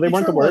 they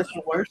weren't the worst.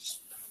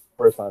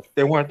 Worst last year.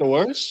 They weren't the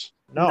worst.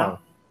 No.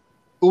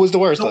 Who was the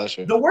worst last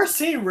year? The worst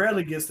team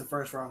rarely gets the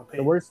first round pick.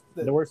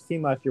 The worst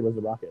team last year was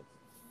the Rockets.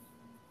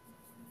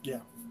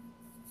 Yeah.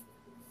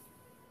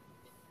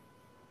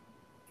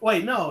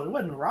 Wait, no, it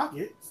wasn't the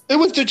Rockets. It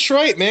was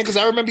Detroit, man, because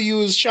I remember you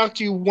was shocked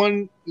you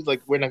won.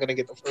 Like, we're not going to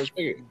get the first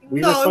pick. It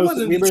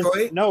wasn't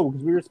Detroit. No,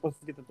 because we were supposed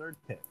to get the 3rd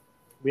pick.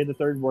 We had the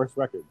 3rd worst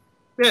record.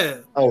 Yeah.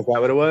 Oh, is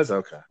that what it was?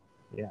 Okay.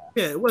 Yeah.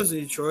 Yeah, it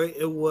wasn't Detroit.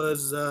 It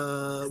was.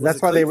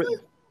 That's why they were.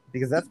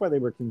 Because that's why they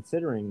were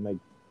considering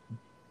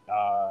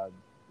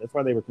That's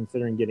why they were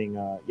considering getting.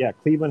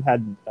 Cleveland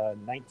had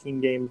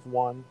 19 games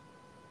won.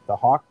 The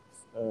Hawks.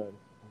 This is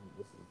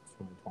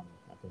 2020.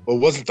 I think. Well, it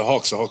wasn't the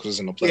Hawks. The Hawks was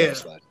in the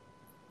playoffs last.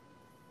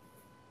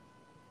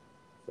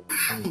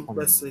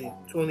 Let's see,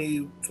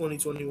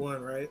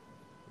 2021, right?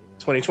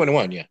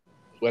 2021, yeah.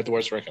 Who had the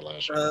worst record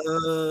last year?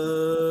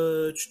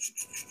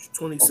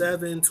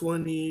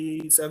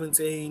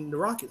 2017, the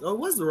Rockets. Oh, it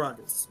was the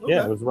Rockets. Okay.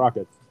 Yeah, it was the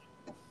Rockets.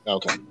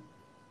 Okay.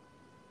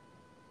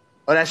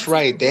 Oh, that's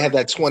right. They had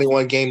that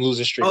 21 game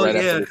losing streak after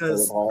they played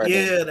Harden.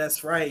 Yeah,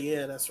 that's right.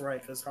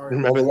 Because Harden.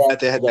 Remember that?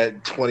 They had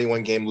that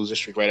 21 game losing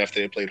streak right after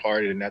they played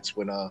Harden, and that's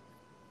when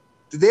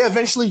did they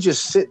eventually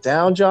just sit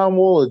down John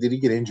Wall, or did he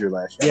get injured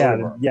last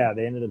year? Yeah,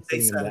 they ended up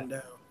sitting him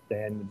down.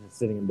 They ended up just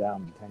sitting him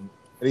down. And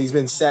he's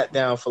been sat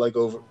down for like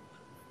over.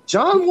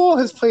 John Wall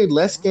has played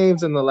less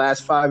games in the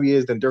last 5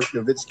 years than Dirk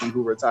Nowitzki,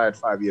 who retired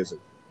 5 years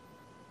ago.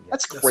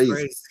 That's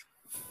crazy.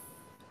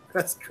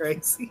 That's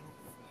crazy.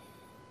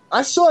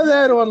 I saw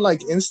that on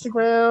like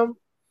Instagram, and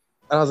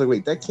I was like,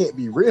 "Wait, that can't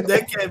be real.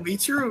 That can't be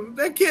true.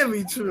 That can't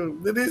be true.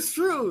 That is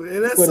true,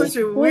 and that's such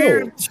a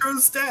weird true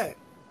stat."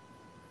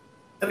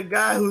 And a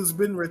guy who's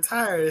been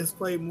retired has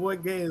played more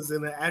games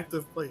than an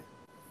active player.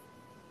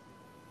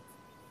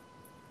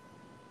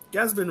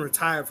 Guy's been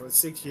retired for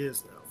 6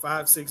 years now,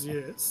 5-6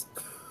 years.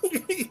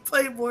 He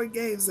played more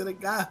games than a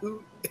guy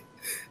who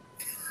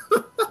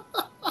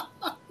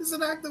is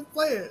an active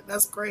player.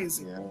 That's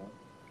crazy. Yeah.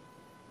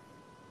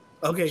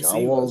 Okay,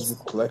 John Wall's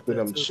collecting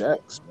them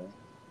checks, man.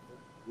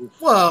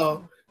 Oof.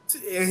 Well,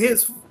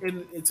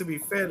 to be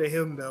fair to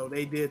him though,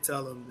 they did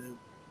tell him that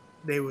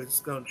they were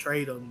just going to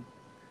trade him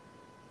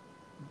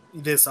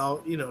this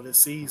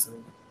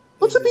season.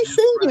 But to be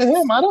fair to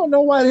him, I don't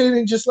know why they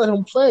didn't just let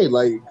him play.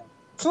 Like,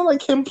 it's not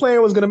like him playing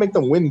was going to make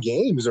them win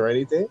games or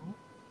anything.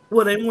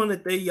 Well, they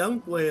wanted their young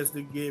players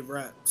to get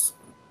reps.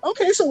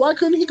 Okay, so why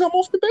couldn't he come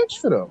off the bench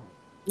for them?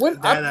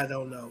 I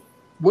don't know.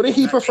 Wouldn't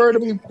he prefer to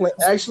be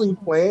actually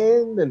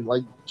playing than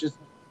like just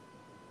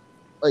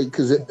like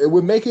because it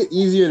would make it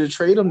easier to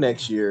trade him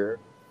next year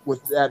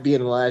with that being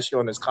the last year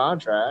on his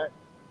contract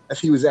if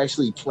he was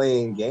actually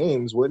playing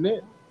games, wouldn't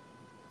it?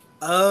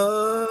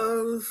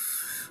 I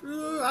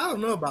don't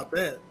know about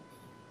that.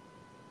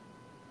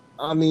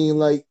 I mean,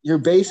 like you're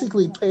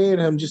basically paying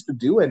him just to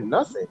do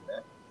nothing,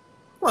 man.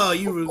 Well,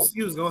 you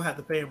was gonna have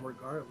to pay him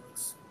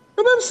regardless.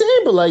 You know what I'm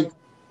saying? But like,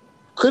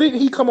 couldn't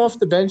he come off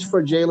the bench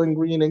for Jalen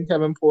Green and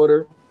Kevin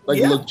Porter? Like,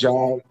 look,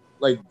 John.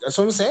 Like that's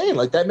what I'm saying.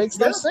 Like that makes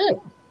no sense.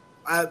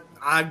 I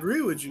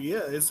agree with you.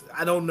 Yeah,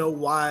 I don't know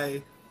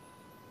why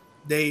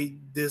they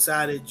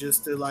decided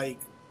just to like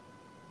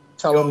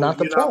tell him not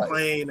to play. Not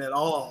playing at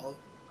all.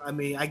 I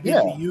mean, I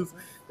get the youth.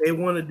 They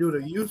want to do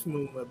the youth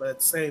movement, but at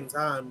the same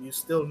time, you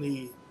still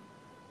need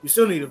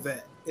a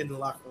vet in the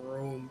locker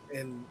room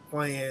and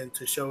playing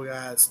to show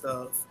guys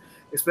stuff.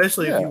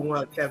 especially if you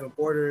want Kevin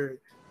Porter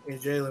and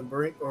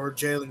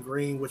Jalen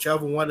Green,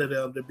 whichever one of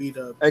them to be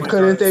the And point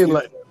guard.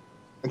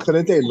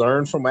 couldn't they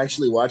learn from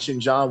actually watching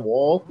John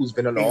Wall, who's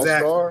been an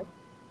all-star?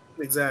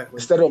 Exactly.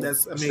 Instead of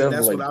that's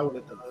like, what I would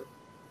have done.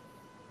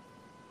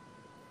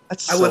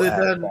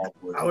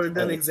 I would have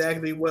done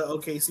exactly what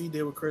OKC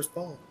did with Chris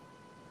Paul.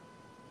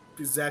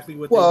 Exactly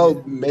what. Well,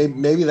 they did.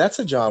 maybe that's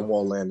a John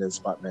Wall landing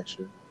spot next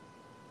year.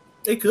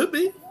 It could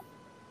be.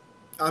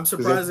 I'm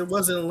surprised it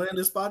wasn't a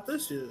landing spot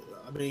this year.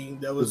 I mean,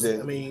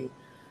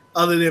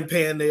 other than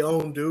paying their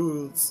own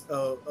dudes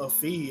a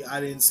fee, I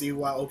didn't see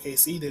why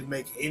OKC didn't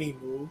make any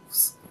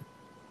moves.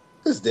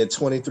 Because they're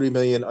 $23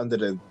 million under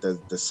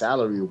the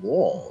salary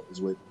wall,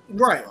 is what.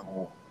 Right.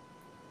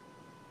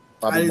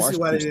 I didn't see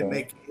why they didn't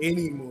make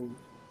any move.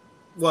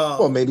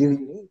 Well,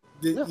 maybe.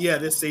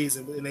 This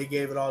season, and they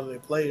gave it all to their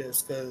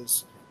players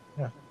because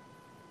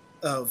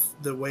of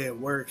the way it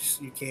works.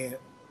 You can't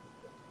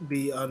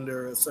be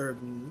under a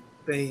certain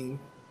thing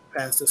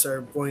past a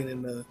certain point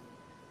in the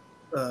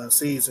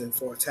season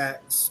for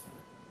tax,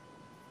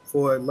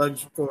 for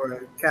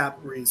cap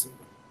reason.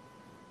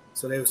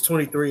 So they was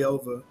 23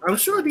 over. I'm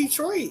sure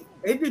Detroit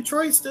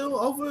still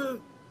over.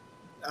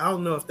 I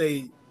don't know if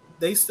they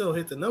still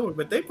hit the number,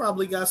 but they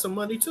probably got some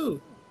money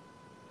too.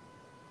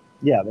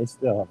 Yeah, they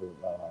still have a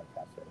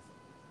cap space.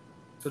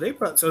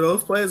 So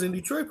those players in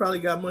Detroit probably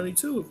got money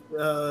too,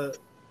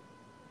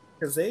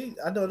 because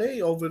I know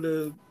they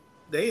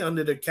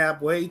under the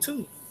cap way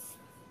too.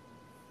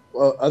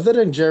 Well, other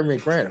than Jeremy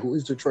Grant, who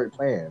is Detroit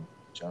playing,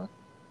 John?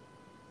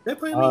 They're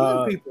playing the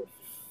young people.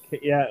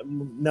 Yeah,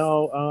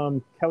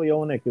 no. Kelly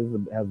Olynyk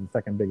has the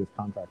second biggest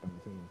contract on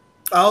the team.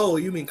 Oh,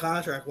 you mean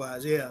contract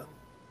wise? Yeah.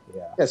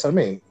 Yeah. Yes, I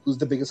mean, who's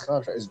the biggest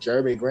contract? It's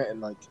Jeremy Grant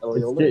and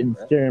Kelly Olynyk.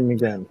 It's Jeremy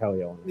Grant and Kelly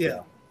Olynyk.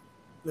 Yeah.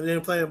 And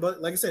they're playing,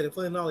 but like I said, they're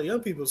playing all the young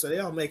people, so they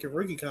all making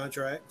rookie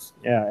contracts.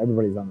 Yeah,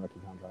 everybody's on rookie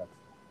contracts.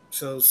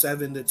 So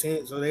 7 to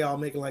 10, so they all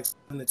making like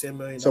 $7 to $10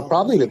 million. So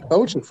probably the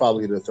coach is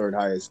probably the third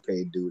highest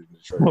paid dude in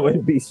Detroit. I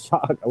wouldn't be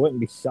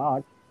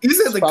shocked. You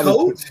said the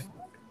coach?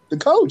 The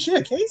coach,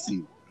 yeah,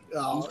 Casey.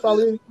 Oh, he's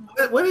probably.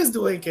 What is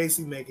Dwayne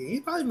Casey making?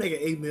 He's probably making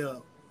 $8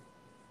 million.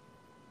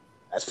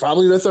 That's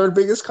probably the third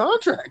biggest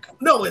contract.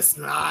 No, it's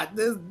not.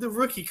 The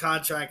rookie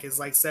contract is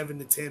like $7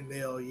 to $10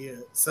 million a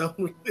year, so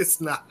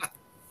it's not.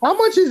 How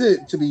much is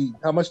it to be?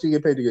 How much do you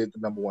get paid to get the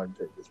number one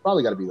pick? It's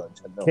probably got to be like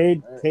 $10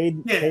 million.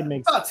 Cade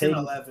makes about 10,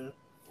 11.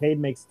 Cade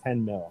makes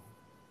 $10 million.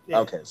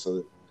 Yeah. Okay,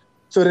 so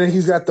then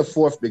he's got the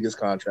fourth biggest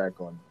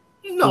contract on.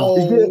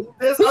 No,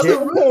 there's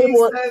other rookies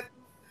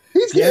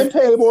he's getting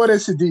paid more than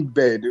Sadiq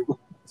Bey, dude.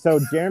 So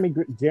Jeremy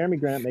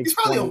Grant makes. He's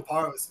probably 20. On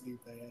par with Sadiq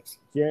Bey,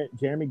 actually.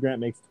 Jeremy Grant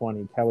makes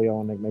 20. Kelly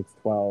Olynyk makes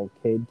 12.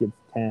 Cade gets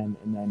 10,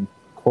 and then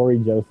Corey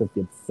Joseph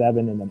gets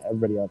 7, and then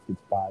everybody else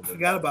gets 5. I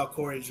forgot about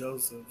Corey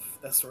Joseph.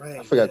 That's right.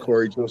 I forgot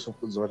Corey Joseph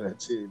was on that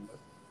team.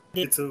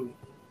 Me too.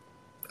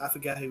 I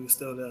forgot he was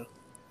still there.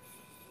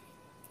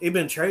 He's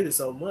been traded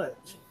so much.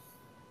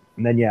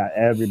 And then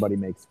everybody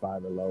makes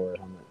 5 or lower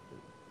on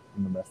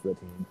the rest of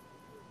the team.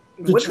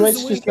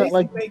 Detroit's just not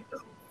like.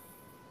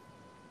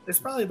 It's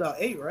probably about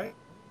 8, right?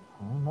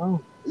 I don't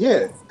know.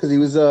 Yeah, because he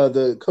was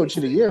the coach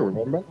of the year.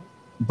 Remember?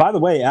 By the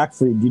way,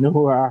 actually, do you know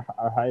who our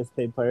highest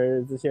paid player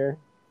is this year?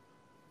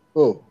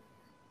 Oh,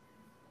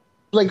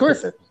 Blake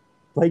Griffin.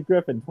 Blake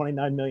Griffin,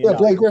 $29 million. Yeah,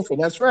 Blake Griffin.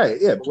 That's right.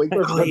 Yeah, Blake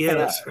Griffin. Oh, yeah,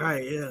 that's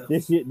right. Yeah.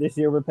 This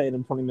year we're paying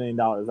him $20 million.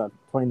 $29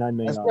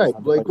 million. That's right,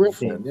 Blake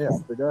Griffin. Yeah,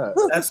 I forgot.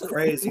 That's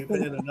crazy.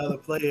 Paying another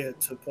player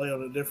to play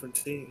on a different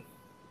team.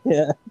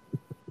 Yeah.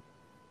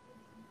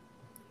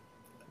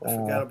 I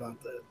forgot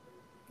about that.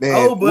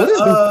 Man,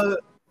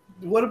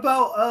 what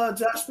about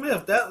Josh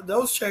Smith?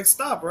 Those checks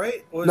stop,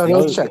 right? No,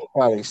 those checks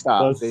finally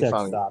stopped. They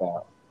finally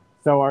stopped.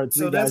 So our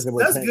three guys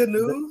that's good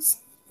news.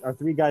 Our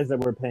 3 guys that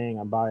we're paying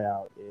on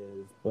buyout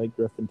is Blake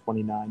Griffin,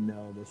 $29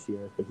 million this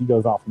year, but he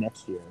goes off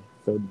next year.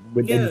 So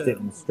they just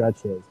didn't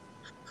stretch his.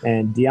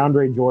 And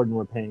DeAndre Jordan,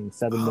 we're paying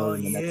 $7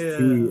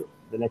 million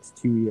the next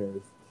 2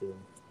 years too.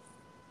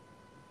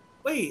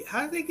 Wait,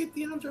 how did they get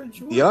DeAndre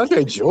Jordan?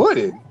 DeAndre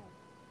Jordan.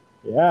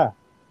 Yeah,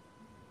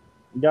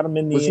 we got him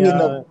in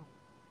the.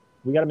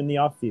 We got him in the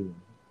off season.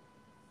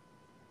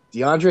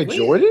 DeAndre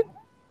Jordan?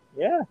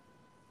 Yeah.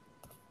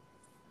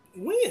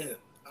 When?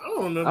 I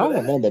don't remember. I don't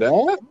remember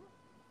that.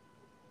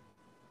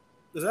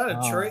 Was that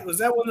a trade? Was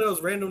that one of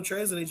those random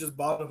trades and he just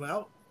bought him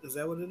out? Is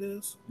that what it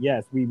is?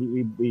 Yes, we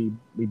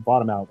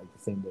bought him out like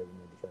the same day we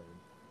made the trade.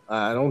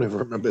 I don't even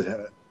remember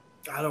that.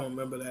 I don't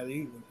remember that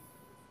either.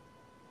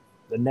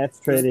 The Nets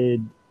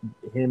traded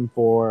him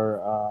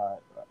for.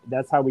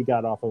 That's how we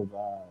got off of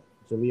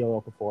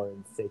Jahlil Okafor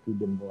and Sekou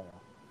Doumbouya.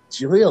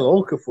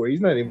 Jahlil Okafor,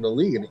 he's not even in the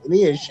league, and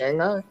he in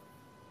Shanghai.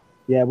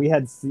 Yeah, we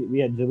had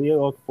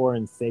Jahlil Okafor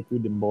and Sekou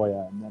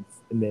Doumbouya, and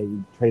they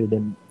traded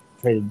him.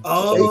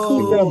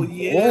 Oh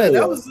yeah,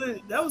 that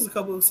was a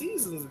couple of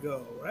seasons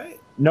ago, right?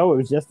 No, it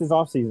was just this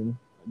offseason.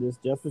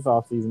 Just this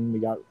offseason,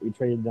 we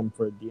traded them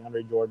for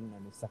DeAndre Jordan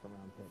and a second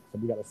round pick. So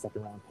we got a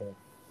second round pick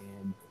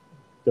and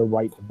the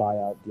right to buy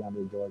out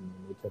DeAndre Jordan,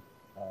 and they took.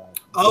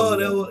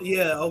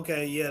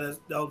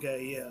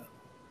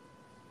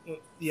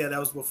 Yeah, that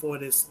was before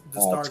the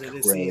start of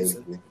this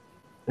season.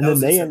 And then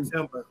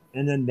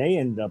they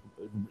ended up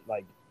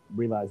like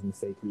realizing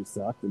Sekou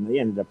sucked, and they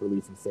ended up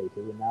releasing Sekou,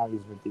 and now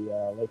he's with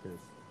the Lakers.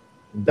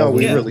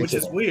 Which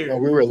is weird. No,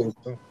 we released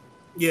him.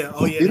 Yeah.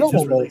 Oh yeah. They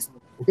just released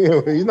him.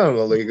 Yeah, he's not in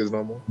the Lakers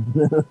no more.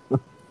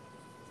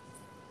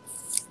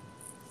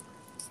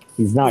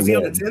 He's not. Was good. he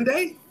on a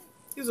 10-day?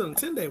 He was on a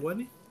 10-day,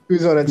 wasn't he? He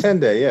was on a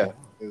 10-day. Yeah,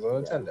 he was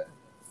on a 10-day.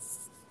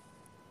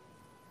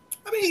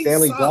 I mean,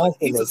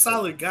 he's a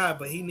solid guy,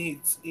 but he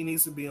needs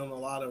to be on a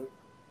lot of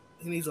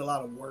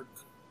work.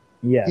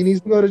 Yeah, he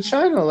needs to go to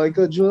China like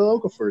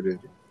Joel Okafor did.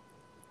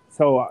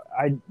 So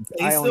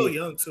he's still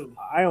young too.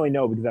 I only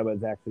know because I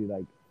was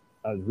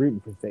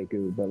rooting for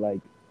Sekou, but like,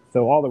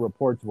 so all the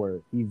reports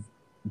were he's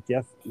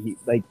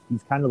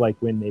kind of like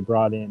when they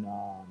brought in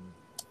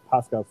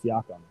Pascal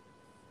Siakam,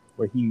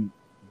 where he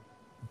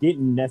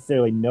didn't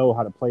necessarily know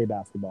how to play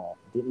basketball,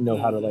 didn't know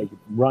how to like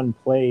run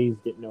plays,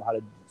 didn't know how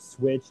to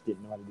switch,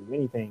 didn't know how to do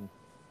anything.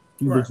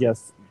 He was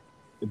just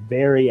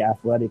very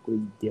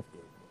athletically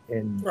gifted,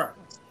 and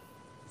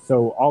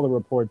so all the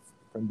reports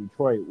from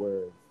Detroit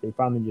were they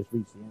finally just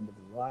reached the end of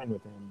the line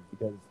with him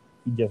because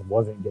he just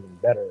wasn't getting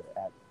better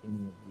at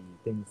any of the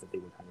things that they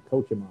were trying to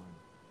coach him on.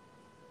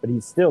 But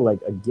he's still like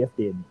a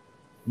gifted.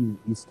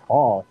 He's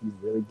tall. He's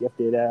really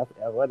gifted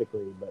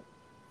athletically, but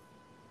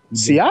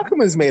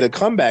Siakam has made a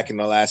comeback in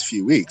the last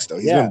few weeks, though.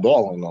 He's been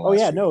balling. No.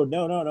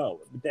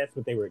 But that's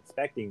what they were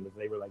expecting. Was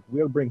they were like,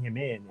 we'll bring him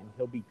in and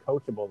he'll be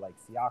coachable like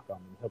Siakam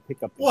and he'll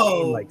pick up the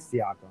game like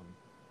Siakam.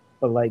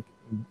 But like,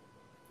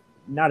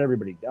 not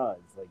everybody does.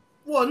 Like,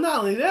 well, not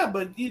only that,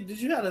 but did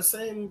you have the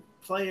same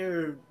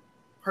player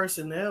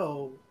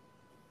personnel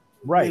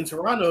in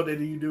Toronto that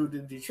you do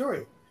in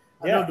Detroit?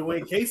 I know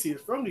Dwayne Casey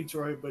is from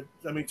Detroit, but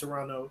I mean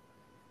Toronto.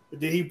 But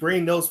did he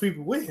bring those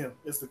people with him?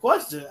 It's the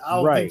question. I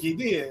don't think he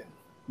did.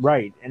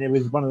 Right, and it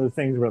was one of those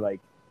things where, like,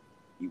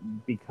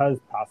 because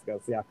Pascal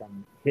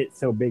Siakam hit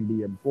so big the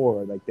year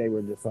before, like, they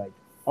were just like,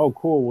 oh,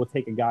 cool, we'll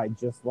take a guy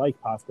just like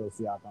Pascal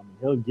Siakam, and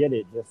he'll get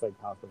it just like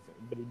Pascal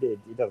Siakam. But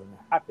it doesn't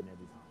happen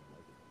every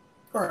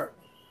time. Right.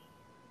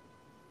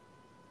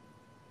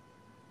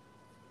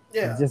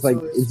 Yeah.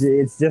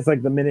 It's just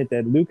like the minute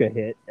that Luka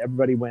hit,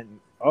 everybody went,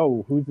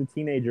 oh, who's the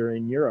teenager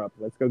in Europe?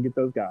 Let's go get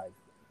those guys.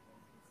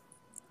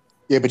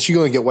 Yeah, but you're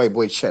going to get white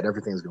boy Chet.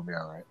 Everything's going to be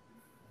all right.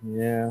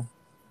 Yeah.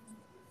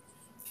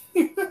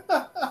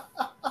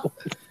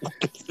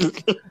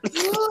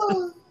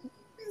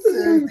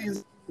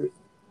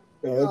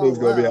 Everything's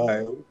gonna be all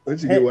right.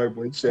 Once you get white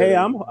boy Chet. Hey,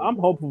 I'm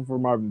hopeful for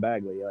Marvin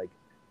Bagley. Like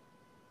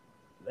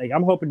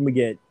I'm hoping we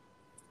get.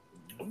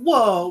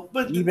 Well,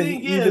 but the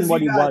thing is,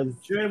 what you he got was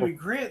Jeremy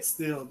Grant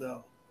still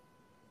though.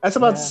 That's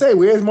about to say.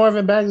 Where's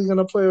Marvin Bagley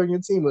gonna play on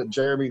your team with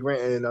Jeremy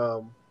Grant and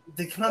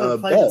They kind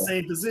of play the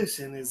same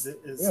position,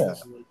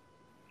 essentially.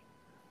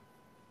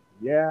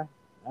 Yeah,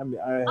 I mean,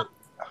 I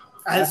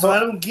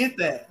don't get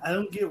that. I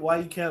don't get why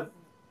you kept.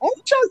 I'm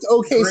shocked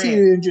OKC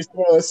didn't just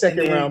throw a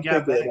second round pick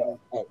at that.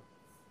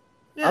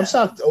 I'm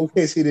shocked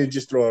OKC didn't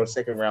just throw a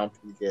second round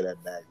pick at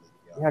that Bagley.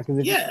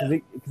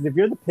 Because if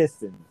you're the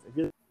Pistons,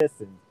 you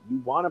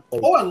want to play.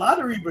 Or a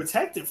lottery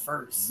protected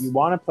first. You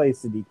want to play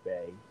Sadiq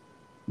Bey.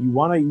 You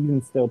want to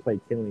even still play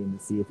Killian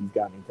to see if he's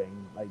got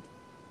anything. Like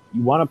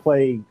you want to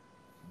play.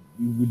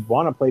 You would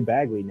want to play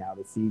Bagley now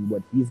to see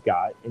what he's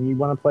got, and you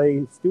want to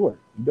play Stewart.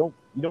 You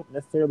don't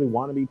necessarily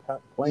want to be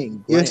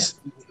playing Grant. Yes,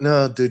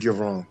 no, dude, you're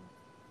wrong.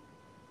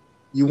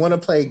 You want to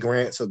play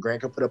Grant so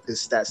Grant can put up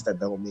his stats that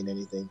don't mean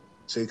anything,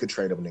 so you could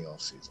trade him in the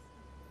offseason.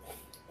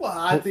 Well,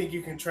 I think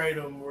you can trade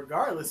him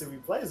regardless if he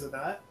plays or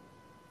not.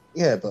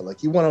 Yeah, but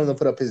like you want him to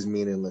put up his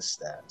meaningless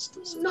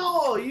stats.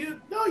 No, you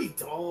don't.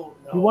 No.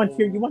 You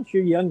want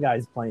your young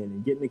guys playing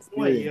and getting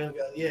experience.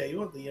 You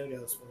want the young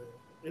guys playing.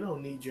 You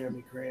don't need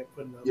Jeremy Grant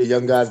putting up. Your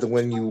young guys to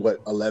win you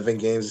 11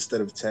 games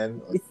instead of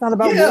 10. It's not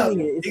about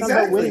winning. It's not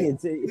about winning.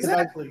 It's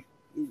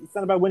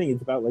not about winning.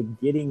 It's about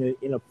like getting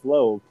in a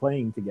flow,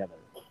 playing together.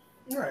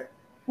 Right.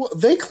 Well,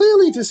 they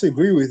clearly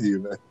disagree with you,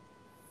 man.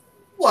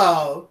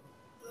 Well,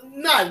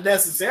 not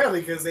necessarily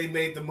because they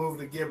made the move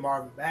to get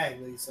Marvin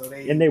Bagley,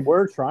 they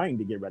were trying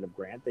to get rid of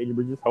Grant. They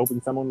were just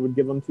hoping someone would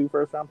give them 2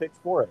 first-round picks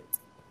for it.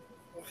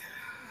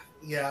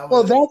 Yeah.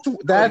 Well,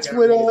 that's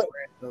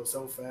what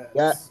so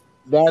fast.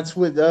 That's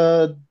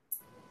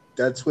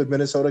what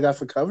Minnesota got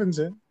for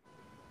Covington.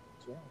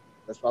 So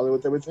that's probably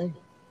what they were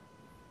thinking.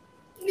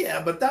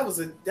 Yeah, but that was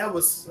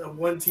a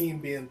one team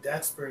being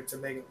desperate to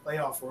make a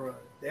playoff run.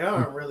 They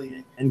aren't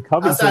really, and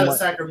Covington, outside of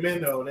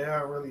Sacramento, they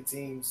aren't really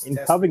teams. And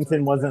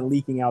Covington wasn't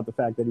leaking out the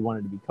fact that he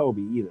wanted to be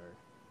Kobe either.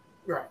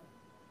 Right.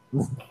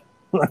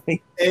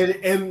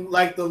 and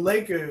like the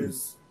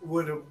Lakers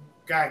would have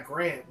got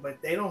Grant, but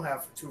they don't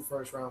have 2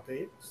 first-round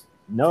picks.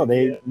 No,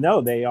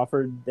 they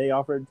offered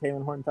Taylor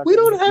Horton-Tucker. We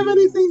don't have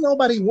anything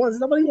nobody wants.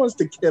 Nobody wants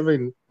the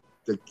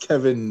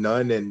Kevin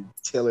Nunn and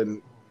Taylor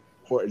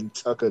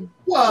Horton-Tucker.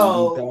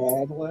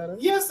 Well,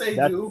 yes, they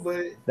do,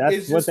 but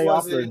that's what they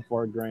offered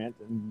for Grant,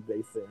 and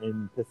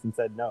Pistons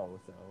said no.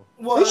 So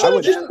they should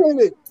have just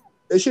traded.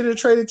 They should have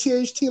traded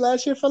THT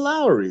last year for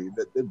Lowry.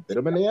 They bit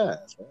him in the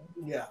ass, man.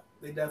 Yeah,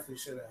 they definitely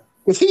should have.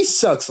 Because he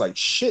sucks like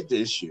shit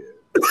this year.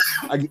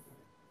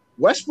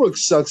 Westbrook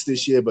sucks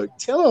this year, but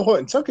Taylor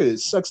Horton-Tucker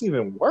sucks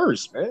even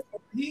worse, man.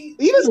 He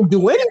doesn't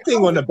do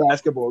anything on the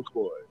basketball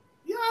court.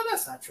 Yeah,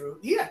 that's not true.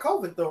 He had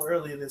COVID though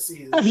earlier this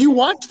season. Have you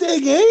watched their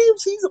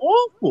games? He's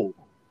awful.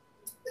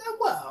 Yeah,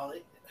 well,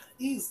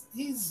 he's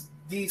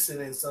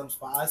decent in some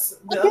spots.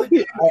 The other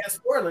game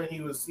against Portland, he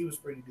was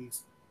pretty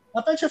decent. I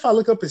bet you if I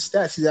look up his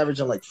stats, he's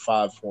averaging like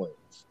 5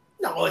 points.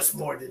 No, it's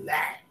more than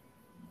that.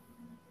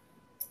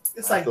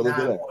 It's like 9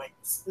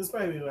 points. It's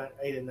probably like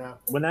 8 or 9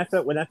 points.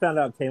 When I found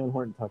out Taylor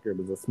Horton-Tucker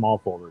was a small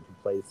forward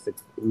who's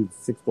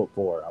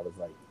 6'4", I was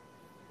like,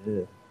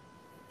 ugh.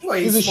 Well,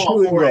 he's a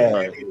small forward.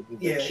 I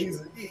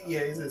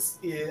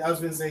was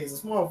gonna say he's a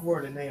small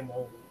forward in name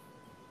only.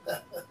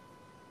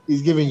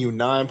 He's giving you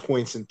 9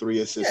 points and 3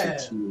 assists and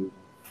 2.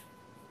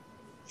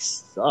 He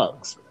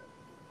sucks,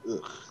 man.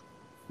 Ugh.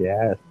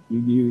 Yeah,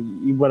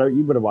 you would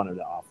have wanted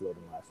to offload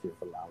him last year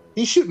for Lowry.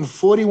 He's shooting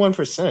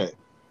 41%.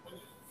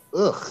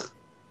 Ugh.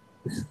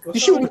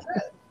 He's shooting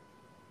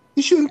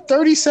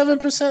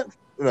 37%.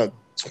 No,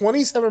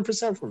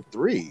 27% from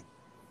 3.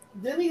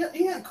 Then he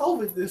had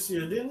COVID this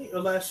year, didn't he? Or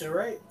last year,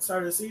 right? Start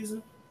of the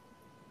season.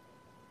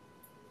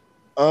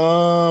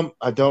 I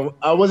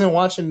wasn't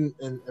watching.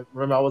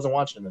 Remember, I wasn't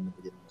watching in the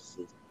beginning of the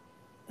season.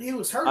 He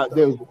was hurt.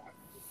 Though.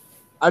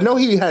 I know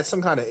he had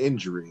some kind of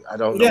injury. I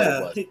don't know.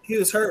 Yeah, what it was. He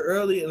was hurt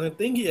early, and I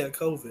think he had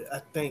COVID. I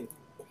think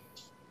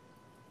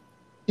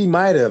he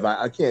might have.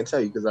 I can't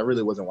tell you because I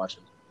really wasn't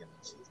watching the beginning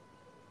of the season.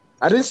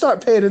 I didn't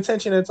start paying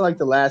attention until like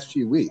the last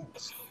few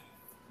weeks.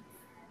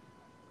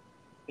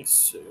 Let's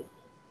see.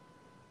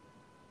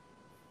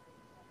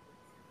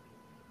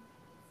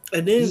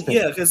 And then,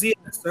 yeah, because he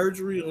had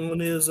surgery on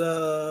his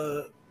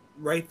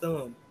right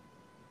thumb.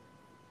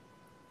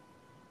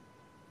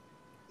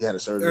 He had a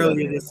surgery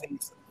earlier this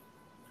season.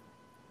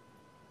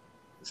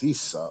 He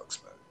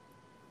sucks, man.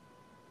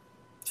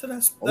 So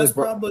that's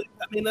probably.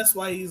 I mean, that's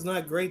why he's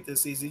not great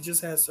this season. He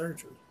just had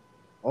surgery.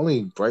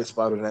 Only bright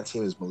spot on that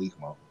team is Malik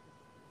Monk.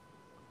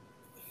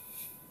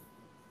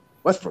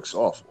 Westbrook's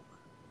awful.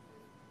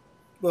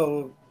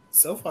 Well,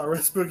 so far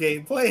Westbrook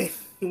ain't playing.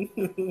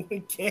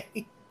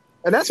 Okay.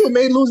 And that's what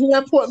made losing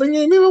that Portland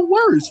game even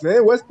worse,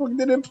 man. Westbrook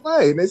didn't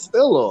play, and they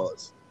still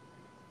lost.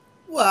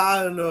 Well,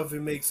 I don't know if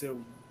it makes it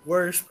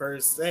worse per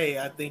se.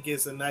 I think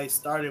it's a nice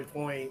starting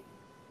point.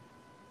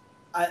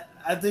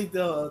 I think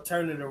they'll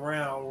turn it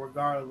around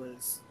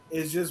regardless.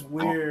 It's just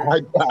weird.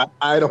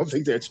 I don't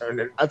think they're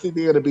turning. I think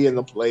they're going to be in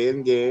the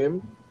play-in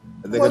game,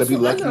 and they're going to be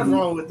lucky. Ain't nothing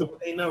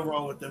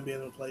wrong with them being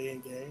in the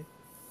play-in game.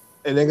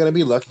 And they're going to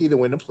be lucky to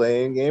win the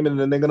play-in game, and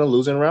then they're going to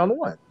lose in round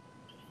 1.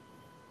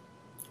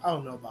 I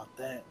don't know about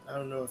that. I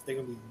don't know if they're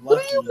going to be lucky.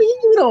 What do you mean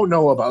you don't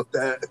know about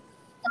that?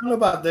 I don't know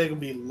about they're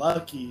going to be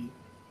lucky.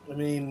 I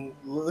mean,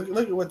 look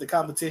at what the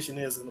competition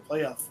is in the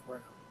playoff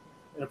round.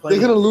 They're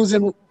going to lose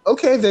in –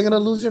 okay, they're going to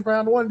lose in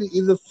round 1 to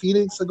either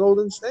Phoenix or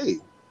Golden State.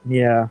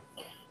 Yeah.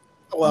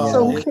 Well,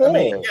 so who cares? I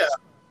mean, yeah.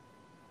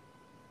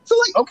 So,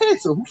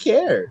 so who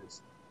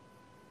cares?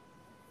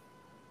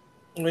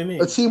 What do you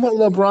mean? A team with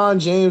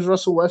LeBron, James,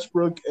 Russell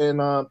Westbrook, and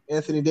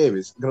Anthony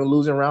Davis going to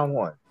lose in round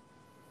 1.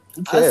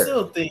 I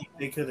still think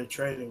they could have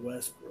traded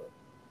Westbrook.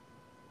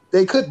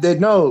 They could.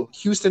 No,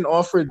 Houston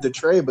offered the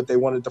trade, but they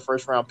wanted the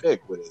first-round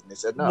pick with it. And they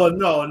said no. Well,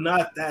 no,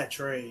 not that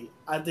trade.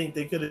 I think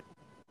they could have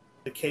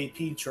the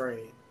KP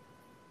trade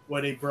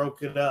where they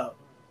broke it up.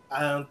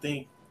 I don't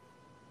think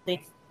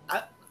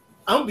I'm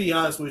gonna be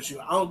honest with you.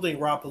 I don't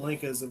think Rob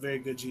Pelinka is a very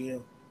good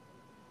GM.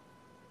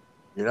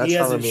 You're not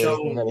telling me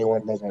anything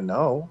anyone doesn't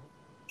know.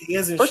 He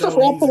hasn't. First of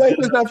all,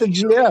 Pelinka's not the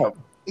GM.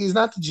 He's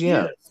not the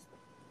GM.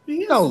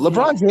 No,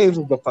 LeBron James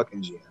is the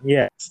fucking GM.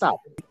 Yeah,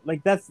 stop it.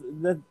 Like that's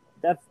the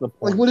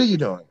point. Like, what are you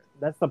doing?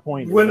 That's the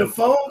point. When the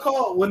phone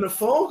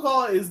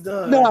call is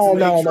done. No.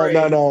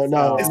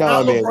 It's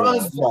not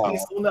LeBron's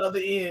voice on the other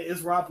end.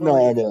 It's Rob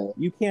Pelinka. No.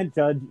 You can't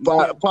judge.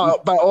 By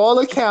all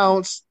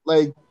accounts,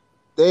 like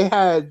they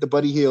had the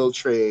Buddy Hield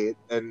trade,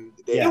 and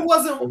it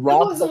wasn't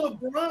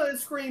LeBron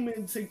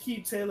screaming to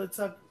keep Taylor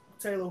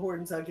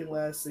Horton-Tucker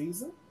last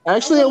season.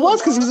 Actually, it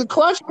was because he's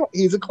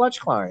a clutch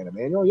client,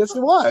 Emmanuel. Yes,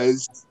 it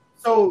was.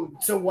 So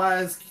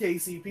why is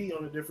KCP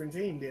on a different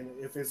team then?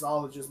 If it's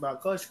all just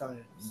about clutch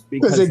clients,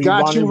 because it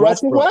got you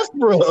Russell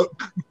Westbrook.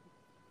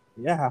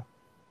 Yeah.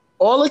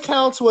 All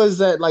accounts was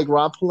that like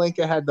Rob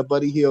Pelinka had the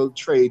Buddy Hield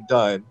trade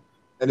done,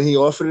 and then he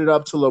offered it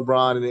up to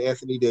LeBron and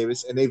Anthony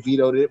Davis, and they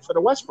vetoed it for the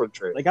Westbrook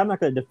trade. Like, I'm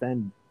not going to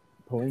defend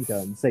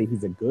Pelinka and say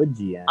he's a good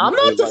GM. I'm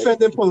not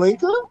defending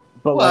Pelinka,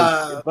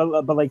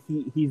 but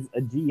he's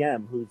a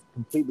GM who's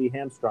completely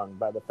hamstrung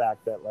by the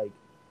fact that like.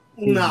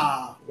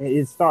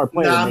 His star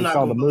player makes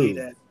all the moves.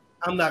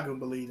 I'm not gonna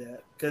believe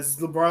that because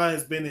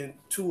LeBron's been in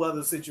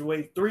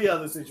 3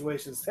 other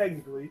situations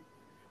technically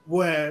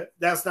where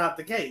that's not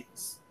the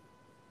case.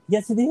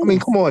 Yes, it is. I mean,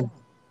 come on.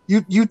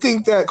 You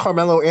think that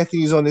Carmelo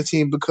Anthony's on the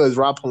team because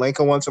Rob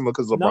Pelinka wants him or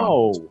because LeBron?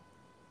 No,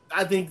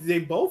 I think they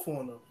both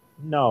want him.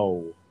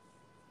 No.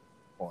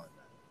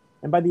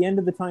 And by the end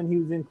of the time he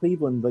was in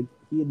Cleveland, like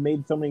he had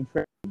made so many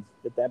trades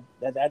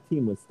that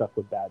team was stuck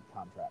with bad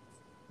contracts.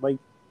 Like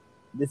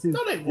this is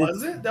no, they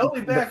wasn't. The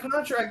only bad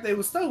contract they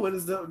were stuck with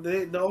is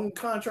the only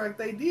contract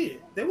they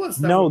did. They wasn't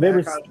stuck no, with they bad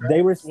were contracts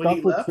they were when stuck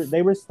he with left.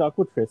 they were stuck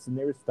with Tristan.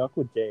 They were stuck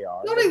with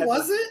Jr. No, they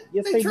wasn't.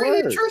 Yes, they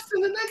traded were.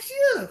 Tristan the next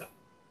year.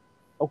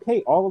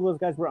 Okay, all of those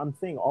guys were. I'm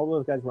saying all of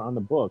those guys were on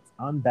the books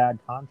on bad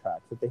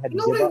contracts that they had to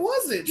No, give they up.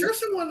 wasn't.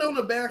 Tristan wasn't on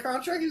a bad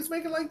contract. He was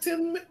making like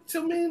 $10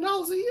 million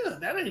a year.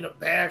 That ain't a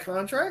bad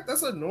contract.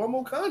 That's a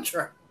normal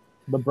contract.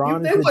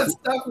 LeBron They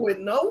wasn't stuck with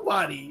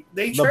nobody.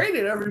 They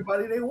traded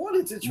everybody they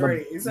wanted to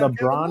trade.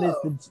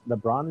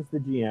 LeBron is the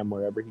GM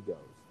wherever he goes.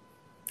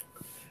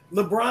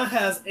 LeBron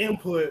has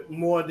input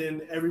more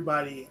than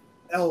everybody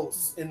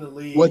else in the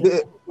league. Was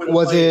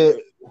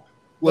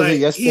it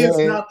yesterday? He is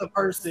not the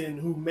person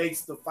who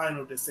makes the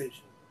final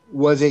decision.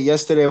 Was it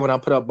yesterday when I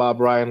put up Bob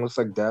Ryan looks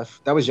like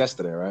death? That was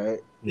yesterday, right?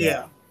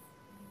 Yeah.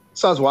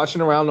 So I was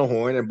watching Around the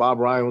Horn, and Bob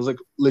Ryan was like,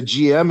 "The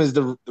GM is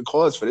the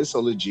cause for this,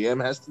 so the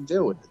GM has to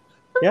deal with it."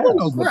 Everyone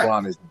knows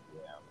LeBron is the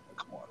GM.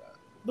 Come on,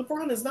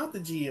 LeBron is not the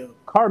GM.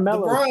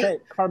 Carmelo said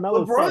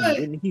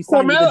when he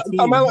signed with the team.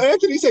 Carmelo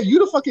Anthony said, "You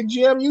the fucking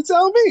GM. You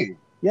tell me."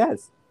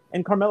 Yes,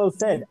 and Carmelo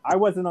said, "I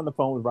wasn't on the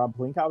phone with Rob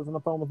Pelinka. I was on the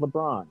phone with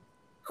LeBron."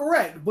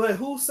 Correct, but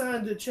who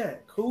signed the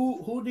check?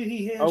 Who did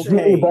he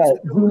handshake?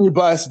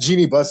 Okay.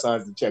 Jeannie Buss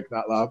signs the check,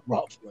 not Rob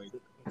Pelinka.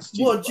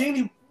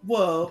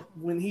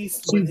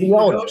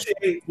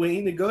 When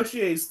he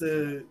negotiates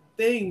the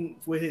thing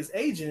with his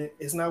agent,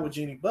 it's not with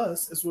Jeannie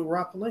Buss, it's with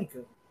Rob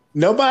Pelinka.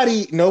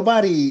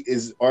 Nobody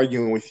is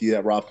arguing with you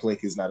that Rob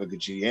Pelinka is not a good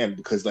GM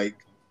because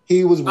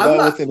he was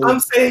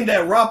I'm saying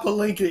that Rob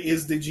Pelinka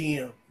is the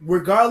GM,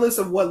 regardless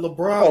of what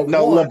LeBron.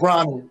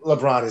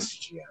 LeBron is the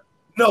GM.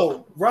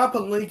 No, Rob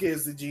Pelinka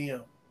is the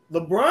GM.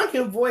 LeBron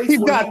can voice. He's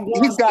got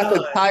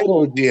the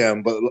title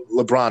GM, but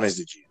LeBron is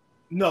the GM.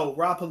 No,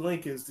 Rob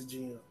Pelinka is the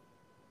GM.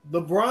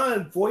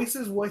 LeBron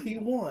voices what he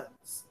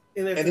wants,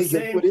 and at the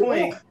same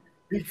point,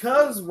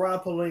 because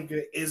Rob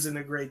Pelinka isn't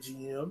a great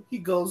GM, he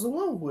goes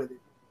along with it.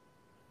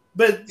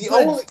 But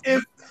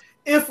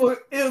if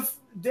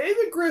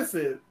David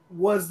Griffin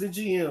was the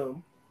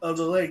GM of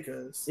the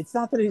Lakers, it's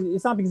not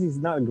because he's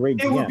not a great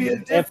GM. It would be a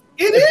different.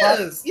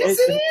 Yes,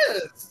 it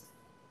is.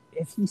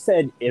 If he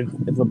said if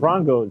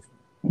LeBron goes,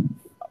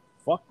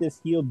 fuck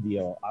this Hield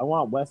deal, I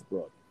want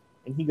Westbrook,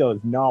 and he goes,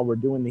 no, we're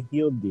doing the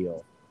Hield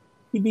deal,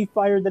 he'd be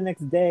fired the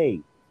next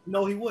day.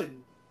 No, he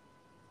wouldn't.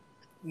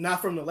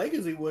 Not from the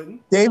Lakers, he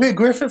wouldn't. David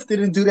Griffin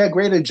didn't do that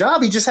great a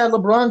job. He just had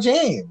LeBron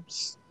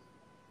James.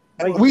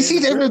 We see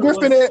David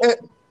Griffin in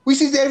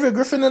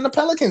the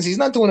Pelicans. He's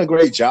not doing a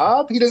great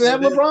job. He doesn't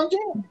have LeBron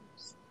James.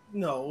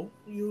 No,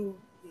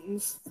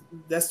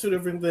 that's two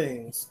different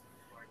things.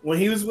 When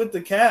he was with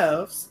the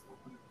Cavs,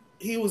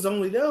 he was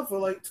only there for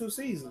like 2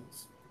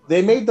 seasons.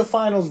 They made the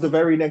finals the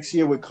very next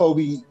year with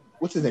Kobe.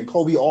 What's his name?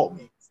 Kobe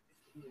Altman.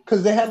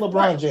 Because they had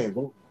LeBron James.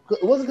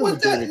 It wasn't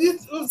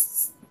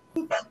because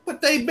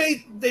but they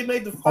made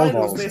the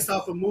finals based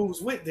off of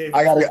moves with David.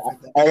 I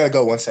gotta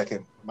go 1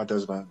 second. My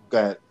door's about. Go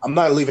ahead. I'm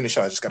not leaving the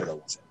show. I just gotta go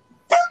 1 second.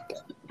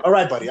 All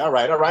right, buddy. All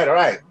right.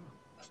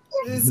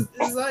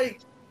 It's like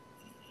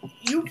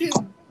you can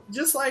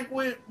just like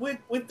with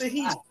the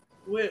Heat.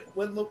 With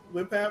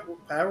Pat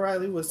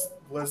Riley was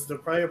the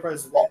prior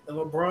president, and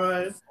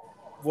LeBron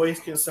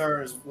voiced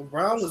concerns.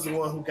 LeBron was the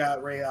one who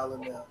got Ray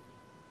Allen out,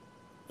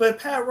 but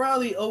Pat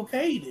Riley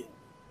okayed it.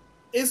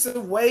 It's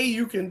a way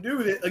you can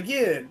do it.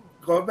 Again,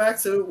 going back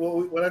to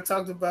what I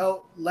talked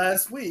about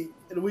last week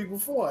and the week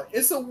before,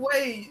 it's a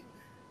way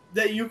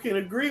that you can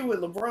agree with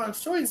LeBron's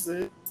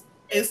choices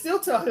and still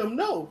tell him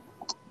no.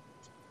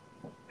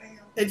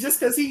 And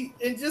just because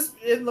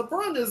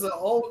LeBron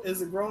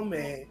is a grown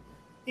man.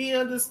 He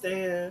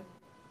understand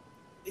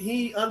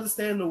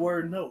the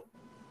word no.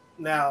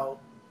 Now,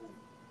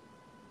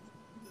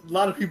 a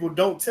lot of people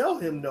don't tell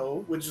him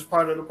no, which is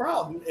part of the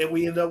problem, and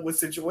we end up with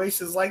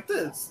situations like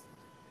this.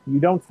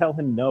 You don't tell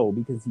him no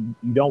because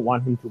you don't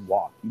want him to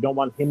walk. You don't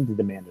want him to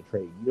demand a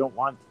trade. You don't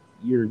want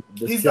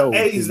he's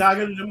not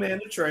going to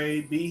demand a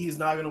trade. B, he's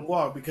not going to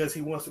walk because he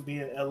wants to be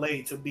in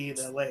LA to be in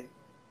LA.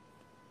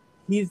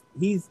 He's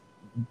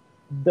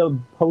the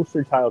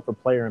poster child for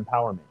player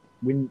empowerment.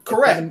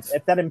 Correct.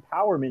 If that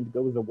empowerment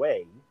goes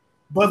away.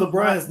 But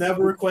LeBron has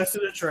never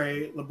requested a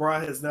trade.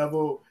 LeBron has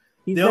never.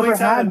 He's never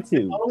had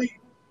to.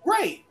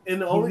 Right.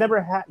 And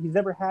he's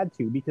never had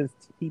to because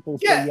people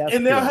say yes.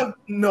 And they'll have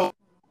no.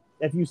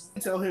 If you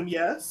tell him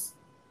yes.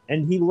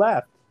 And he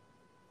left.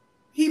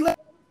 He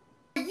left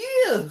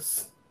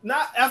years.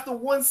 Not after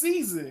 1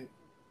 season.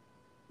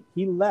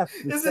 He left.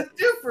 There's a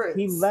difference.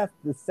 He left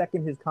the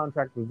second his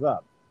contract was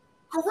up.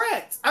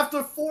 Correct.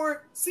 After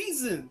 4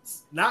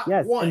 seasons, not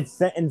one.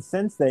 And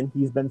since then,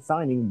 he's been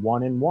signing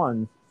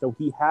 1-and-1, so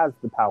he has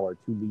the power to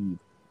leave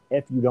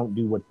if you don't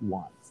do what he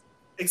wants.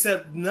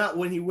 Except not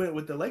when he went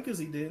with the Lakers.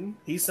 He didn't.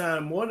 He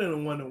signed more than a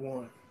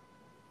 1-and-1.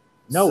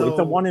 No, it's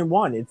a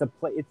 1-and-1.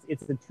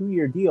 It's a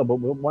 2-year deal, but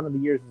one of the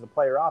years is a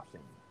player option.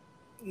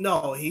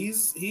 No,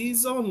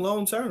 he's on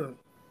long term.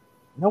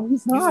 No,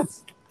 he's not.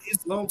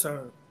 He's long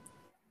term.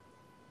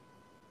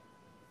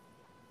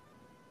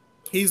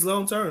 He's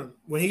long term.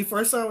 When he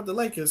first signed with the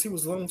Lakers, he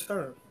was long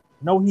term.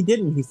 No, he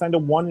didn't. He signed a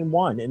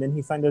 1-1, and then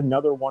he signed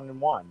another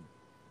 1-1.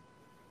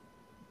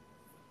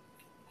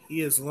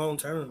 He is long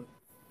term.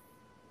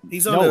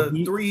 He's on a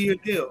 3-year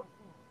deal.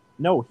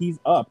 No, he's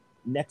up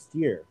next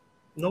year.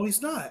 No,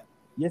 he's not.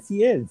 Yes,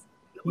 he is.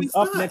 No, he's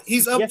up not.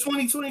 He's up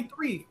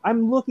 2023.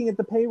 I'm looking at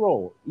the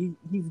payroll.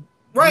 He's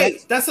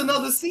right. That's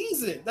another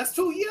season. That's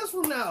 2 years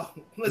from now.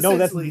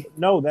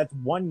 That's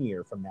 1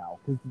 year from now.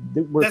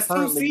 That's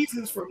 2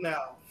 seasons from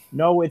now.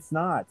 No, it's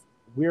not.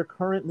 We're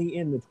currently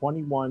in the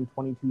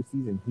 21-22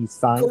 season. He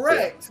signed.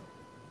 Correct.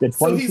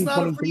 So he's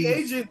not a free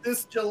agent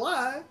this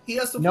July. He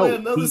has to play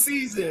another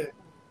season.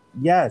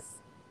 Yes.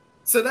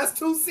 So that's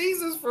 2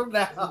 seasons from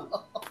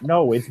now.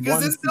 No, it's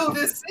because it's still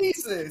this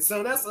season.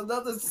 So that's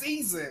another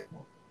season.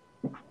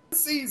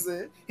 He's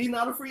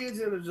not a free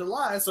agent in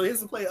July, so he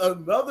has to play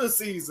another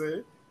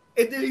season,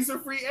 and then he's a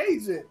free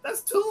agent. That's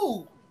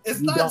 2.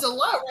 It's not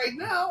July right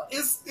now.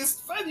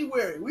 It's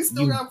February. We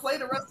still gotta play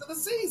the rest of the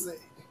season,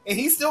 and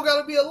he's still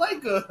gotta be a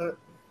Laker.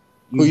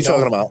 Who are you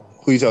talking about?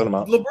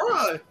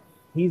 LeBron.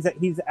 He's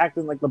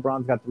acting like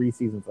LeBron's got 3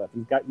 seasons left.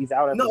 He's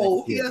out.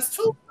 No, he has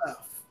 2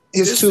 left. He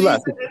has 2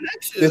 left.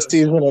 This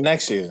season and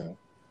next year.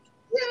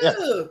 Yeah.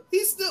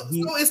 He's still.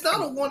 So it's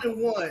not a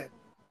 1-1.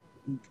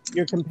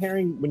 You're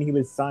comparing when he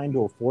was signed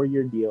to a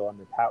 4-year deal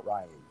under Pat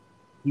Riley.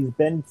 He's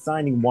been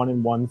signing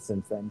 1-1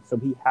 since then, so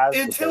he has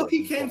until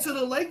he came to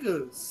the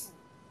Lakers.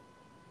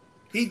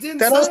 He didn't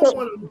sign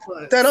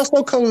 1-1. That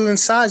also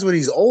coincides with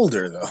he's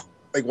older though.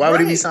 Like why would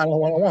he be signing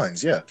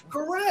 1-1s? Yeah,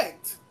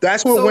 correct.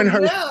 That's what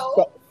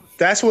Windhurst.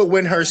 That's what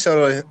Windhurst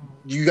said.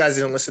 You guys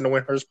didn't listen to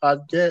Windhurst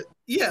pod yet?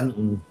 Yeah.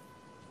 Mm-mm.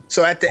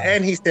 So at the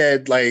end, he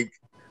said like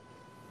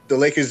the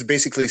Lakers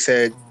basically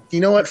said, you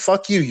know what?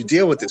 Fuck you. You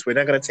deal with this. We're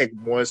not going to take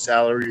more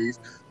salaries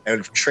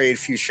and trade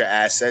future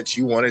assets.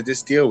 You wanted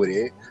this, deal with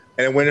it.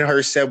 And then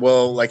Windhurst said,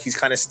 well, like he's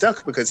kind of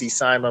stuck because he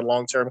signed a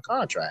long-term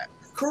contract.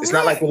 Correct. It's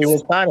not like when he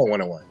was signing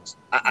 1-1s.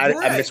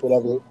 I miss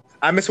whatever.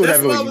 I miss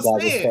whatever you guys were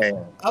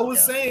saying. I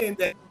was saying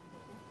that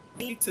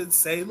you need to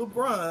say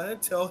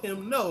LeBron, tell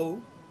him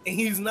no, and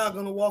he's not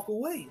going to walk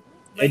away.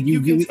 Like and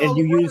you use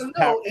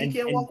no, and he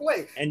can't walk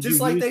away. And just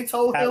like they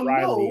told Pat him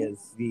Riley no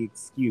as the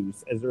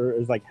excuse, as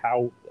like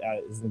how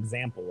as an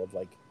example of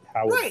like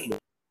how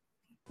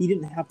he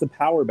didn't have the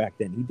power back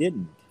then. He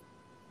didn't.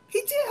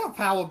 He did have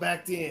power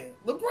back then.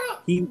 LeBron.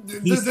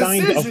 He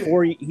signed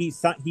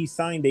he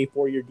signed a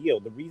 4-year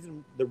deal. The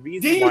reason.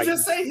 Did you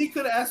just say he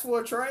could have asked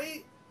for a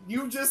trade?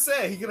 You just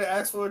said he could have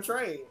asked for a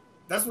trade.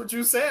 That's what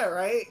you said,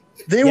 right?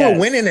 They were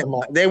winning in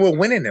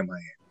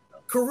Miami.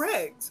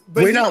 Correct,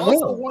 but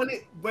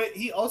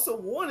he also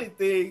wanted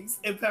things,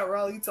 and Pat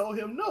Riley told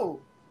him no.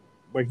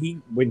 When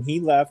he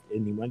left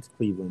and he went to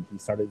Cleveland, he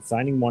started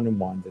signing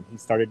 1-1s, and he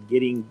started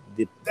getting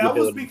that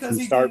was because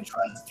he didn't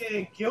trust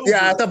Dan Gilbert.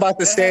 Yeah, I was about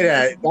to say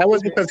that. That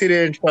was because he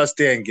didn't trust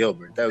Dan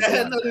Gilbert. That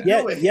had nothing to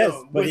do with him.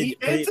 When he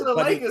came to the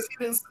Lakers,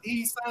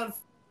 he signed a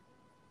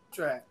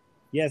contract.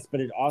 Yes, but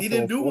it also he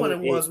didn't do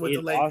 1-1s with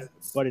the Lakers.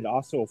 But it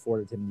also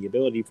afforded him the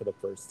ability for the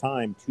first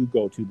time to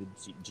go to the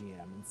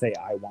GM and say,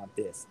 "I want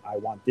this. I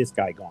want this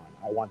guy gone.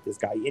 I want this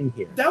guy in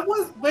here." That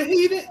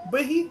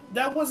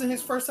wasn't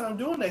his first time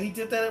doing that. He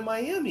did that in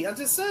Miami. I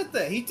just said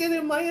that he did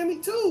it in Miami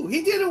too.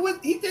 He did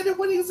it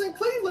when he was in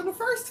Cleveland the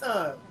first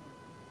time.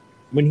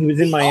 When he was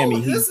in Miami,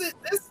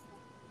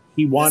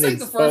 he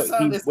wanted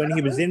when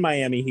he was in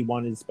Miami, he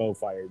wanted Spo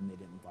fired, and they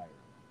didn't fire him.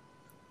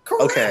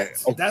 Correct.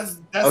 Okay. That's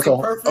the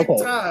perfect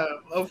time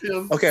of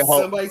him.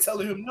 Somebody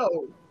telling him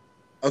no.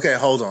 Okay,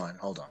 hold on.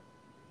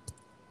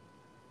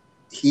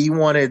 He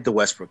wanted the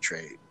Westbrook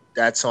trade.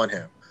 That's on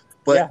him.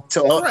 But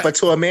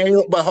to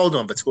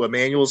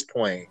Emmanuel's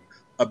point,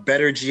 a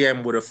better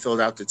GM would have filled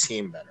out the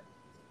team better.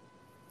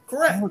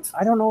 Correct.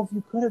 I don't know if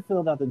you could have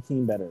filled out the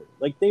team better.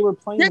 Like they were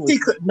playing. Yes, he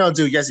could. No,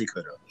 dude. Yes, he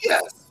could have.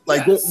 Yes.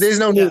 Like there's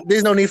no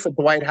need for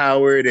Dwight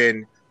Howard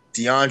and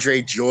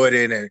DeAndre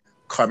Jordan and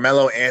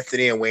Carmelo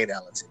Anthony and Wayne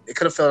Ellington. They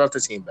could have filled out the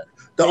team better.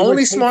 The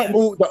only smart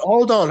move.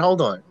 Hold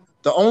on.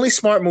 The only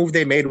smart move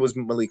they made was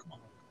Malik Monk.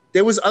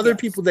 There was other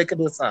people they could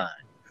have signed.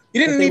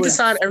 You didn't need to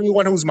sign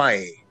everyone who's my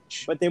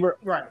age. But they were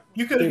right.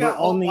 You could have got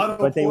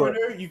Otto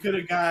Porter. You could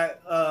have got.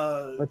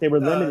 But they were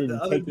limited in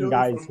taking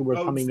guys who were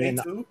coming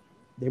in.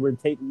 They were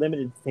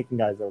limited to taking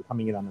guys that were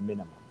coming in on the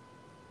minimum.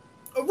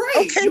 Right.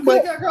 Okay, you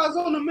could have got guys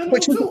on the minimum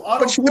too.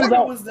 Otto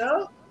Porter was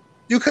there.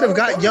 You could have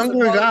got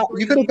younger guys.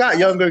 You could have got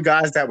younger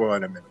guys that were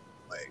on the minimum.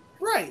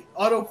 Right,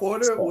 Otto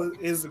Porter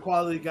is the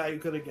quality guy you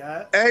could have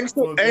got, and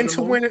to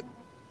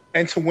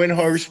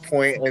Windhurst's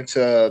point and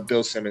to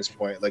Bill Simmons'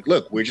 point, like,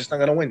 look, we're just not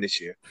going to win this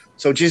year,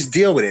 so just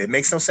deal with it. It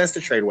makes no sense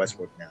to trade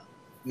Westbrook now.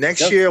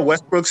 Next year,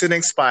 Westbrook's an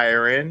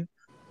expiring,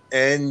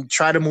 and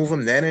try to move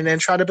him then, and then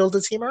try to build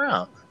a team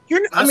around.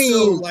 I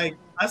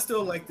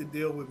still like the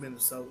deal with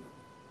Minnesota.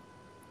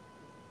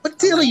 What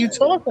deal are you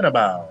talking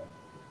about?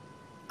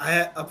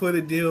 I put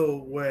a deal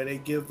where they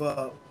give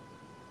up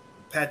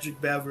Patrick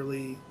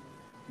Beverley,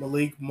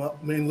 Malik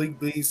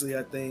Beasley,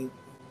 I think,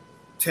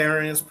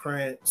 Terrence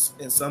Prince,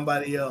 and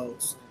somebody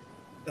else.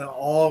 And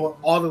all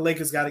the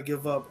Lakers got to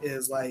give up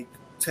is like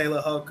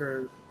Taylor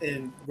Hooker,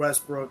 and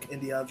Westbrook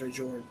and DeAndre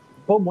Jordan.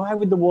 But why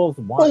would the Wolves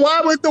want? But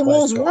why would the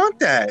Wolves Westbrook? want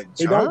that?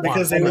 They don't John?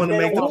 Because they want to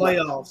make the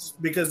playoffs.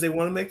 Because they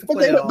want to make the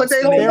playoffs. But they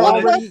and don't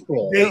want already-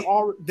 Westbrook. They They're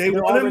want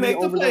to already make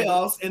the over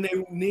playoffs, and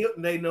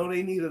they know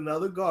they need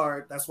another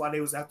guard. That's why they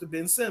was after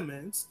Ben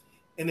Simmons,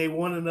 and they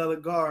want another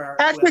guard.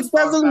 Patrick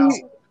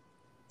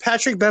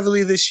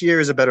Beverly this year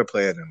is a better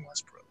player than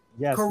Westbrook.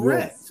 Yes,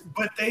 Correct, yes.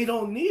 but they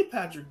don't need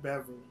Patrick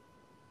Beverly.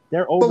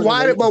 They're over. But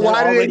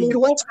why do they need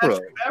Westbrook?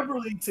 Patrick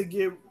Beverly to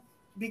get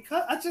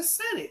because I just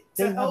said it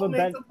They to have help a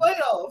make the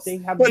playoffs. They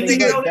have But a they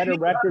better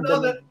record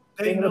than.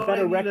 They have know a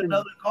better they need record.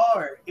 another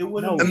guard. It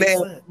wouldn't No. make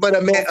sense. But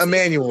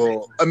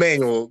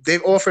Emmanuel,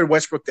 they've offered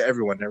Westbrook to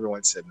everyone. And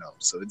everyone said no,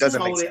 so it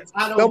doesn't make sense.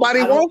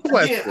 Nobody wants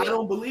Westbrook. I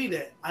don't believe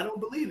that.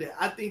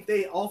 I think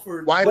they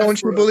offered. Why don't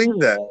you believe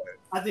that?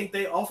 I think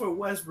they offered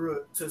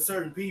Westbrook to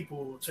certain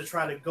people to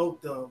try to goat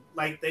them,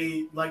 like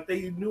they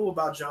knew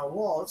about John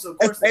Wall. So of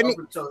course they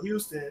offered to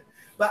Houston.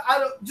 But I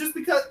don't just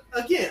because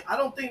again, I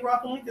don't think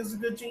Rob Pelinka is a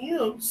good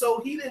GM,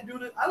 so he didn't do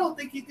the. I don't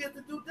think he did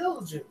the due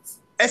diligence.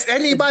 If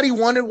anybody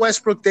wanted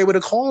Westbrook, they would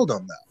have called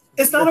him. Though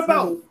it's not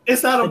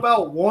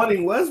about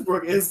wanting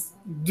Westbrook. It's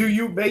do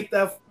you make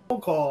that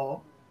phone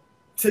call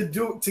to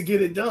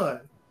get it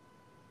done?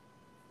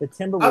 The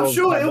Timberwolves. I'm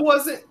sure it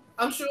wasn't.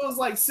 I'm sure it was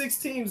like 6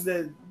 teams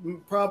that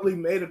probably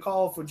made a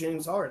call for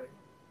James Harden.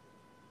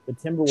 The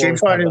Timberwolves.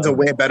 James Harden's a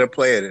way better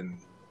player than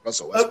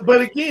Russell Westbrook.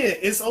 But again,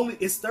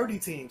 it's 30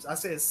 teams. I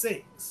said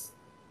 6.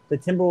 The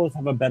Timberwolves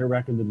have a better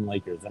record than the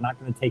Lakers. They're not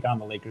going to take on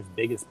the Lakers'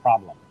 biggest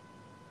problem.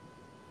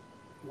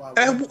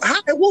 And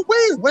what way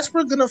is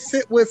Westbrook gonna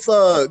fit with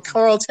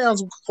Karl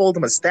Towns, who called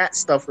him a stat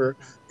stuffer,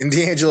 and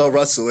D'Angelo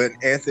Russell and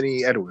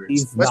Anthony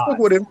Edwards? Westbrook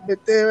wouldn't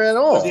fit there at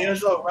all.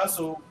 D'Angelo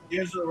Russell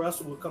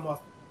would come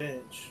off the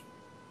bench,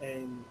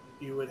 and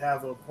you would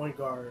have a point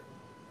guard.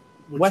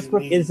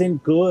 Westbrook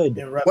isn't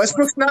good.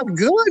 Westbrook's not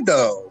good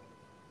though.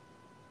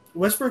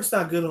 Westbrook's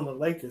not good on the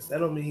Lakers. That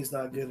don't mean he's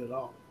not good at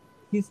all.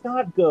 He's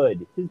not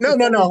good.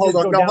 No. Hold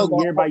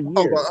on. Year by year.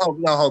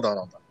 Hold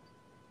on.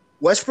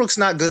 Westbrook's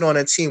not good on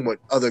a team with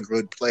other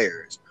good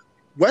players.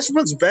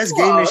 Westbrook's best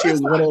game this year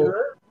was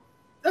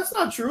That's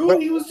not true.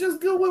 He was just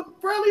good with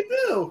Bradley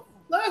Beal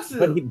last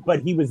year.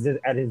 But he was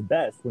at his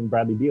best when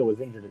Bradley Beal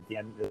was injured at the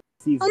end of the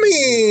season.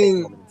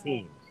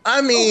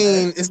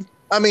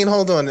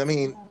 Hold on.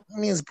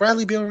 Is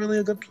Bradley Beal really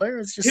a good player?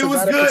 It's just he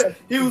was good.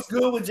 He was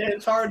good with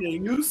James Harden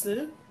in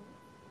Houston.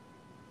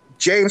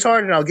 James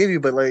Harden, I'll give you,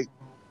 but I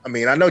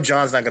know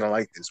John's not gonna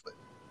like this, but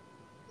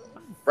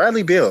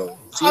Bradley Beal,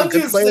 is he a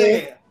good player?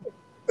 Saying.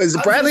 Is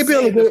Bradley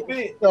Beal a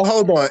good? No,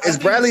 hold on. Is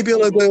Bradley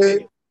Beal a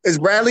good? Is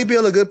Bradley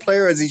Beal a good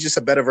player, or is he just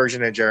a better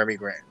version of Jeremy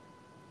Grant?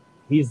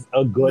 He's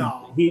a good.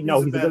 He's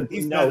better.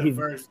 He's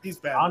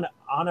bad.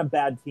 On a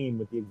bad team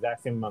with the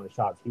exact same amount of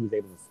shots, he was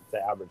able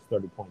to average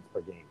 30 points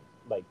per game.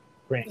 Like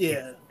Grant.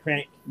 Yeah.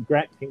 Grant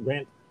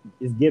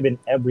is given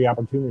every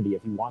opportunity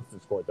if he wants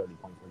to score 30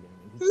 points per game.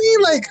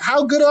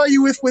 How good are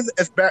you if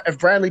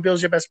Bradley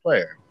Beal's your best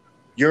player?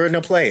 You're in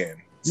a play-in.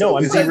 So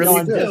I'm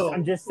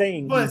just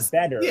saying he's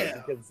better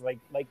because, like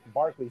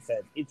Barkley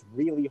said, it's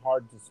really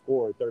hard to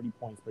score 30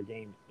 points per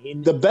game.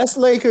 The best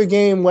Laker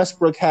game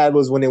Westbrook had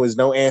was when there was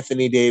no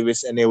Anthony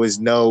Davis and there was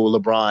no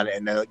LeBron,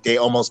 and they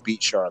almost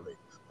beat Charlotte.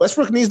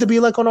 Westbrook needs to be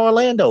like on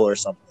Orlando or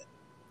something.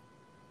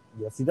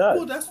 Yes, he does.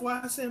 Well, that's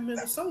why I said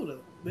Minnesota.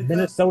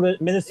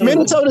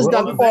 Minnesota's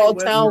got Karl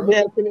Towns,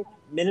 Anthony.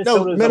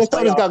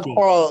 Minnesota's got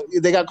Karl.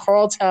 They got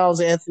Karl Towns,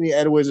 Anthony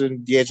Edwards,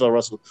 and D'Angelo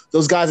Russell.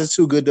 Those guys are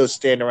too good to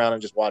stand around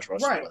and just watch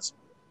Russell. Right.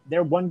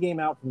 They're one game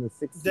out from the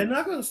 6th. They're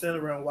not going to stand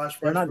around and watch.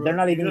 They're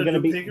not even going to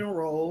be pick and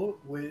roll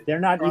with. They're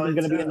not even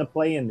going to be in the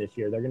play-in this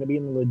year. They're going to be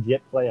in the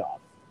legit playoffs.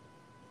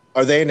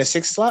 Are they in the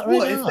 6th slot right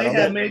now? If they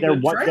had made the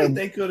trade,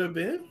 they could have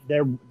been.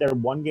 They're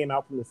one game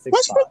out from the 6th.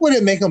 Westbrook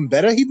wouldn't make them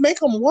better. He'd make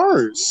them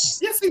worse.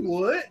 Yes, he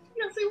would.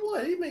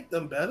 He'd make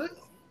them better.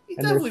 He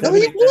definitely would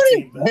make that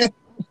team better.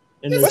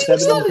 And they're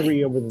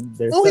 7-3 over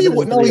the. No, he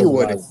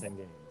wouldn't.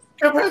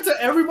 Compared to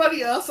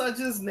everybody else I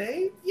just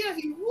named, yeah,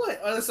 he would.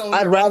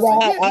 I'd rather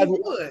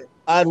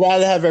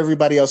have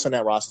everybody else on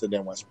that roster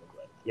than Westbrook.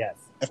 Right? Yes.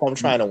 If I'm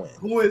trying to win.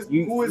 Who is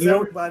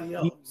everybody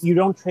else? You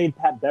don't trade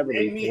Pat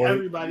Beverly for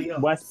everybody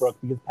else. Westbrook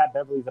because Pat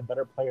Beverly is a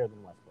better player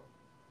than Westbrook.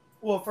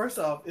 Well, first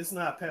off, it's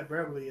not Pat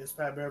Beverly. It's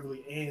Pat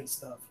Beverly and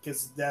stuff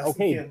because that's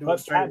okay.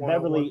 But Pat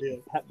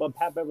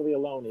Beverly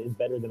alone is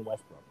better than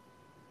Westbrook.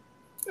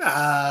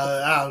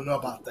 I don't know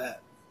about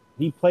that.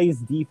 He plays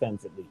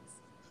defense at least.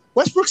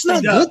 Westbrook's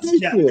not good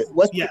this year.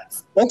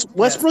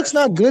 Westbrook's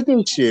not good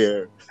this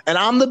year. And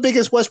I'm the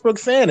biggest Westbrook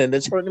fan, and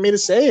it's hurting me to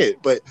say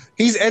it, but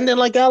he's ending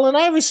like Allen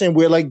Iverson.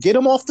 We're like, get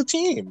him off the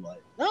team.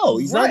 Like, no,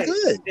 he's not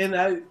good. And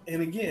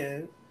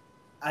again,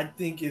 I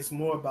think it's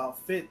more about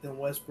fit than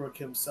Westbrook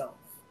himself.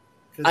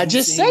 I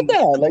just said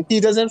that. Like, he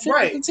doesn't fit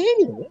with the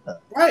team. Yeah.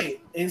 Right.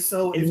 And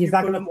so if you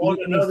put him on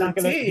another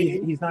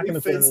team, he's not going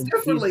to fit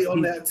differently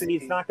on that team.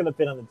 He's not going to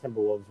fit on the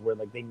Timberwolves where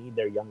like they need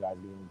their young guys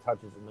getting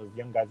touches, and those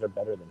young guys are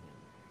better than him.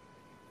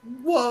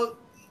 Well,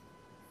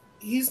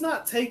 he's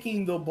not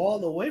taking the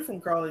ball away from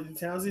Karl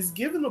Towns. He's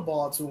giving the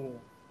ball to him.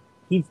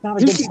 He's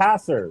not a good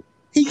passer.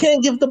 He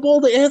can't give the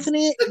ball to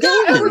Anthony The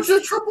guy Davis. averaged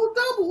a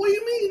triple-double. What do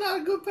you mean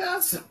not a good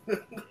passer?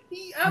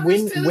 He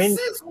averaged 10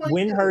 assists one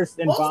year. Windhurst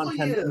and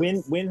Multiple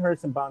years.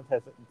 Windhurst and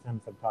Bontemps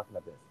have talked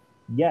about this.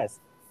 Yes,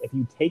 if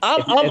you take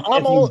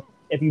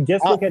if you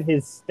just look at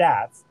his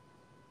stats,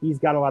 he's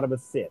got a lot of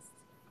assists.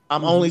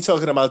 I'm only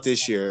talking about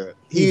this year.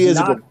 He's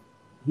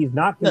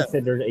not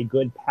considered a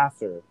good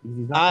passer.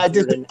 He's not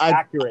considered an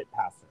accurate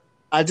passer.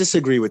 I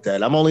disagree with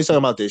that. I'm only talking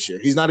about this year.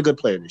 He's not a good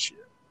player this year.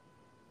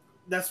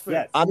 That's fair.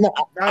 Yes.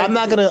 I'm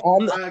not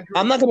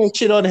gonna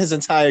shit on his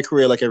entire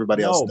career like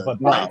everybody else does.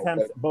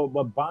 But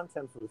what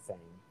Bontemps was saying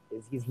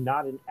is he's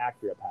not an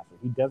accurate passer.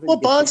 He doesn't. Well,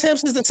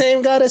 Bontemps is the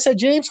same guy that said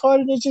James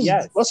Harden is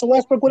just Russell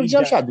Westbrook with a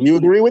jump shot. Do you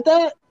agree with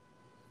that?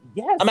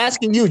 Yes. I'm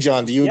asking you,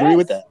 John. Do you agree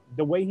with that?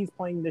 The way he's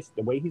playing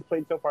the way he's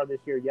played so far this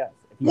year, yes.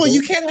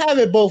 You can't have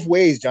it both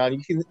ways,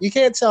 John. You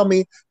can't tell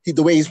me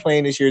the way he's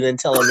playing this year, then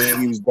telling me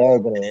he was better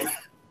than it.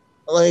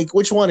 Like,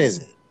 which one is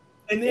it?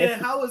 And then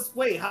how is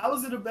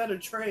it a better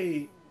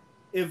trade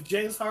if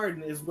James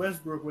Harden is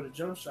Westbrook with a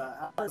jump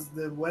shot? How was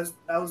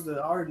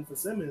the Harden for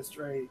Simmons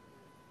trade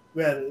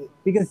better?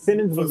 Because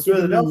Simmons was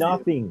giving you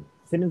nothing.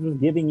 Simmons was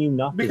giving you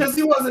nothing. Because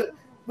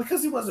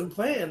he wasn't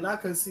playing,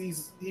 not because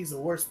he's a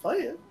worse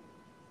player.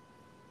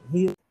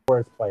 He's a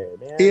worse player,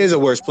 man. He is a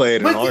worse player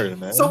than Harden,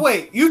 man. So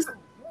wait, you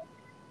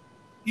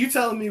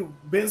telling me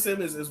Ben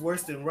Simmons is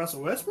worse than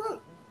Russell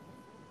Westbrook?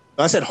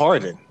 I said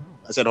Harden.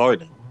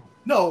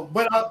 No,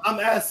 but I'm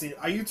asking,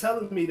 are you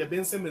telling me that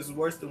Ben Simmons is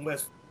worse than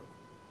Westbrook?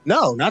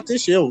 No, not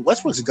this year.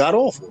 Westbrook's god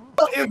awful.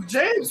 If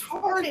James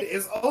Harden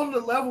is on the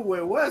level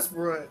with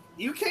Westbrook,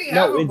 you can't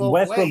have No, it it's both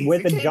Westbrook ways.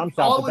 with a jump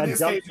shot. All But of that this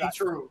jump can't shot, be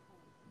true.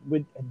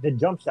 with the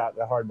jump shot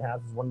that Harden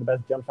has is one of the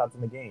best jump shots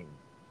in the game.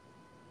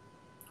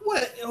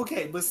 What?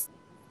 Okay, but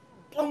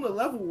on the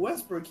level with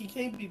Westbrook, he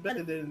can't be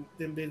better than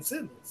Ben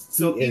Simmons.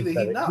 So either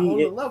he's not on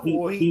the level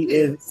or he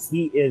is.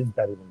 He is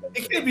better than Ben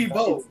Simmons. It can't be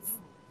both.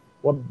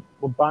 What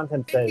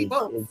Bontemps says is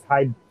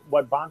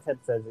What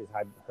Bontemps says is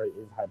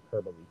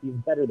hyperbole. He's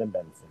better than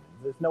Ben Simmons.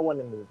 There's no one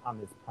on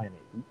this planet.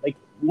 Like,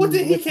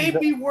 then he can't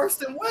be worse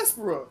than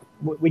Westbrook.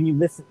 When you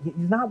listen, he's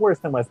not worse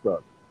than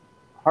Westbrook.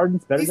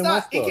 Harden's better than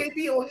Westbrook. He can't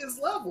be on his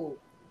level.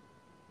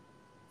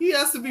 He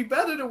has to be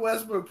better than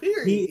Westbrook.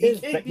 Period. He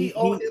can't be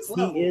on his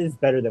level. He is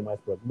better than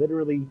Westbrook.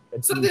 Literally.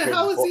 So then,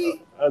 how is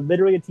he?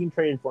 Literally, a team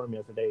traded for him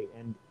yesterday,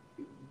 and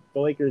the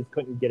Lakers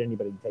couldn't get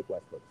anybody to take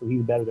Westbrook, so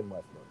he's better than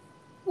Westbrook.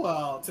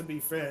 Well, to be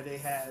fair, they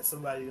had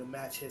somebody to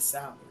match his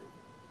salary,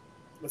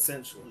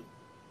 essentially.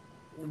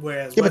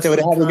 Whereas but they would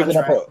have given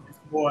up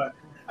more.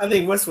 I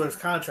think Westbrook's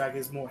contract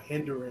is more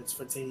hindrance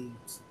for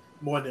teams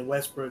more than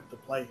Westbrook the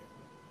player.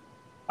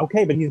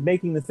 Okay, but he's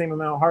making the same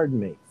amount Harden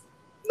makes.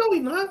 No,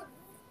 he's not.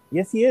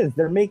 Yes, he is.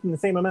 They're making the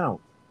same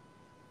amount.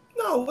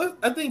 No,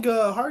 I think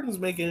Harden's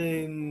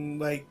making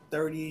like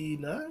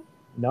 39.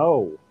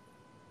 No,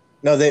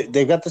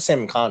 they've got the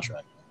same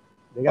contract.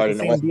 They got the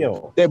same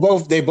deal. They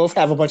both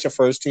have a bunch of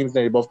first teams.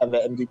 They both have the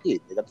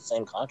MVP. They got the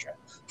same contract.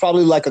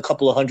 Probably like a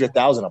couple of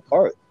 $100,000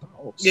 apart.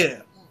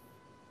 Yeah.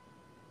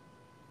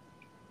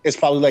 It's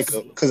probably like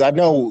because I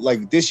know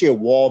like this year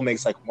Wall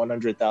makes like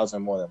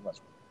 $100,000 more than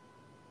Westbrook.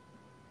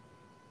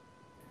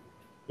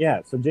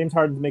 Yeah, so James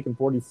Harden's making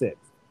 46.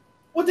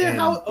 Well, then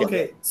how?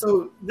 Okay,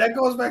 so that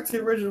goes back to the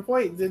original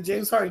point. Then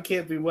James Harden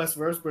can't be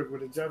Westbrook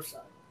with a jump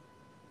shot.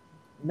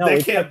 No, that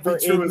it's can't be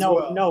true as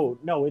well.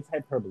 No, it's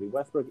hyperbole.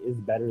 Westbrook is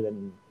better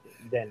than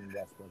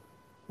Westbrook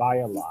by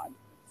a lot.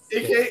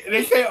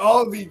 They can't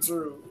all be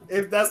true.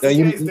 If that's the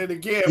case, then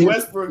again,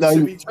 Westbrook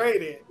should be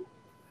traded.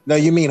 No,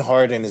 you mean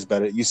Harden is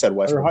better. You said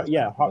Westbrook.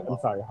 I'm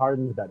sorry.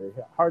 Harden's better.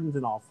 Harden's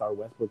an all-star.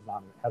 Westbrook's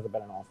hasn't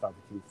been an all-star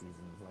for 2 seasons.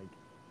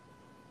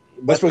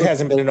 Like Westbrook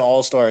hasn't been an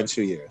all-star in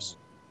 2 years.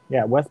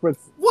 Yeah,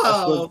 Westbrook's.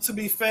 To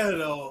be fair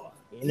though,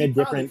 he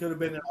probably could have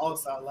been an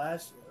all-star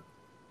last year.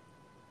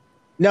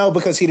 No,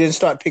 because he didn't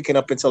start picking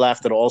up until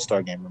after the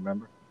All-Star game.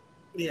 Remember?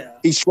 Yeah.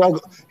 He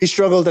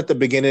struggled at the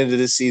beginning of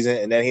the season,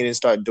 and then he didn't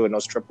start doing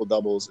those triple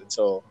doubles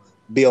until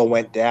Beal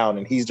went down,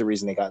 and he's the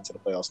reason they got into the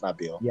playoffs, not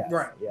Beal. Yeah.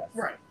 Right. Yes.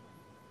 Right.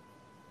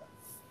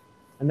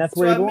 And that's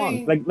where he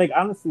belongs. Like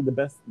honestly,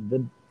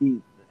 and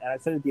I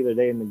said it the other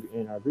day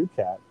in our group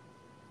chat.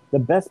 The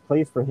best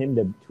place for him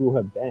to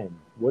have been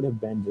would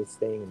have been just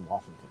staying in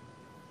Washington.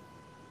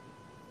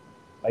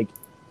 Like,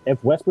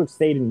 if Westbrook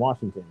stayed in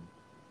Washington,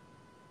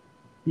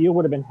 Beal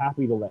would have been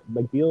happy to let.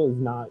 Like, Beal is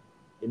not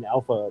an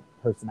alpha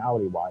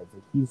personality wise.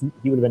 Like,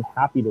 he would have been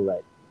happy to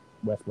let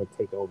Westbrook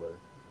take over.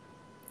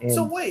 And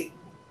so wait,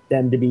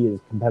 them to be as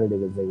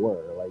competitive as they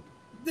were. Like,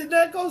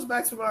 that goes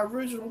back to my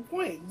original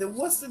point. Then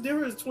what's the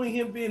difference between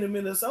him being in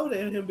Minnesota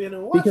and him being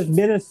in Washington? Because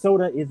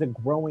Minnesota is a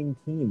growing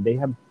team. They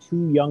have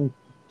two young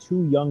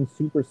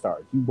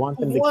superstars. You want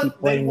them to keep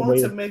playing the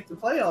way they want to make the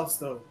playoffs,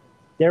 though.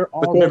 They're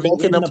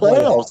making the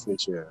playoffs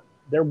this year.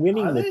 They're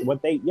winning this.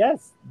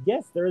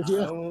 Yes, there is.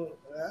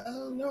 I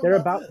don't know.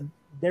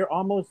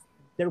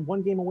 They're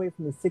 1 game away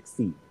from the 6th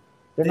seed.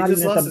 They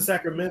just lost to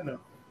Sacramento.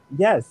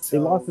 Yes, they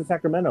lost to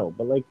Sacramento,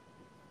 but like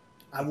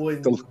I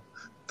wouldn't.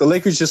 The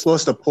Lakers just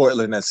lost to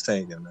Portland. That's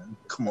tanking, man.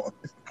 Come on.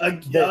 They're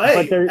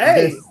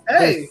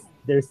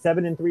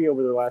 7-3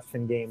 over their last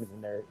 10 games,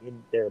 and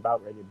they're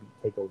about ready to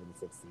take over the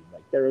 6th seed.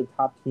 Like they're a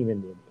top team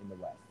in the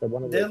West. They're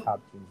one of the top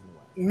teams in the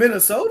West.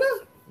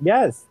 Minnesota?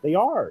 Yes, they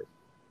are.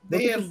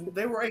 They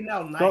right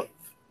now 9th.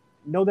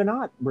 No, they're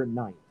not. We're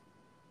 9th.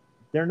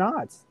 They're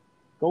not.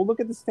 Go look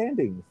at the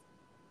standings.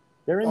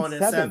 They're in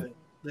 7th.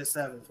 They're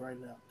 7th right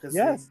now because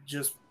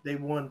they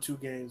won 2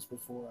 games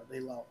before they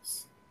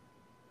lost.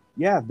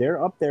 Yeah,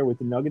 they're up there with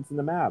the Nuggets and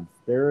the Mavs.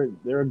 They're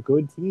a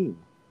good team.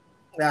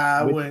 Nah,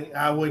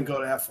 I wouldn't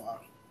go that far.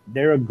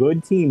 They're a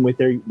good team with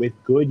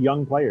good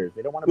young players.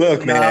 They don't want to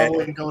look, man. I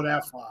wouldn't go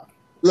that far.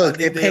 Look,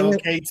 it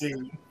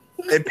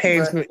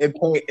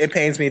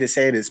pains me to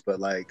say this, but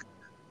like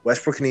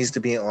Westbrook needs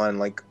to be on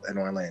like an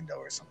Orlando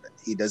or something.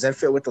 He doesn't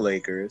fit with the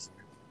Lakers,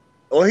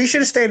 or he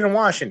should have stayed in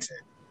Washington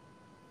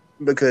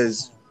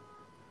because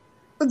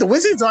the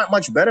Wizards aren't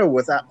much better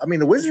without. I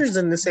mean, the Wizards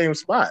in the same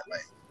spot.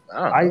 Like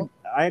I don't know.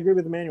 I agree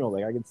with Emmanuel.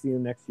 Like I could see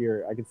him next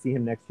year. I could see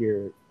him next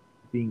year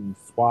being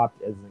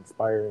swapped as an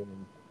expiring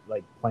and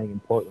like playing in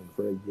Portland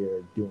for a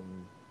year,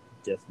 doing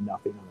just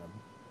nothing on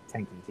a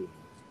tanking team.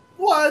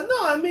 Well,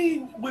 no, I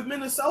mean with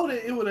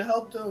Minnesota, it would have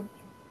helped them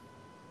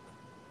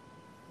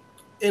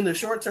in the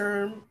short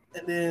term,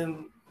 and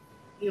then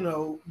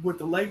with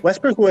the Lakers,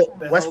 Westbrook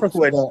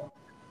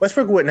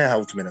wouldn't have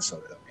helped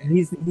Minnesota.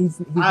 He's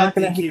not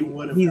going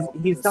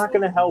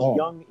to help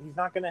young. He's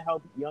not going to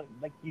help young.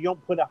 Like you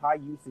don't put a high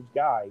usage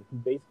guy who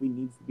basically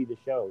needs to be the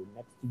show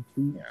next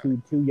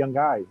to two young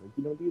guys. Like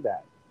you don't do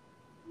that.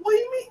 What do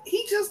you mean?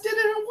 He just did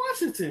it in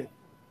Washington.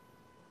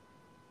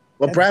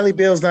 Well, Bradley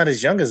Beal's not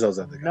as young as those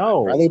other guys.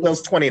 No, Bradley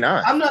Beal's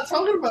 29. I'm not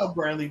talking about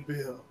Bradley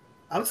Beal.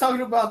 I'm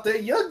talking about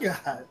the young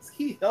guys.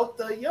 He helped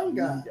the young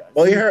guys.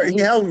 Well, he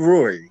helped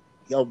Rui.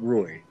 He helped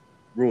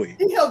Rui.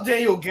 He helped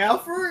Daniel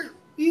Gafford.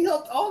 He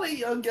helped all the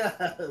young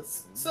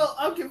guys. So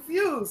I'm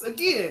confused.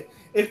 Again,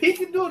 if he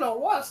can do it on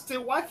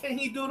Washington, why can't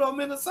he do it on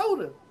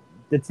Minnesota?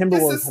 The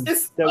Timberwolves.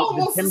 It's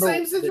almost the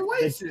same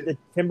situation. The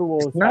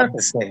Timberwolves. It's not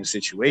the same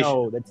situation.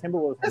 No, the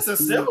Timberwolves. It's a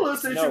similar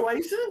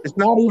situation. No, it's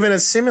not even a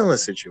similar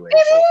situation.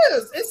 It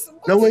is. It's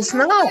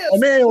not.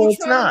 Emmanuel,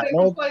 it's not.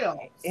 No,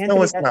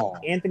 it's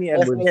not. Anthony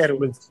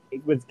Edwards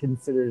was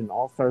considered an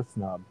all-star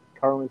snub.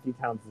 Karl Anthony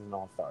Towns is an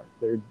all-star.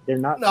 They're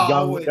not young.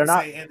 I wouldn't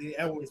say Anthony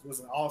Edwards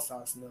was an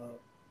all-star snub.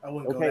 I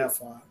wouldn't go that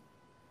far.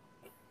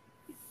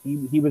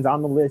 He was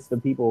on the list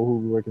of people who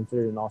were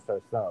considered an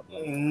all-star snub.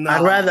 No.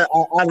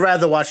 I'd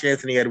rather watch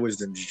Anthony Edwards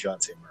than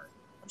DeJounte Murray.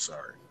 I'm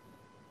sorry.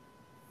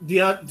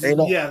 That's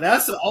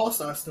an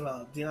all-star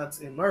snub.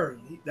 DeJounte Murray,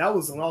 that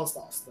was an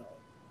all-star snub.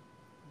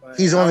 But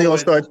he's on the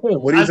all-star team.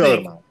 What are you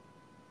talking about?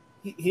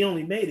 He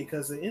only made it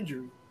because of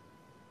injury.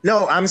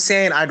 No, I'm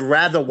saying I'd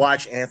rather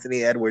watch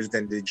Anthony Edwards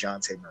than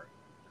DeJounte Murray.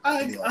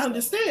 I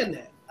understand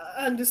that.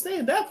 I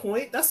understand that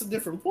point. That's a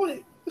different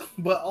point.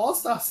 But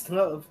all-star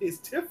snub is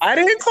different. I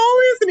didn't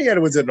call Anthony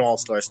Edwards an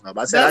all-star snub.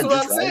 I said that's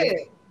what I'm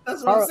saying.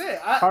 That's what I'm saying.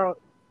 I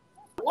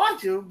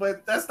watch you,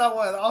 but that's not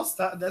what an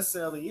all-star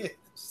necessarily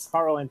is.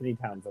 Karl Anthony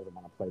Towns doesn't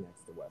want to play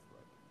next to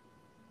Westbrook.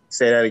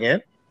 Say that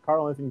again?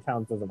 Karl Anthony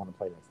Towns doesn't want to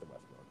play next to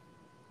Westbrook.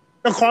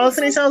 No, Karl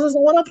Anthony Towns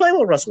doesn't want to play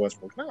with Russell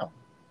Westbrook. No.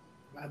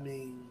 I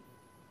mean,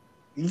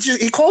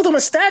 he called him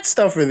a stat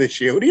stuffer this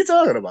year. What are you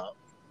talking about?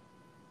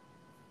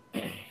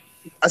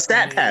 A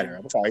stat pattern.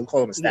 I'm sorry. He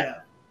called him a stat.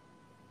 Yeah.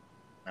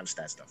 Not a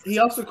stat stuffer. He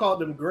also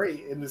called him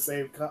great in the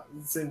same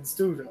sense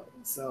too, though.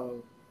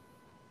 So,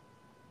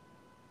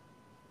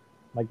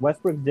 like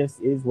Westbrook just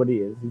is what he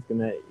is. He's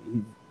gonna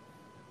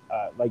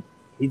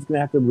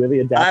have to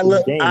really adapt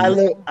his game.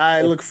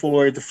 I look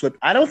forward to flip.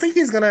 I don't think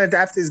he's gonna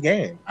adapt his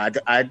game.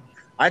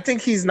 I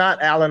think he's not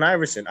Allen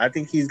Iverson. I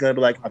think he's gonna be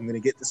like, I'm gonna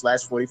get this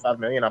last $45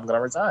 million. I'm gonna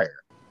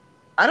retire.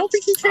 I don't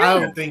think he can. I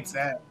don't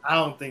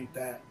think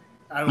that.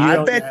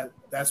 I bet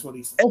that's what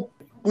he said.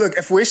 Look,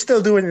 if we're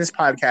still doing this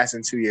podcast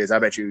in 2 years, I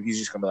bet you he's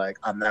just gonna be like,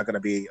 I'm not gonna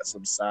be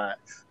some side.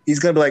 He's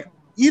gonna be like,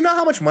 you know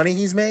how much money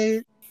he's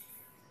made,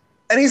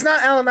 and he's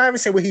not Allen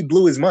Iverson where he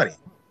blew his money.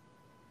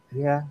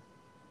 Yeah,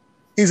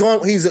 he's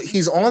on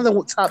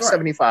the top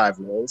 75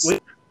 list.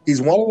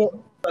 He's one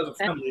of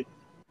the.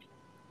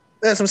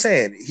 That's what I'm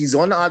saying. He's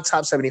on the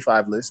top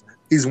 75 list.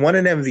 He's won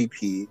an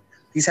MVP.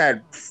 He's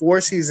had 4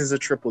 seasons of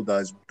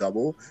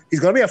triple-double. He's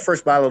going to be a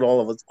first ballot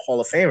Hall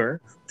of Famer.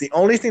 The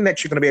only thing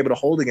that you're going to be able to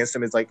hold against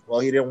him is like, well,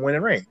 he didn't win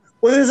a ring.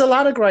 Well, there's a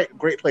lot of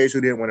great players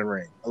who didn't win a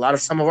ring.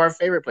 Some of our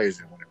favorite players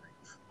didn't win a ring.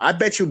 I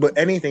bet you, but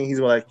anything,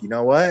 he's like, you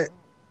know what?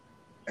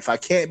 If I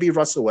can't be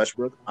Russell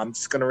Westbrook, I'm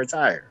just going to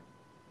retire.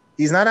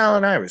 He's not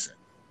Allen Iverson.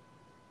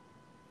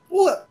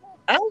 What?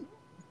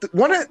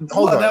 One of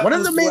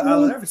the main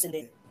Allen Iverson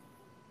did.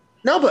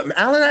 No, but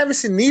Allen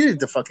Iverson needed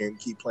to fucking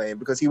keep playing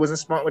because he wasn't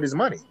smart with his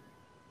money.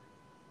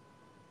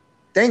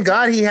 Thank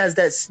God he has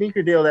that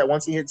sneaker deal that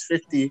once he hits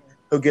 50,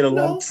 he'll get a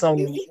lump sum.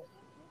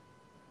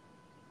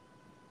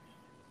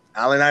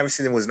 Allen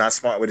Iverson was not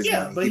smart with his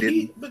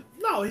money.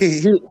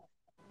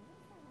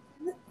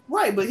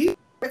 Right, but he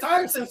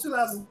retired since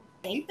 2000.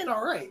 He's been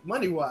all right,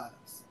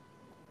 money-wise.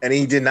 And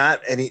he did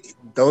not. And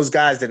those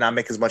guys did not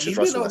make as much He as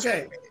did Russell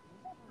okay. Westbrook.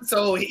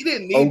 So he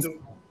didn't need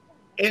to,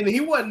 and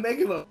he wasn't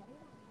making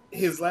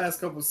his last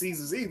couple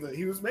seasons either.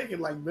 He was making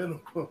like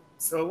minimum.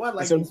 So it wasn't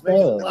like he was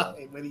making a lot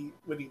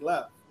when he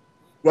left.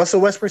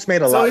 Russell Westbrook's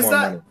made a lot more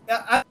money.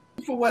 I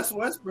think for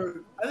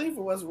Westbrook,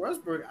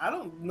 I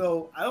don't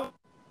know. I don't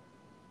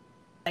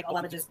like I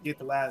want to just get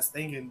the last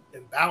thing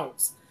and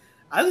bounce.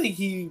 I think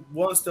he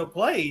wants to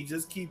play,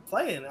 just keep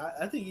playing.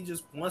 I think he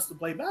just wants to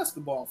play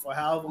basketball for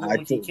however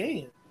long he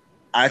can.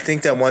 I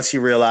think that once he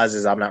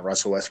realizes I'm not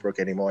Russell Westbrook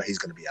anymore, he's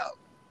going to be out.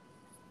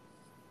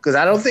 Because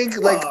I don't think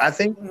I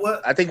think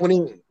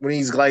when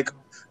he's like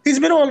he's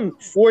been on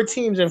 4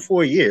 teams in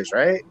 4 years,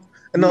 right?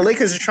 And the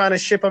Lakers are trying to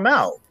ship him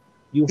out.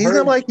 He's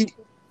gonna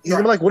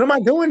be like, what am I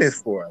doing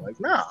this for? Like,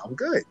 nah, I'm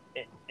good.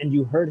 And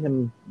you heard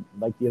him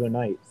like the other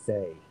night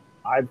say,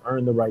 "I've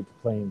earned the right to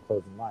play in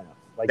closing lineups."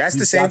 Like that's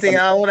the same thing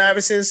Allen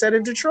Iverson said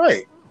in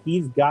Detroit.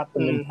 He's got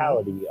the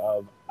mentality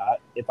of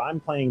if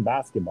I'm playing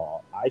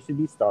basketball, I should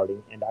be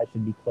starting and I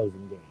should be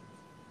closing games.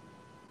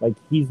 Like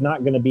he's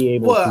not going to be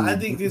able. Well, I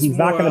think he's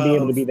not going to be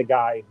able to be the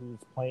guy who's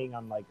playing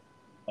on like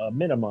a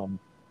minimum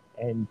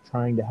and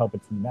trying to help a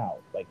team out.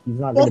 Like he's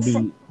not going to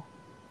be.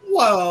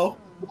 Well,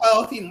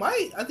 he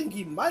might. I think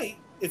he might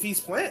if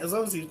he's playing. As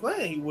long as he's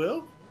playing, he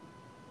will.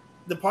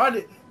 The part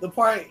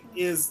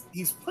is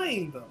he's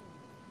playing though.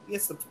 He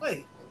has to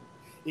play.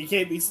 He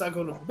can't be stuck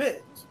on the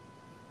bench.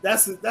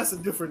 That's a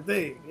different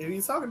thing. If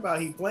he's talking about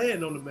he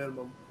playing on the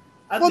minimum,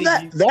 I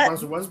think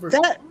Westbrook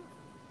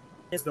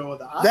is no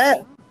other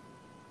option.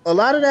 A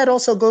lot of that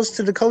also goes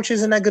to the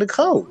coaches and that good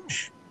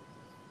coach.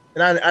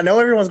 And I know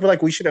everyone's been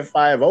like, we should have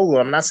fired Vogel.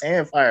 I'm not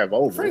saying fire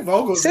Vogel. Frank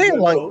Vogel's a good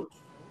coach.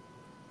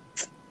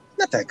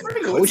 Not that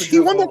good coach.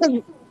 He won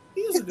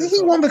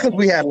because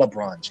we had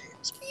LeBron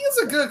James. He is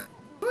a good.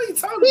 What are you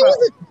talking about?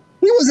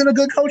 He wasn't a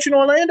good coach in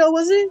Orlando,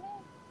 was he?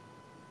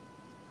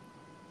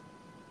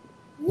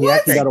 He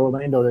actually got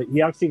Orlando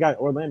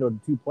to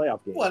 2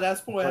 playoff games. Well, that's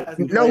point.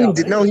 No, he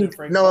did. No,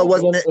 it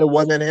wasn't. It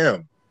wasn't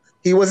him.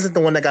 He wasn't the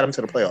one that got him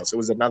to the playoffs. It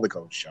was another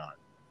coach, John.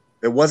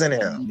 It wasn't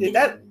him.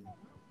 That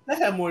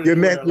had more. You're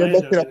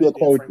mixing up your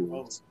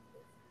coaches.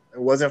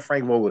 It wasn't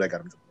Frank Vogel that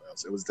got him to the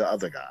playoffs. It was the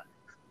other guy.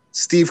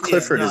 Steve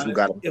Clifford is who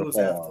got him to the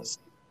playoffs.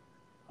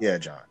 Yeah,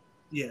 John.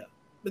 Yeah,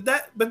 but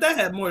that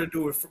had more to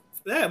do with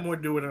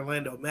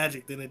Orlando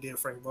Magic than it did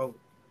Frank Vogel.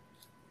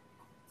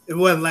 It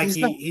wasn't like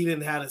he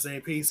didn't have the same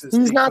pieces.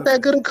 He's not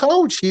that good a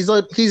coach. He's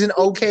an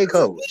okay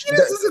coach.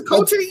 This is a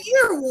Coach of the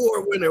Year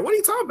award winner. What are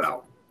you talking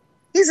about?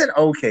 He's an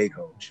okay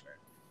coach, man.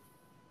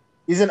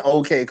 He's an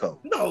okay coach.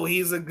 No,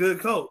 he's a good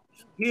coach.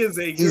 He is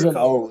a good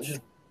coach.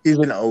 He's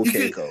an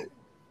okay coach.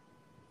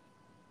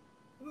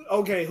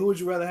 Okay, who would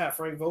you rather have,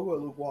 Frank Vogel or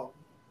Luke Walton?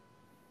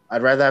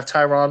 I'd rather have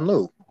Tyronn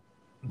Lue.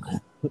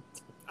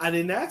 I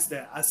didn't ask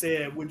that. I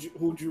said, who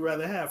would you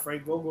rather have,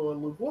 Frank Vogel or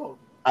Luke Walton?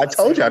 I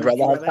told you I'd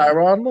rather have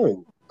Tyronn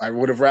Lue. I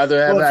would have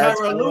rather have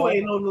Tyronn Lue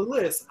ain't on the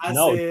list. I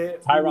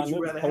said, Tyronn would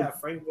you rather have,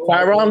 Frank Vogel?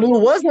 Tyronn Lue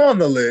was on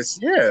the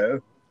list, yeah.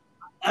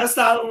 That's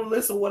not on the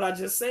list of what I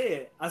just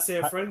said. I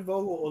said Frank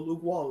Vogel or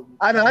Luke Walton.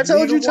 I know. I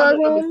told you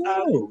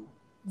Tyronn Lue.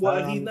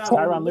 Well, he's not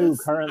Tyronn Lue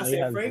currently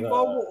I said Frank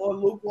Vogel or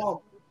Luke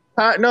Walton.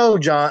 No,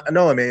 John.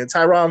 No, I mean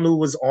Tyronn Lue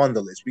was on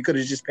the list. We could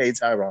have just paid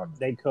Tyronn Lue.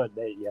 They could.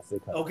 Yes, they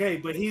could. Okay,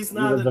 but he's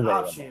not an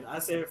option. I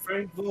said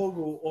Frank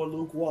Vogel or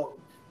Luke Walton.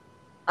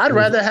 I'd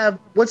rather have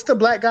what's the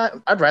black guy?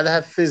 I'd rather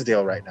have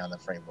Fizdale right now than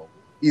Frank Vogel.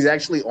 He's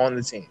actually on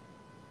the team.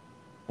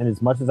 And as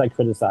much as I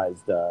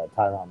criticized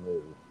Tyronn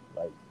Lue,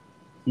 like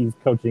he's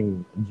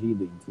coaching a G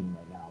League team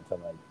right now to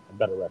like a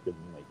better record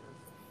than the Lakers.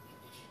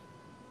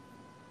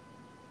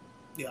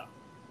 Yeah.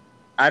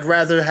 I'd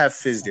rather have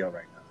Fizdale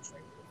right now.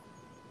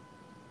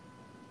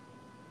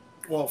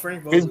 Well,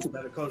 Frank Vogel's a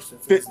better coach than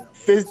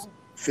Fizdale.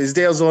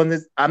 Fizdale's on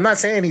this. I'm not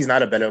saying he's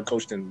not a better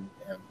coach than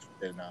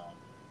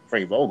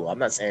Frank Vogel. I'm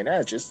not saying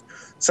that. Just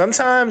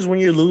sometimes when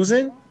you're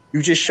losing,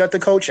 you just shut the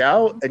coach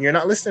out and you're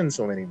not listening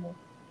to him anymore.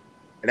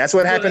 And that's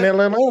what happened in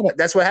Atlanta.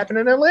 That's what happened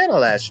in Atlanta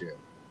last year.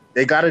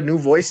 They got a new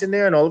voice in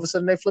there, and all of a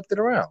sudden they flipped it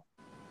around.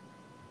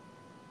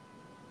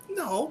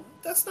 No,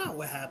 that's not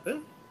what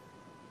happened.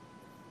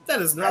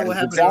 That is not what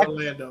happened in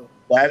Orlando.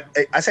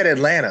 I said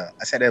Atlanta.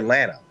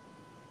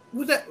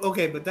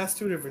 Okay, but that's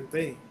two different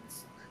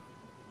things.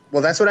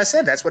 Well, that's what I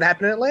said. That's what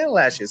happened in Atlanta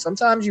last year.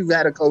 Sometimes you've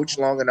had a coach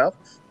long enough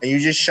and you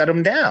just shut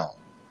them down.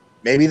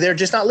 Maybe they're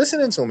just not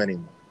listening to him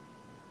anymore.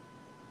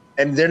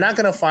 And they're not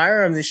going to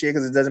fire him this year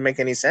because it doesn't make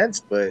any sense,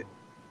 but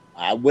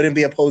I wouldn't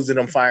be opposed to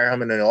them fire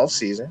him in the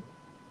offseason.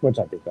 Which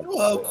I think.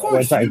 Well, of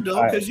course you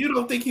don't, because you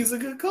don't think he's a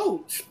good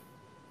coach.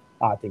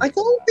 I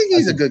don't think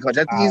he's a good coach.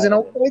 I think he's an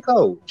okay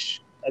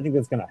coach. I think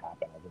that's going to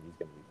happen. I think he's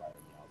going to be fired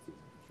in the offseason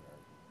for sure.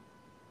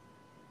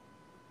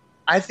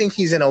 I think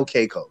he's an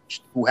okay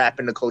coach who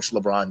happened to coach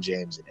LeBron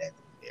James and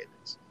Anthony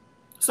Davis.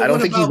 So I don't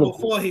think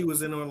before he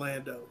was in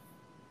Orlando?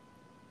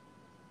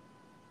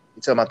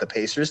 You talking about the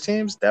Pacers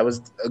teams? That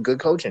was a good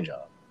coaching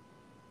job.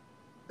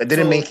 That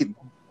didn't make it.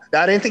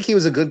 I didn't think he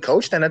was a good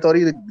coach. Then I thought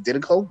he did a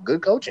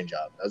good coaching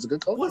job. That was a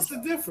good coaching. What's the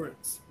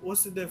difference?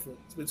 What's the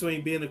difference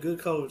between being a good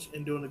coach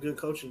and doing a good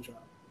coaching job?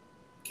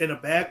 Can a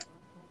back?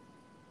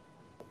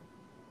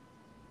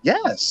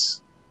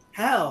 Yes.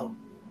 How?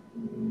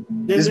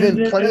 There's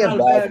been plenty of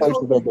bad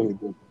coaches that do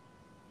good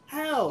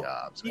How?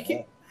 jobs. You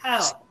can't.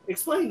 How?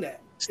 Explain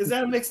that. Because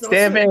that makes no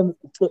Stan sense.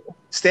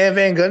 Stan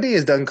Van Gundy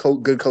has done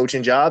good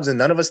coaching jobs, and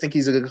none of us think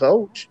he's a good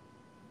coach.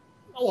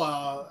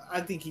 Well, I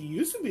think he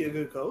used to be a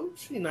good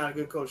coach. He's not a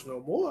good coach no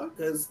more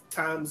because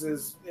times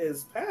is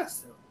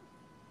past him.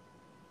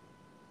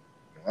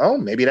 Well,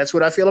 maybe that's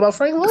what I feel about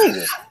Frank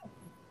Vogel.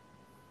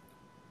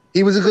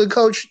 He was a good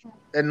coach,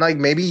 and like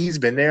maybe he's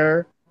been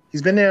there.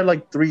 He's been there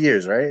like 3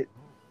 years, right?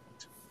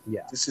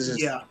 Yeah. This is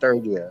his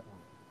third year.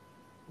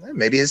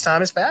 Maybe his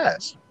time has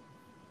passed.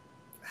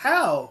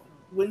 How?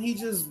 When he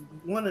just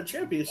won a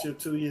championship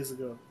 2 years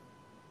ago.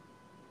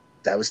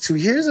 That was 2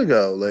 years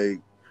ago.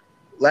 Like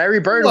Larry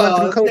Bird went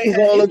through coaches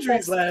all the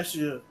time last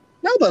year.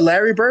 No, but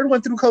Larry Bird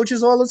went through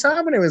coaches all the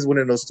time when he was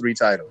winning those 3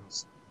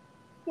 titles.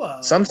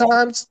 Well,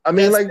 sometimes, I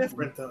mean, like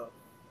different though.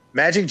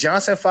 Magic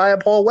Johnson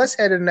fired Paul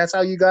Westhead, and that's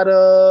how you got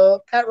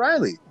Pat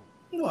Riley.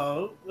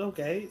 Well,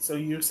 okay, so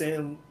you're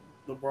saying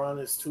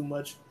LeBron is too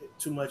much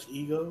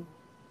ego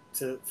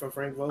for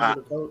Frank Vogel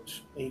to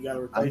coach, and you got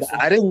to replace him?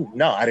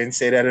 I didn't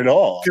say that at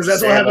all. Because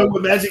that's what happened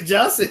with Magic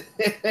Johnson.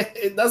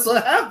 That's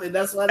what happened.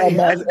 That's why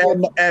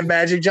and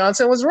Magic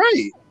Johnson was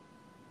right.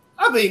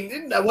 I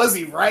mean, was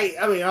he right?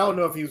 I mean, I don't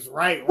know if he was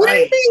right. What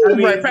right. do you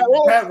mean, right?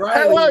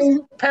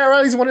 Pat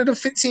Riley's one of the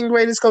 15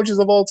 greatest coaches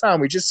of all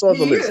time. We just saw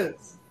the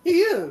list.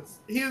 He is.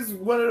 He is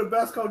one of the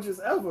best coaches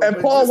ever. And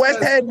Paul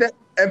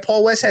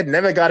Westhead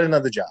never got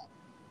another job.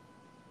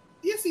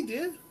 Yes, he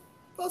did.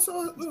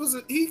 Also,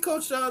 he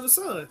coached the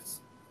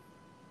Suns.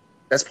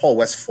 That's Paul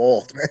West's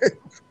fault, man.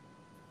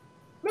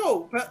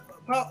 No, that's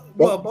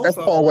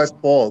Paul West's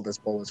fault. That's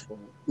Paul West's fault.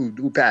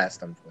 Who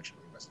passed,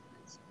 unfortunately.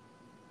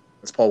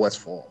 That's Paul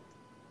West's fault.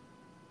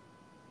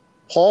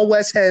 Paul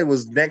Westhead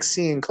was next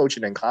seen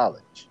coaching in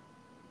college.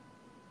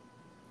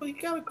 Well, he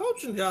got a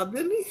coaching job,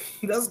 didn't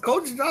he? Does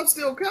coaching job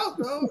still count,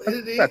 though?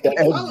 At the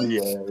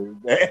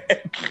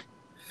NBA.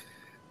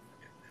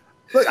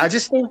 Look, I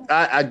just think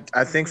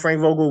I think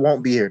Frank Vogel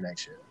won't be here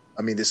next year.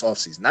 I mean, this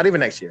offseason. Not even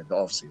next year, the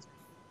offseason.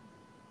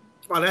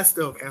 Well, that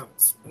still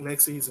counts.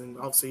 Next season,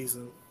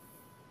 offseason.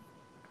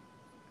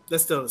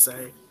 That's still the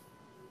same.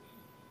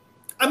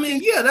 I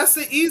mean, yeah, that's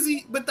the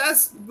easy, but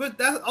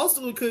that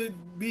also could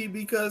be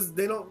because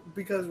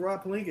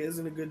Rob Pelinka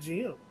isn't a good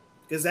GM.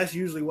 Because that's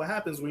usually what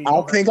happens when you.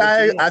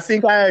 I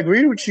think I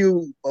agreed with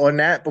you on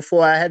that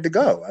before I had to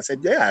go. I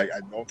said, yeah, I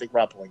don't think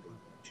Rob Pelinka.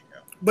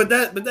 But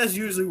that's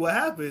usually what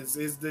happens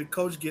is the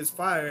coach gets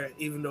fired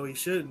even though he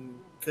shouldn't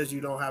because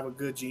you don't have a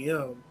good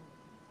GM,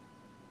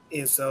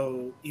 and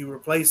so you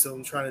replace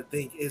him trying to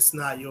think it's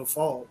not your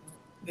fault,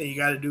 and you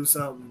got to do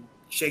something,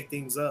 shake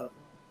things up.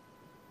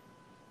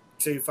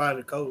 So you fire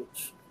the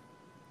coach,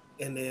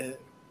 and then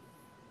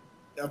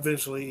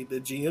eventually the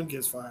GM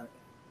gets fired.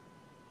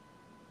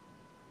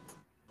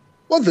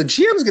 Well, the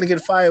GM's going to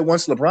get fired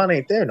once LeBron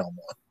ain't there no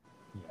more.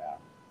 Yeah.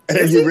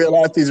 And you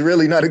realize he's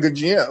really not a good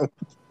GM.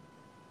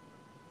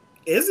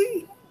 Is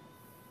he?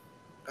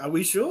 Are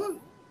we sure?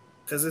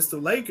 Because it's the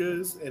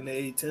Lakers, and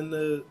they tend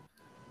to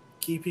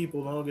keep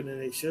people longer than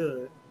they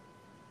should.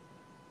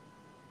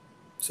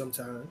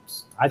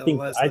 Sometimes. I think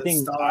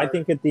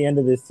at the end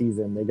of this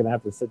season, they're going to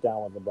have to sit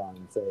down with LeBron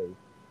and say,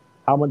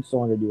 how much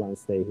longer do you want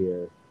to stay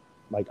here?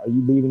 Like, are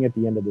you leaving at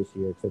the end of this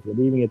year? Because if you're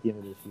leaving at the end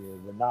of this year,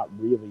 we're not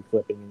really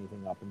flipping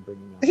anything up and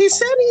bringing on. He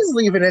said he's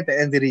leaving at the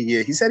end of the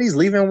year. He said he's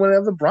leaving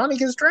whenever Bronny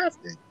gets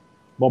drafted.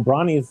 Well,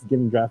 Bronny is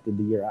getting drafted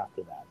the year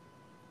after that.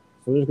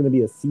 So there's going to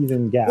be a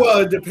season gap. Well,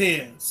 it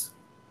depends.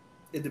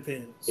 It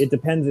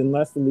depends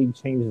unless the league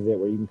changes it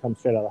where you can come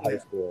straight out of high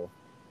school.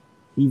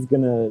 He's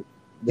going to...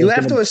 You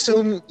have to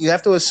assume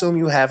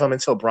you have him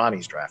until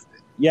Bronny's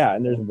drafted. Yeah,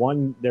 and there's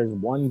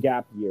one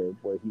gap year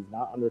where he's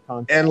not under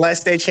contract.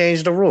 Unless they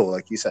change the rule,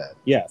 like you said.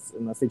 Yes,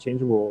 unless they change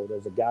the rule.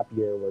 There's a gap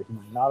year where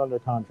he's not under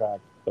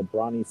contract, but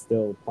Bronny's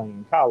still playing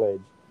in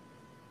college.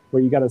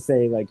 Where you got to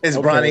say, like, Is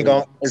Bronny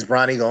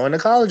going to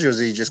college, or is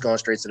he just going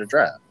straight to the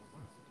draft?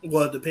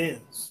 Well, it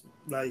depends.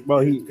 Like, well,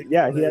 he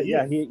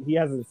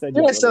hasn't said.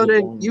 Yeah, so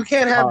then you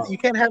can't have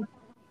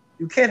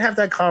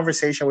that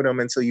conversation with him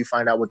until you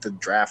find out what the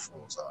draft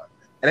rules are,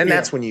 and then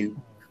that's when you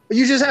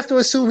just have to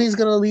assume he's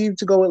going to leave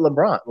to go with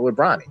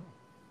Bronny.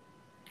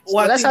 So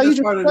well, that's how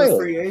you part of the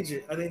free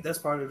agent. I think that's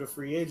part of the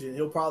free agent.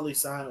 He'll probably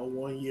sign a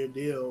 1-year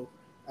deal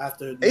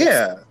after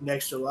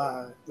next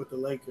July with the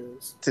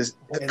Lakers.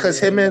 Because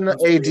him and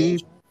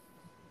AD,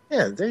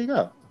 there you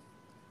go.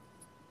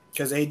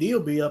 Because AD will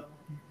be up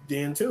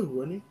then too,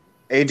 wouldn't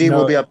he? AD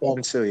will be up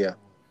then too, yeah.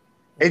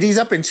 AD's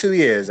up in 2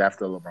 years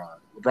after LeBron.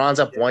 LeBron's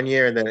up 1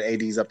 year, and then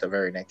AD's up the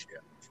very next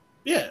year.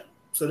 Yeah,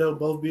 so they'll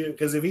both be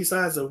because if he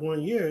signs a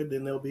 1 year,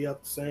 then they'll be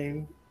up the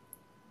same.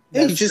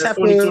 Yeah, you just have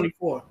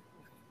 2024.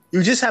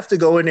 You just have to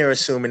go in there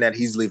assuming that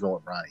he's leaving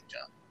with Bronny,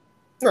 John.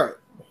 Right.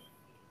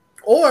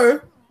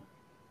 Or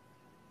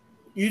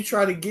you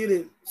try to get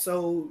it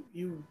so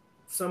you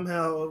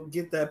somehow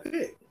get that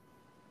pick,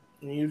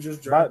 and you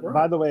just drop.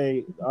 By the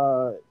way,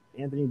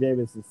 Anthony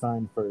Davis is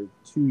signed for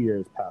 2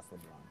 years past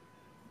LeBron.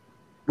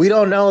 We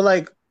don't know,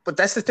 but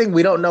that's the thing.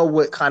 We don't know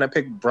what kind of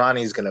pick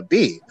Bronny's going to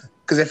be.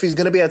 Because if he's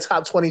going to be a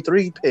top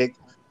 23 pick,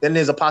 then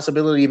there's a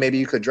possibility maybe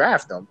you could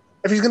draft him.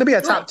 If he's going to be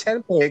a top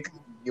 10 pick,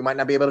 you might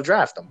not be able to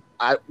draft him.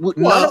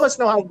 None of us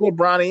know how good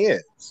Bronny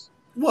is.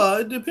 Well,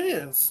 it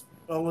depends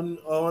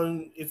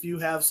on if you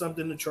have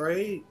something to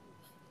trade.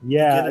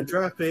 Yeah, get a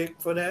draft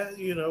pick for that,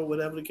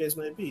 whatever the case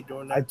may be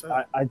during that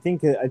time. I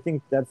think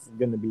that's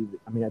going to be.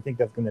 I think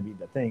that's going to be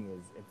the thing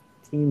is if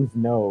teams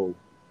know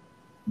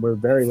we're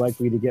very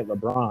likely to get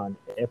LeBron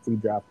if we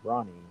draft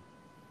Bronny.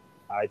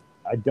 I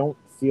don't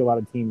see a lot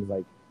of teams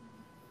like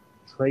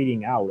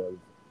trading out of.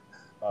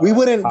 We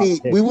wouldn't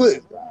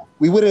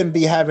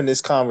be having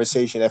this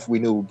conversation if we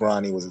knew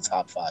Bronny was a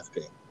top 5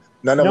 pick.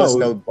 None of us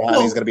know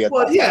Bronny's going to be a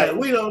top 5.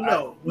 We don't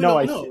know.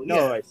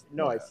 I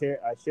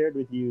shared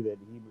with you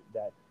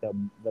that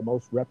the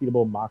most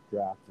reputable mock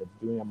draft that's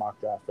doing a mock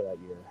draft for that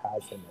year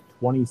has him at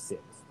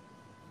 26.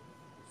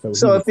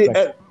 So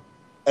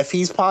if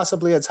he's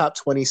possibly a top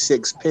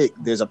 26 pick,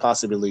 there's a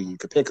possibility you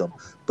could pick him.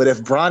 But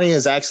if Bronny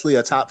is actually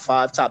a top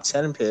 5, top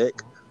 10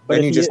 pick,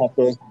 then you just have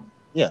to.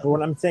 Yeah. But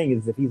what I'm saying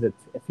is, if he's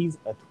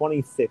a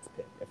 26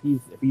 pick, if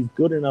he's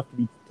good enough to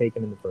be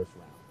taken in the first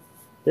round,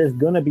 there's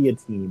gonna be a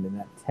team in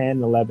that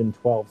 10, 11,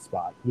 12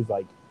 spot who's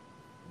like,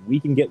 we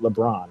can get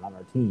LeBron on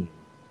our team.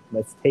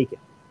 Let's take him.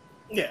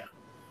 Yeah.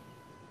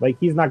 Like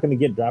he's not gonna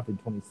get drafted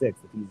 26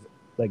 if he's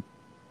like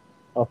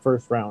a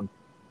first round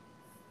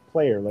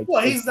player. Like,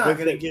 well, he's not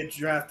gonna get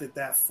drafted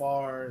that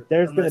far.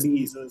 There's gonna be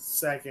he's a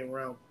second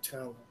round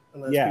talent.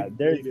 There's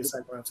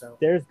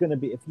going to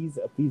be if he's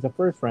a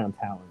first round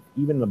talent,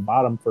 even the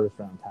bottom first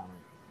round talent.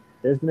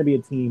 There's going to be a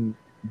team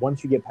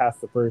once you get past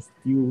the first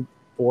few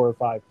 4 or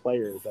 5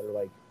 players that are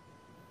like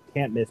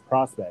can't miss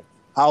prospects.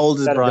 How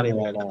old is Bronny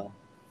right now?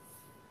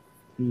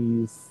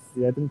 He's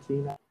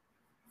 17. How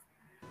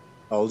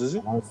old is he?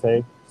 I want to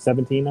say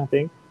 17, I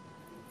think.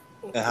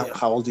 And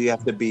how old do you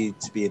have to be in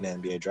the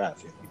NBA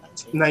draft?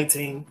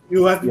 19.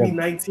 You have to be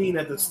 19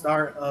 at the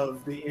start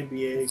of the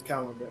NBA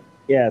calendar.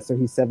 Yeah, so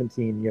he's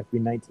 17. You have to be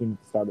 19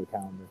 at the start of the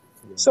calendar.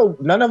 Yeah. So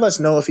none of us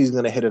know if he's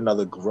going to hit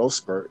another growth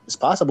spurt. It's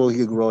possible he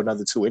could grow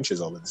another 2 inches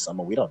over the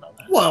summer. We don't know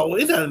that. Well,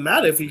 it doesn't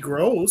matter if he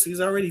grows.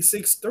 He's already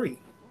 6'3".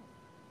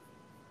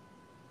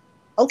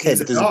 Okay,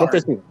 but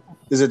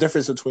there's a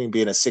difference between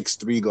being a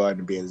 6'3" guard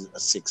and being a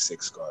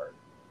 6'6" guard.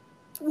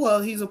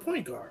 Well, he's a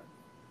point guard.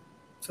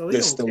 So he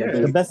don't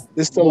care.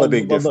 There's still a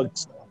big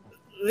difference.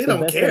 They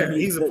don't care.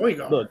 He's a point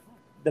guard. Look,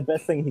 the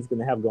best thing he's going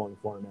to have going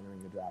for him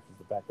entering the draft is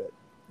the fact that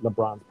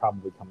LeBron's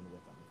probably coming with him.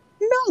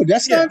 No,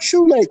 that's not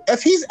true. Like,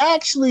 if he's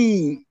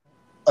actually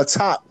a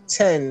top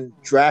 10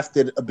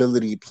 drafted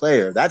ability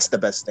player, that's the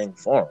best thing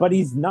for him. But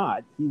he's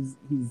not. He's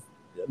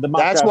the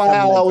mock That's why I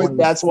always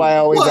ask.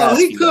 Well,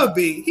 he could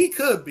be. He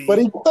could be. But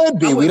he could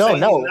be. We don't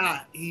know.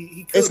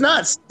 He could it's be.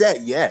 not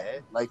set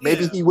yet. Like,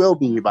 maybe he will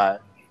be by.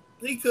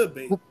 He could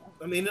be.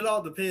 I mean, it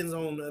all depends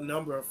on a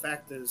number of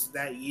factors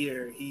that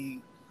year.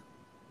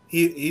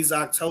 He's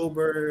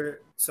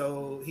October,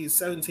 so he's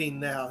 17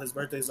 now. His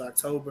birthday's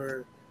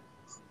October.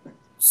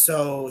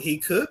 So he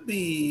could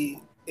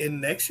be in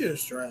next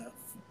year's draft.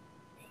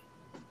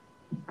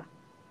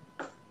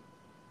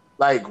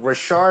 Like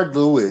Rashard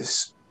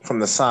Lewis from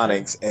the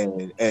Sonics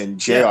and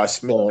J.R.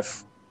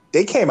 Smith,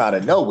 they came out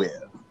of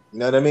nowhere. You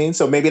know what I mean?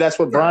 So maybe that's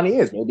what Bronny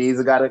is. Maybe he's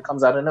a guy that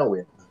comes out of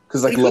nowhere.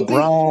 Because like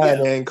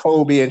LeBron and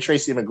Kobe and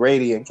Tracy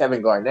McGrady and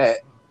Kevin Garnett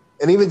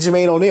and even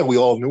Jermaine O'Neal, we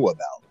all knew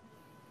about.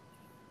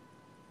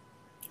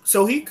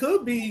 So he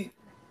could be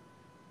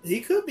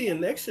in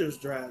next year's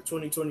draft,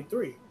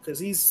 2023, because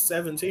he's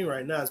 17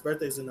 right now. His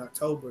birthday's in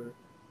October.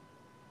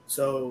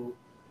 So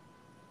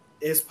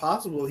it's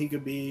possible he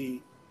could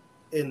be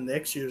in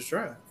next year's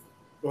draft,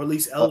 or at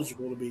least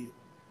eligible to be.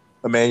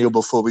 Emmanuel,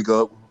 before we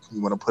go,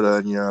 you want to put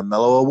on your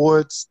Mellow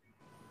Awards?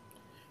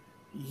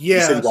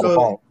 Yeah.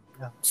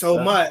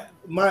 So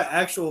my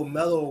actual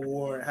Mellow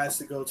Award has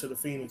to go to the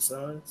Phoenix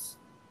Suns.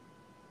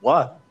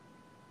 Why?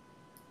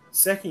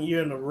 Second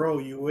year in a row,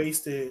 you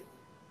wasted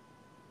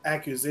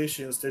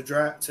acquisitions to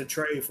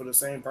trade for the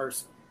same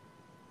person.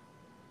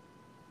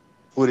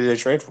 Who did they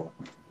trade for?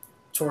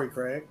 Torrey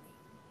Craig.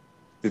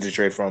 Did they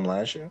trade for him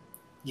last year?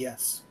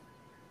 Yes.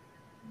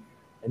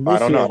 And this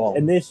know.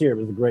 And this year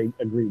was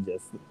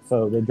egregious.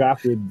 So they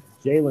drafted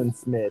Jalen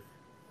Smith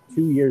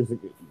 2 years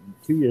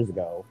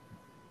ago,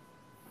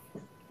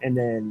 and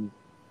then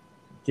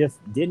just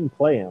didn't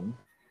play him.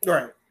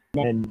 Right.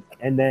 And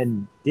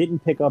then didn't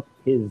pick up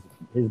his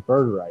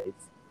bird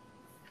rights.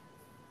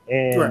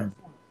 And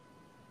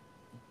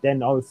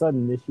then all of a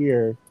sudden this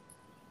year,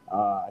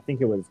 I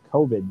think it was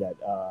COVID that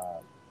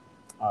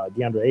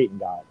DeAndre Ayton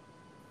got,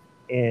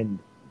 and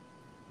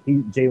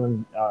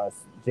Jalen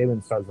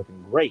starts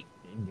looking great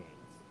in games.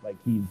 Like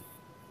he's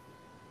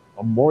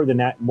a more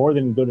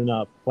than good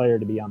enough player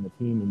to be on the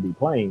team and be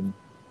playing.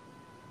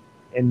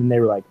 And then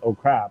they were like, "Oh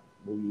crap,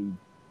 we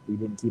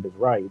didn't keep his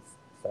rights,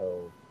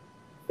 so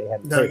they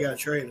had to now you got to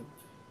trade him."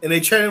 And they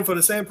traded him for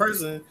the same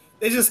person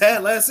they just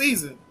had last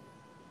season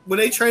when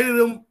they traded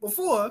him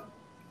before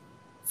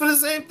for the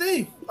same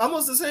thing,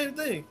 almost the same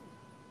thing.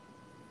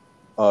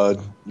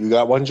 You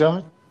got one,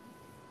 John?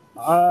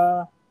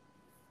 No,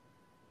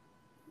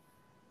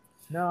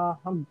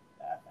 I'm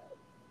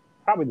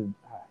probably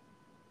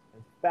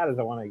as bad as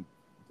I want to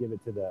give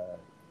it to the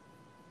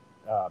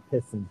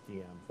Pistons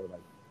GM for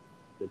like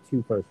the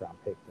 2 first-round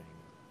pick thing.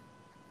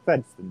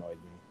 That just annoys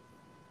me.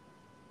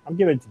 I'm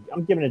giving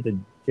it to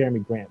Jeremy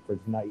Grant for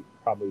tonight,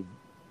 probably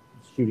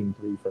shooting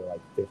 3 for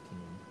like 15.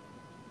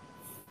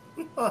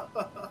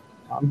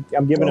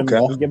 I'm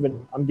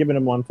giving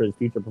him one for his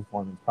future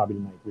performance, probably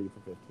tonight 3 for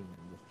 15, and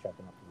just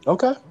checking up.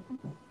 Okay.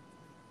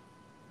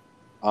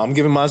 I'm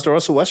giving mine to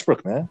Russell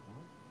Westbrook, man.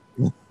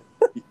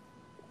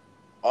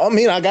 I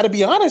mean, I got to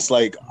be honest.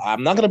 Like,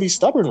 I'm not going to be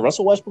stubborn.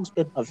 Russell Westbrook's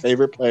been my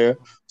favorite player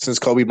since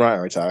Kobe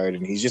Bryant retired,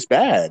 and he's just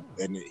bad.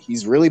 And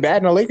he's really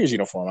bad in a Lakers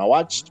uniform. I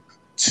watched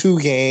 2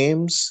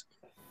 games.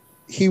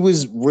 He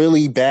was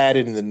really bad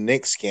in the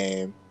Knicks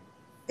game,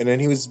 and then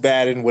he was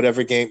bad in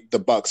whatever game, the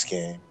Bucks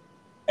game.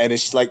 And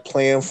it's like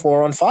playing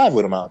 4-on-5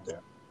 with him out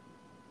there.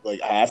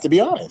 Like, I have to be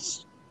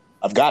honest.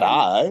 I've got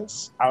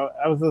eyes. I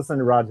was listening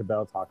to Roger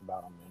Bell talk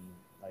about him, and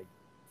like,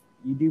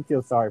 you do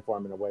feel sorry for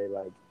him in a way.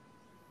 Like,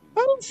 I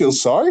don't feel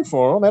sorry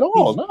for him at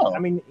all. No, I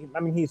mean,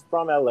 he's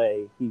from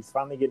LA. He's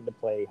finally getting to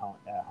play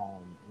at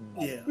home.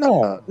 And, Yeah.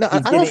 No, I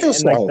don't feel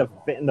sorry. Like,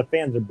 and the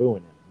fans are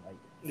booing him. Like,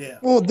 Yeah.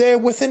 Well, they're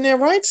within their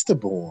rights to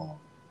boo him.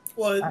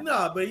 Well,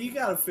 no, but you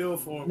gotta feel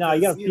for him. No,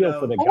 you gotta feel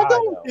for the guy.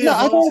 He's a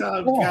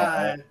hometown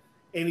guy,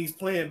 and he's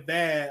playing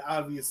bad,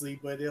 obviously.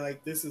 But they're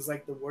like, this is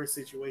like the worst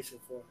situation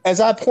for him.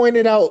 As I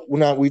pointed out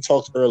when we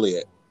talked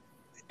earlier,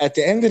 at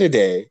the end of the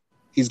day,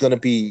 he's going to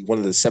be one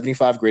of the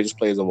 75 greatest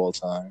players of all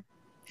time.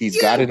 He's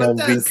got an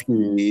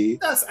MVP.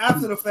 That's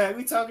after the fact.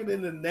 We talking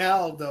in the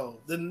now, though.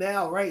 The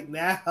now, right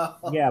now.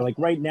 Yeah, like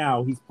right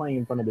now, he's playing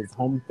in front of his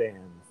home fans.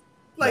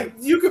 Like,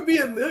 you could be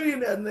a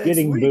millionaire next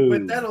week, booed.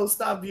 but that'll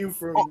stop you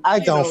from. I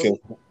don't feel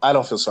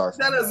sorry for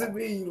that. him. Doesn't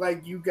mean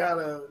like you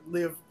gotta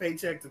live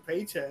paycheck to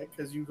paycheck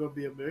because you're gonna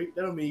be a millionaire.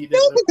 That don't mean you.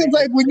 No, because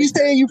like when you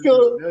say you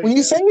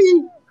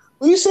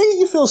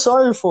feel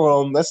sorry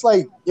for him, that's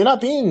like you're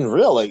not being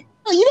real. Like,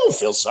 no, you don't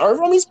feel sorry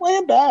for him. He's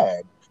playing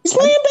bad. He's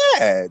playing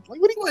bad.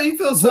 Like, what do you? Well, he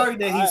feels sorry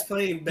that he's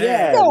playing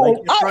bad. Yeah, no, like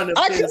in front of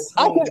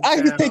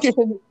I could take it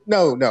from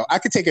I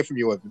could take it from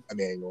you,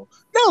 Emmanuel.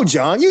 No,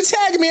 John, you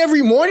tag me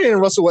every morning in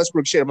Russell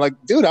Westbrook shit. I'm like,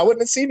 dude, I wouldn't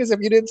have seen this if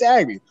you didn't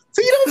tag me.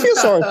 So you don't feel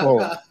sorry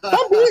for him.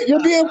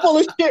 You're being full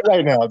of shit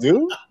right now,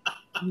 dude.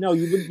 No,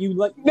 you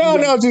like.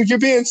 No, dude, you're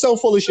being so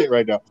full of shit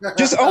right now.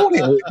 Just own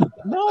it.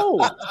 No,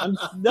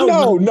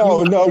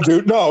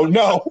 dude, no.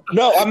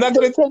 I'm not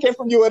gonna take it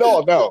from you at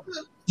all. No,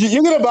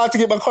 you're about to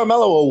get my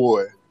Carmelo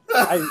Award.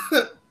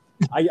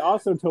 I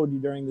also told you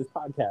during this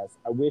podcast,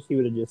 I wish he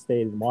would have just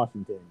stayed in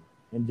Washington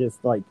and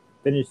just like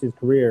finished his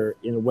career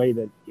in a way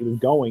that it was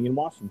going in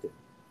Washington.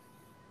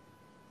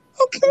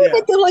 Okay, yeah.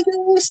 But then like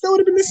it still would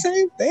have been the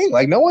same thing.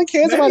 Like no one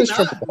cares about his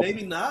triple.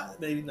 Maybe not.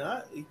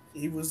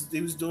 He was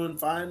doing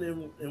fine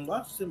in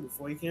Washington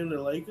before he came to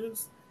the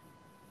Lakers.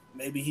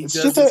 Maybe he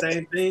does the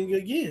same thing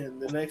again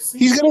the next season.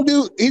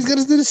 He's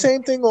gonna do the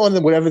same thing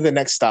on whatever the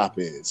next stop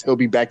is. He'll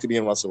be back to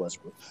being Russell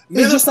Westbrook.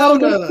 It's just not a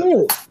good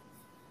fit.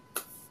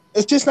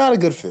 It's just not a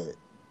good fit.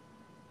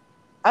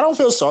 I don't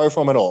feel sorry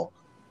for him at all.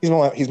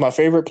 He's my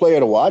favorite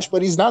player to watch,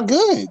 but he's not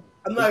good.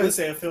 I'm not even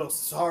saying I feel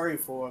sorry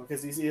for him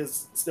because he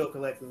is still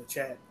collecting the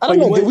chat. I don't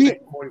know.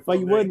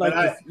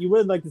 You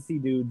would like to see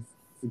dudes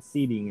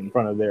succeeding in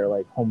front of their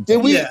like home.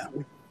 Did we?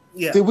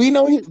 Yeah. Did we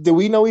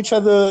know each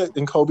other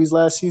in Kobe's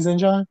last season,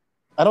 John?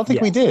 I don't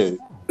think we did.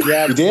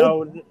 Yeah, we did.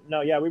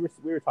 No, yeah, we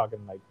were talking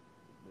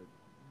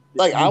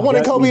like I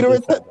wanted Kobe to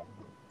retire.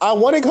 I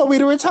wanted Kobe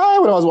to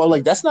retire when I was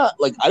like, that's not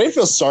like I didn't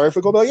feel sorry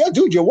for Kobe. Like, yeah,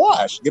 dude, you're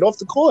washed. Get off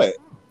the court.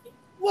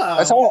 Wow.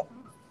 That's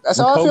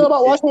how I feel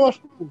about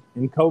Washington.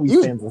 And Kobe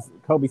stands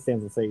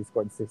to say he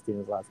scored 60 in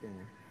his last game.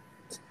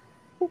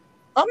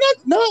 I'm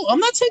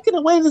not taking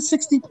away the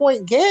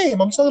 60-point game.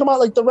 I'm talking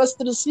about like the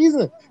rest of the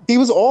season. He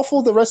was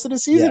awful the rest of the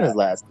season his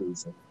last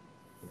season.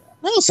 Yeah.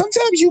 No,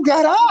 sometimes you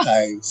got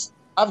eyes.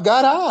 I've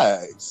got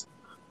eyes.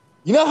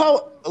 You know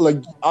how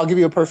like I'll give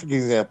you a perfect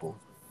example.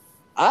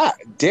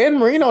 Dan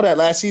Marino that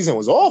last season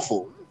was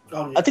awful.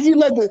 Oh, yeah. I think he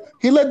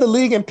led the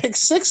league in pick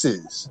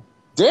sixes.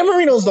 Dan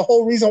Marino's the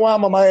whole reason why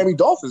I'm a Miami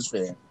Dolphins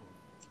fan.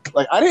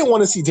 Like I didn't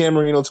want to see Dan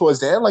Marino towards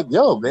the end. Like,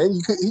 yo, man,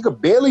 he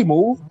could barely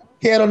move.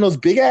 He had on those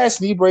big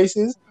ass knee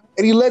braces,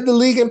 and he led the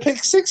league in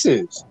pick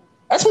sixes.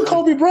 That's what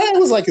Kobe Bryant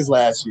was like his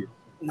last year.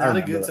 Not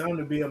a good time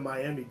to be a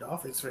Miami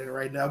Dolphins fan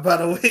right now. By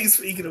the way,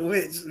 speaking of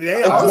which,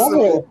 they're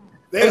also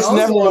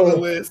on the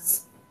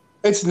list.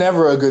 It's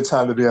never a good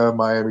time to be a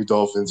Miami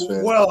Dolphins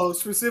fan. Well,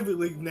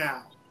 specifically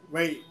now,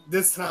 right?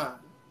 This time.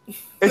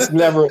 It's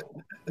never.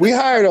 We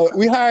hired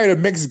a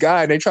mixed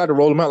guy, and they tried to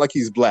roll him out like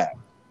he's black.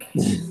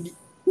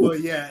 Well,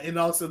 yeah, and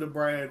also the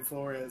Brian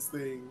Flores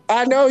thing.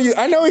 I know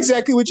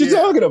exactly what you're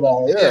talking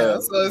about. Yeah,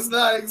 so it's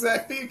not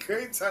exactly a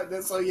great time.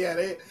 So yeah,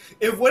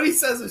 if what he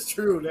says is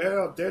true,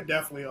 they're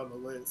definitely on the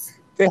list.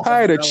 They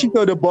hired a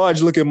Chico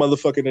DeBarge looking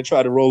motherfucker and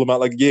tried to roll him out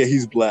like, yeah,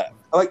 he's black.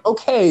 I'm like,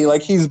 okay,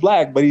 like he's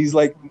black, but he's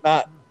like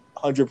not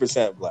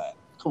 100% black.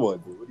 Come on,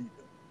 dude. What are you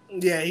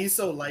Yeah, he's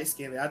so light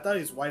skinned. I thought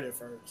he was white at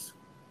first.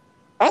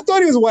 I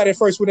thought he was white at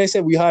first when they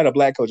said we hired a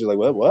black coach. You're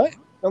like, what?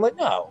 I'm like,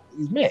 no,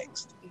 he's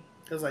mixed.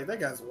 Cause like that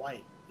guy's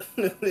white,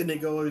 and they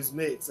go, oh, he's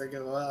mixed. I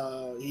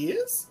go, he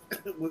is.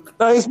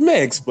 No, he's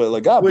mixed, but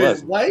like, God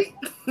bless him. White,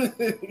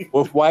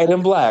 with white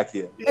and black.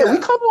 Yeah, we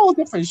come all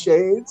different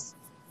shades.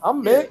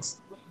 I'm mixed.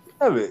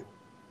 Have it.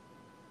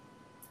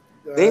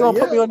 They ain't gonna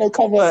put me on the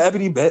cover of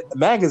Ebony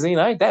magazine.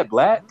 I ain't that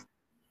black.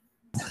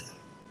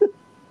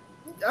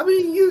 I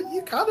mean,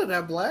 you kind of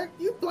that black.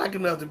 You black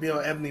enough to be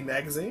on Ebony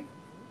magazine.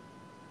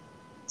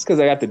 It's because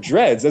I got the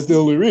dreads. That's the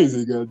only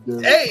reason.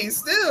 Goddamn. Hey,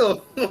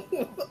 still,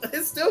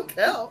 it still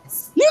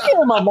counts. You get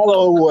my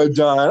Mellow Award,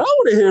 John. I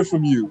want to hear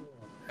from you.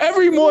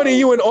 Every morning,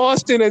 you and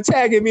Austin are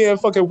tagging me and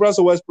fucking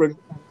Russell Westbrook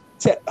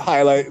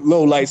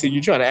low lights, and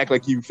you trying to act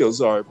like you feel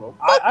sorry, bro.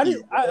 I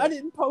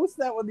didn't post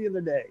that one the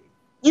other day.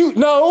 You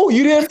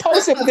didn't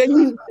post it, but then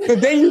you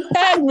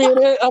tagged me in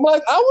it. I'm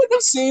like, I wouldn't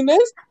have seen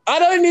this. I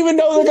didn't even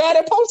know the guy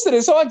that posted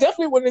it, so I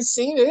definitely wouldn't have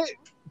seen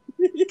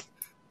it.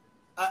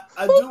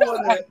 I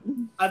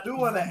do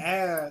want to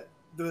add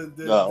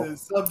the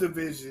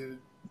subdivision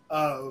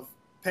of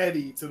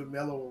Petty to the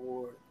Mellow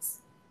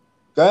Awards.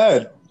 Go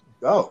ahead.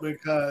 Go.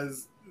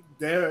 Because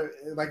there,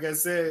 like I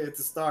said at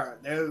the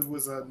start, there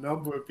was a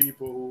number of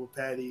people who were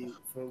Petty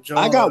from Joel.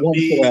 I got one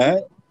for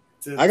that.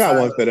 Tim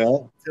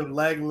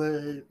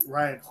Legler,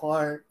 Ryan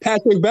Clark,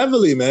 Patrick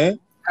Beverly, man.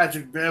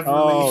 Patrick Beverly.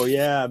 Oh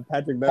yeah,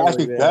 Patrick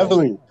Beverly. Patrick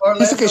Beverly.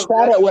 He took a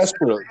shot at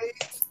Westbrook.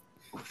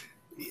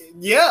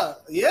 Yeah.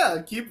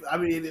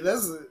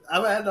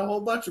 I've had a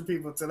whole bunch of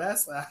people to that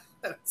side.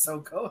 So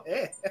go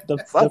ahead.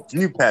 Fuck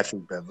you,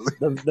 Patrick Beverly.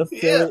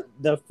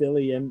 The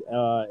Philly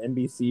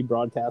NBC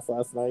broadcast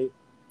last night.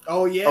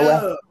 Oh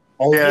yeah.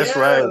 Oh yeah, that's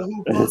right.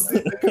 Who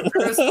posted the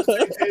comparison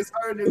to James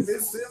Harden and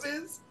Ben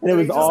Simmons? And it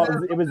was all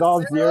zeros.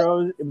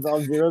 It was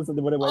all zeros. And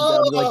then when it went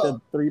down to like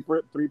the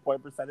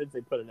 3-point percentage,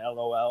 they put an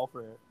LOL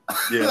for it.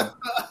 Yeah.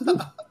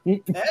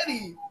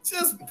 Petty,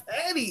 just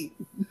petty.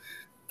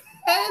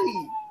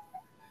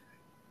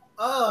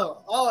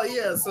 Oh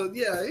yeah. So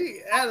yeah,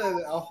 he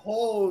added a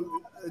whole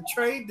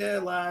trade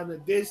deadline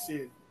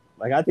edition.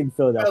 Like I think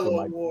Philadelphia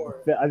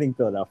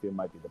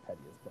might be the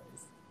pettiest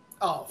place.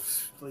 Oh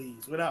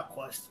please, without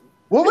question.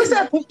 What was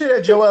that picture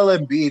that Joel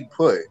Embiid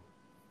put?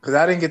 Because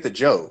I didn't get the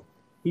joke.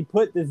 He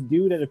put this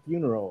dude at a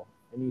funeral,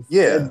 and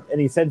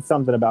he said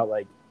something about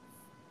like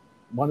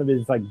one of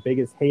his like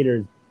biggest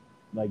haters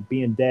like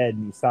being dead,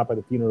 and he stopped at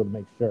the funeral to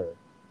make sure.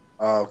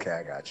 Oh, okay,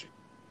 I got you.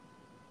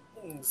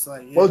 It's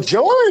like, Well,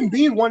 Joel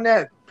Embiid won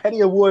that petty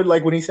award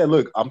like when he said,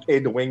 "Look, I'm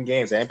paid to win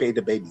games. I ain't paid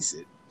to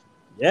babysit."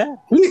 Yeah,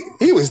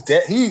 he was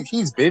dead.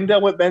 He's been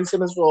done with Ben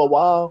Simmons for a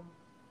while.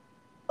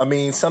 I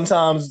mean,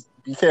 sometimes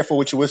be careful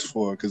what you wish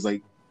for, because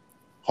like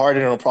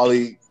Harden will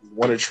probably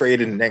want to trade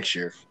in next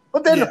year.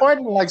 But then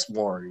Harden likes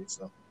Warren,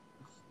 so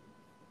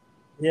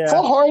yeah.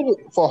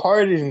 For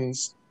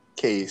Harden's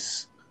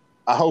case,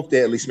 I hope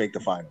they at least make the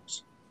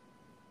finals.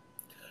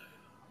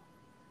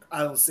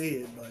 I don't see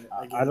it, but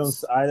I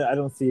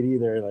don't see it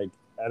either. Like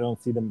I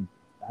don't see them.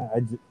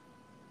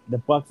 The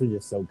Bucks are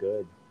just so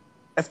good.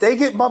 If they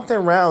get bumped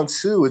in round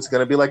 2, it's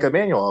gonna be like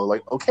Emmanuel.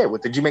 Like, okay,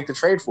 what did you make the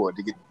trade for?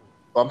 To get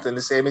bumped in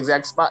the same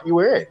exact spot you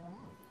were in?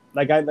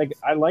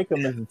 I like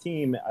them as a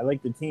team. I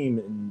like the team,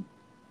 and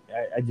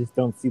I just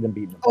don't see them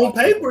beating them. On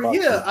paper,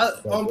 yeah.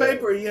 On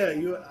paper, yeah.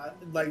 You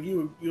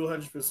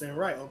 100%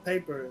 right. On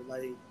paper,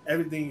 like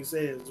everything you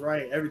say is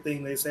right.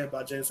 Everything they say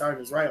about James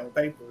Harden is right on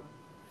paper.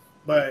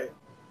 But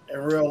in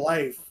real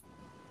life,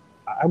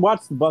 I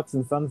watched the Bucks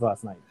and Suns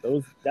last night.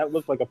 That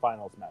looked like a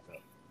finals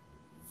matchup.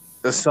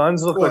 The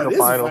Suns look like a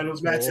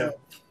finals matchup.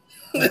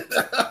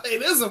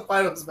 It is a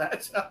finals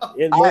matchup.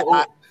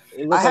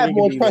 I have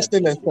more trust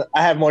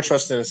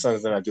in the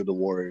Suns than I do the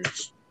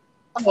Warriors.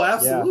 Oh,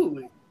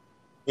 absolutely.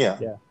 Yeah.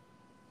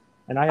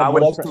 And I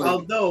would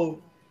although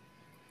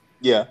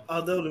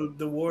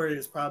the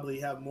Warriors probably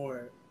have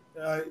more.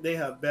 They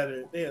have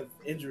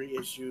injury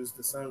issues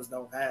the Suns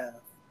don't have.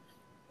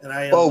 And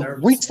I am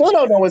nervous. We still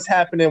don't know what's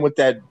happening with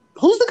that.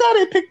 Who's the guy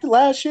they picked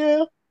last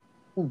year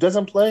who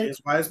doesn't play? It's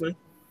Wiseman.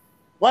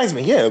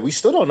 Wiseman, yeah. We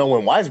still don't know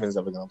when Wiseman's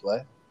ever going to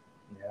play.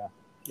 Yeah.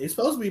 He's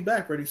supposed to be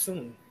back pretty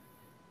soon.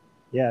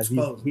 Yeah,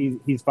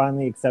 he's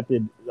finally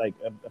accepted. Like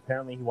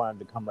apparently he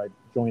wanted to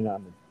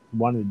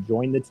wanted to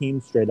join the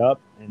team straight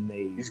up, and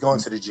he's going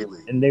to the G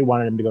League, and they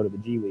wanted him to go to the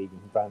G League, and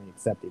he finally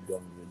accepted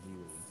going to the G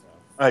League. So.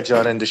 All right,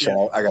 John, end the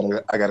show. I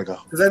gotta go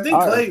because I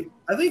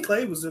think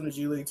Clay was in the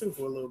G League too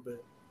for a little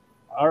bit.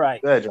 All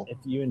right, ahead, John. If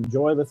you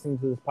enjoy listening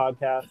to this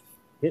podcast,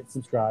 hit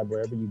subscribe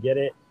wherever you get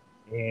it,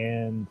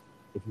 and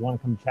if you want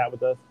to come chat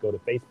with us, go to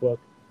Facebook,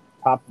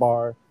 Top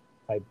Bar,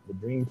 type the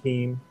Dream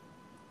Team,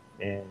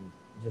 and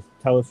just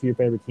tell us who your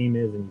favorite team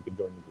is, and you can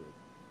join the group.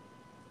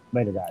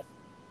 Later, guys.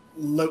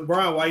 Look,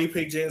 Brian, why you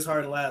pick James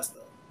Harden last,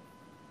 though?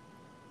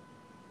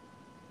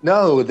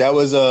 No, that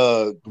was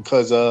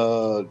because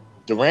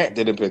Durant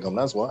didn't pick him.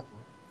 That's why.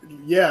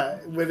 Yeah,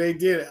 when they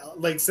did,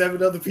 like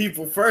 7 other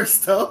people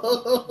first,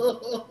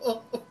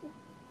 though.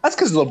 That's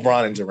because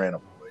LeBron and Durant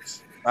are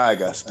boys. All right,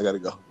 guys, I got to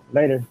go.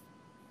 Later.